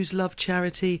the Choose Love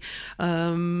charity,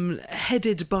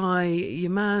 headed by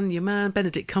your man,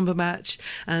 Benedict Cumberbatch,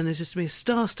 and there's just going to be a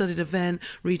star-studded event,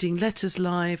 reading Letters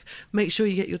Live. Make sure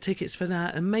you get your tickets for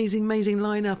that. Amazing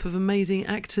lineup of amazing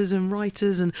actors and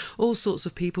writers and all sorts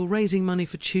of people raising money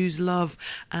for Choose Love,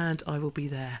 and I will be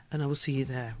there, and I will see you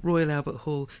there. Royal Albert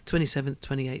Hall, 27th,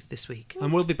 28th this week.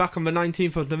 And we'll be back on the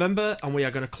 19th of November, and we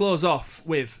are going to close off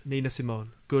with Nina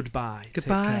Simone. Goodbye. Take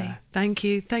care. Thank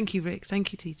you, Rick.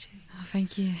 Thank you, TJ. Oh,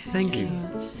 thank you. Thank you. So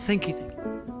much. Thank you.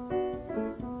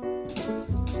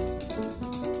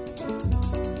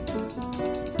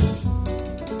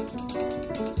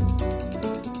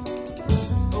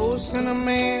 Oh,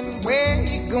 Cinnamon, where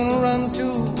you gonna run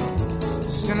to?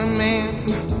 Cinnamon,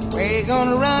 where you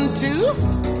gonna run to?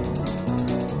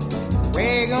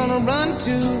 Where you gonna run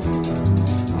to?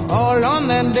 All on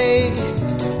that day,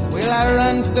 will I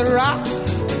run to the rock?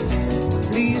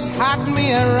 Please hide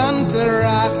me and run to the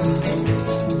rock.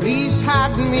 Please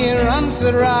hide me and run to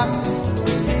the rock.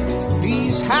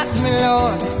 Please hide me,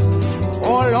 Lord,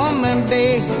 all on that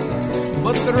day.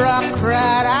 But the rock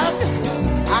cried out,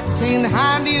 I can't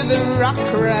hide you, the rock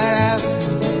cried out.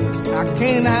 I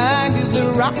can't hide you,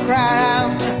 the rock cried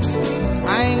out.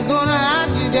 I ain't gonna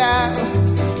hide you down.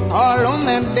 All on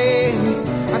that day,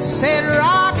 I said,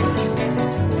 rock,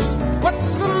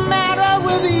 what's the matter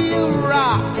with you,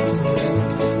 rock?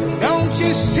 Don't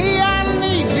you see I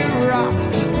need you, rock?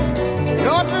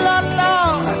 Lord, Lord,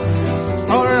 Lord.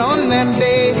 All on that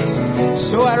day,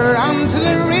 so I ran to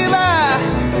the river.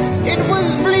 It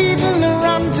was bleeding to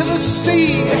run to the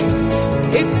sea.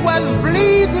 It was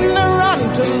bleeding to run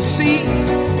to the sea.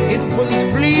 It was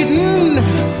bleeding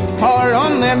all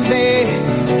on that day.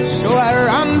 So I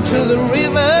ran to the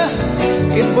river.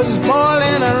 It was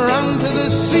boiling, I ran to the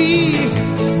sea.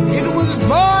 It was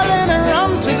boiling, I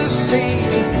ran to the sea.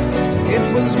 It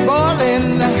was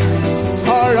boiling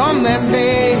all on that day.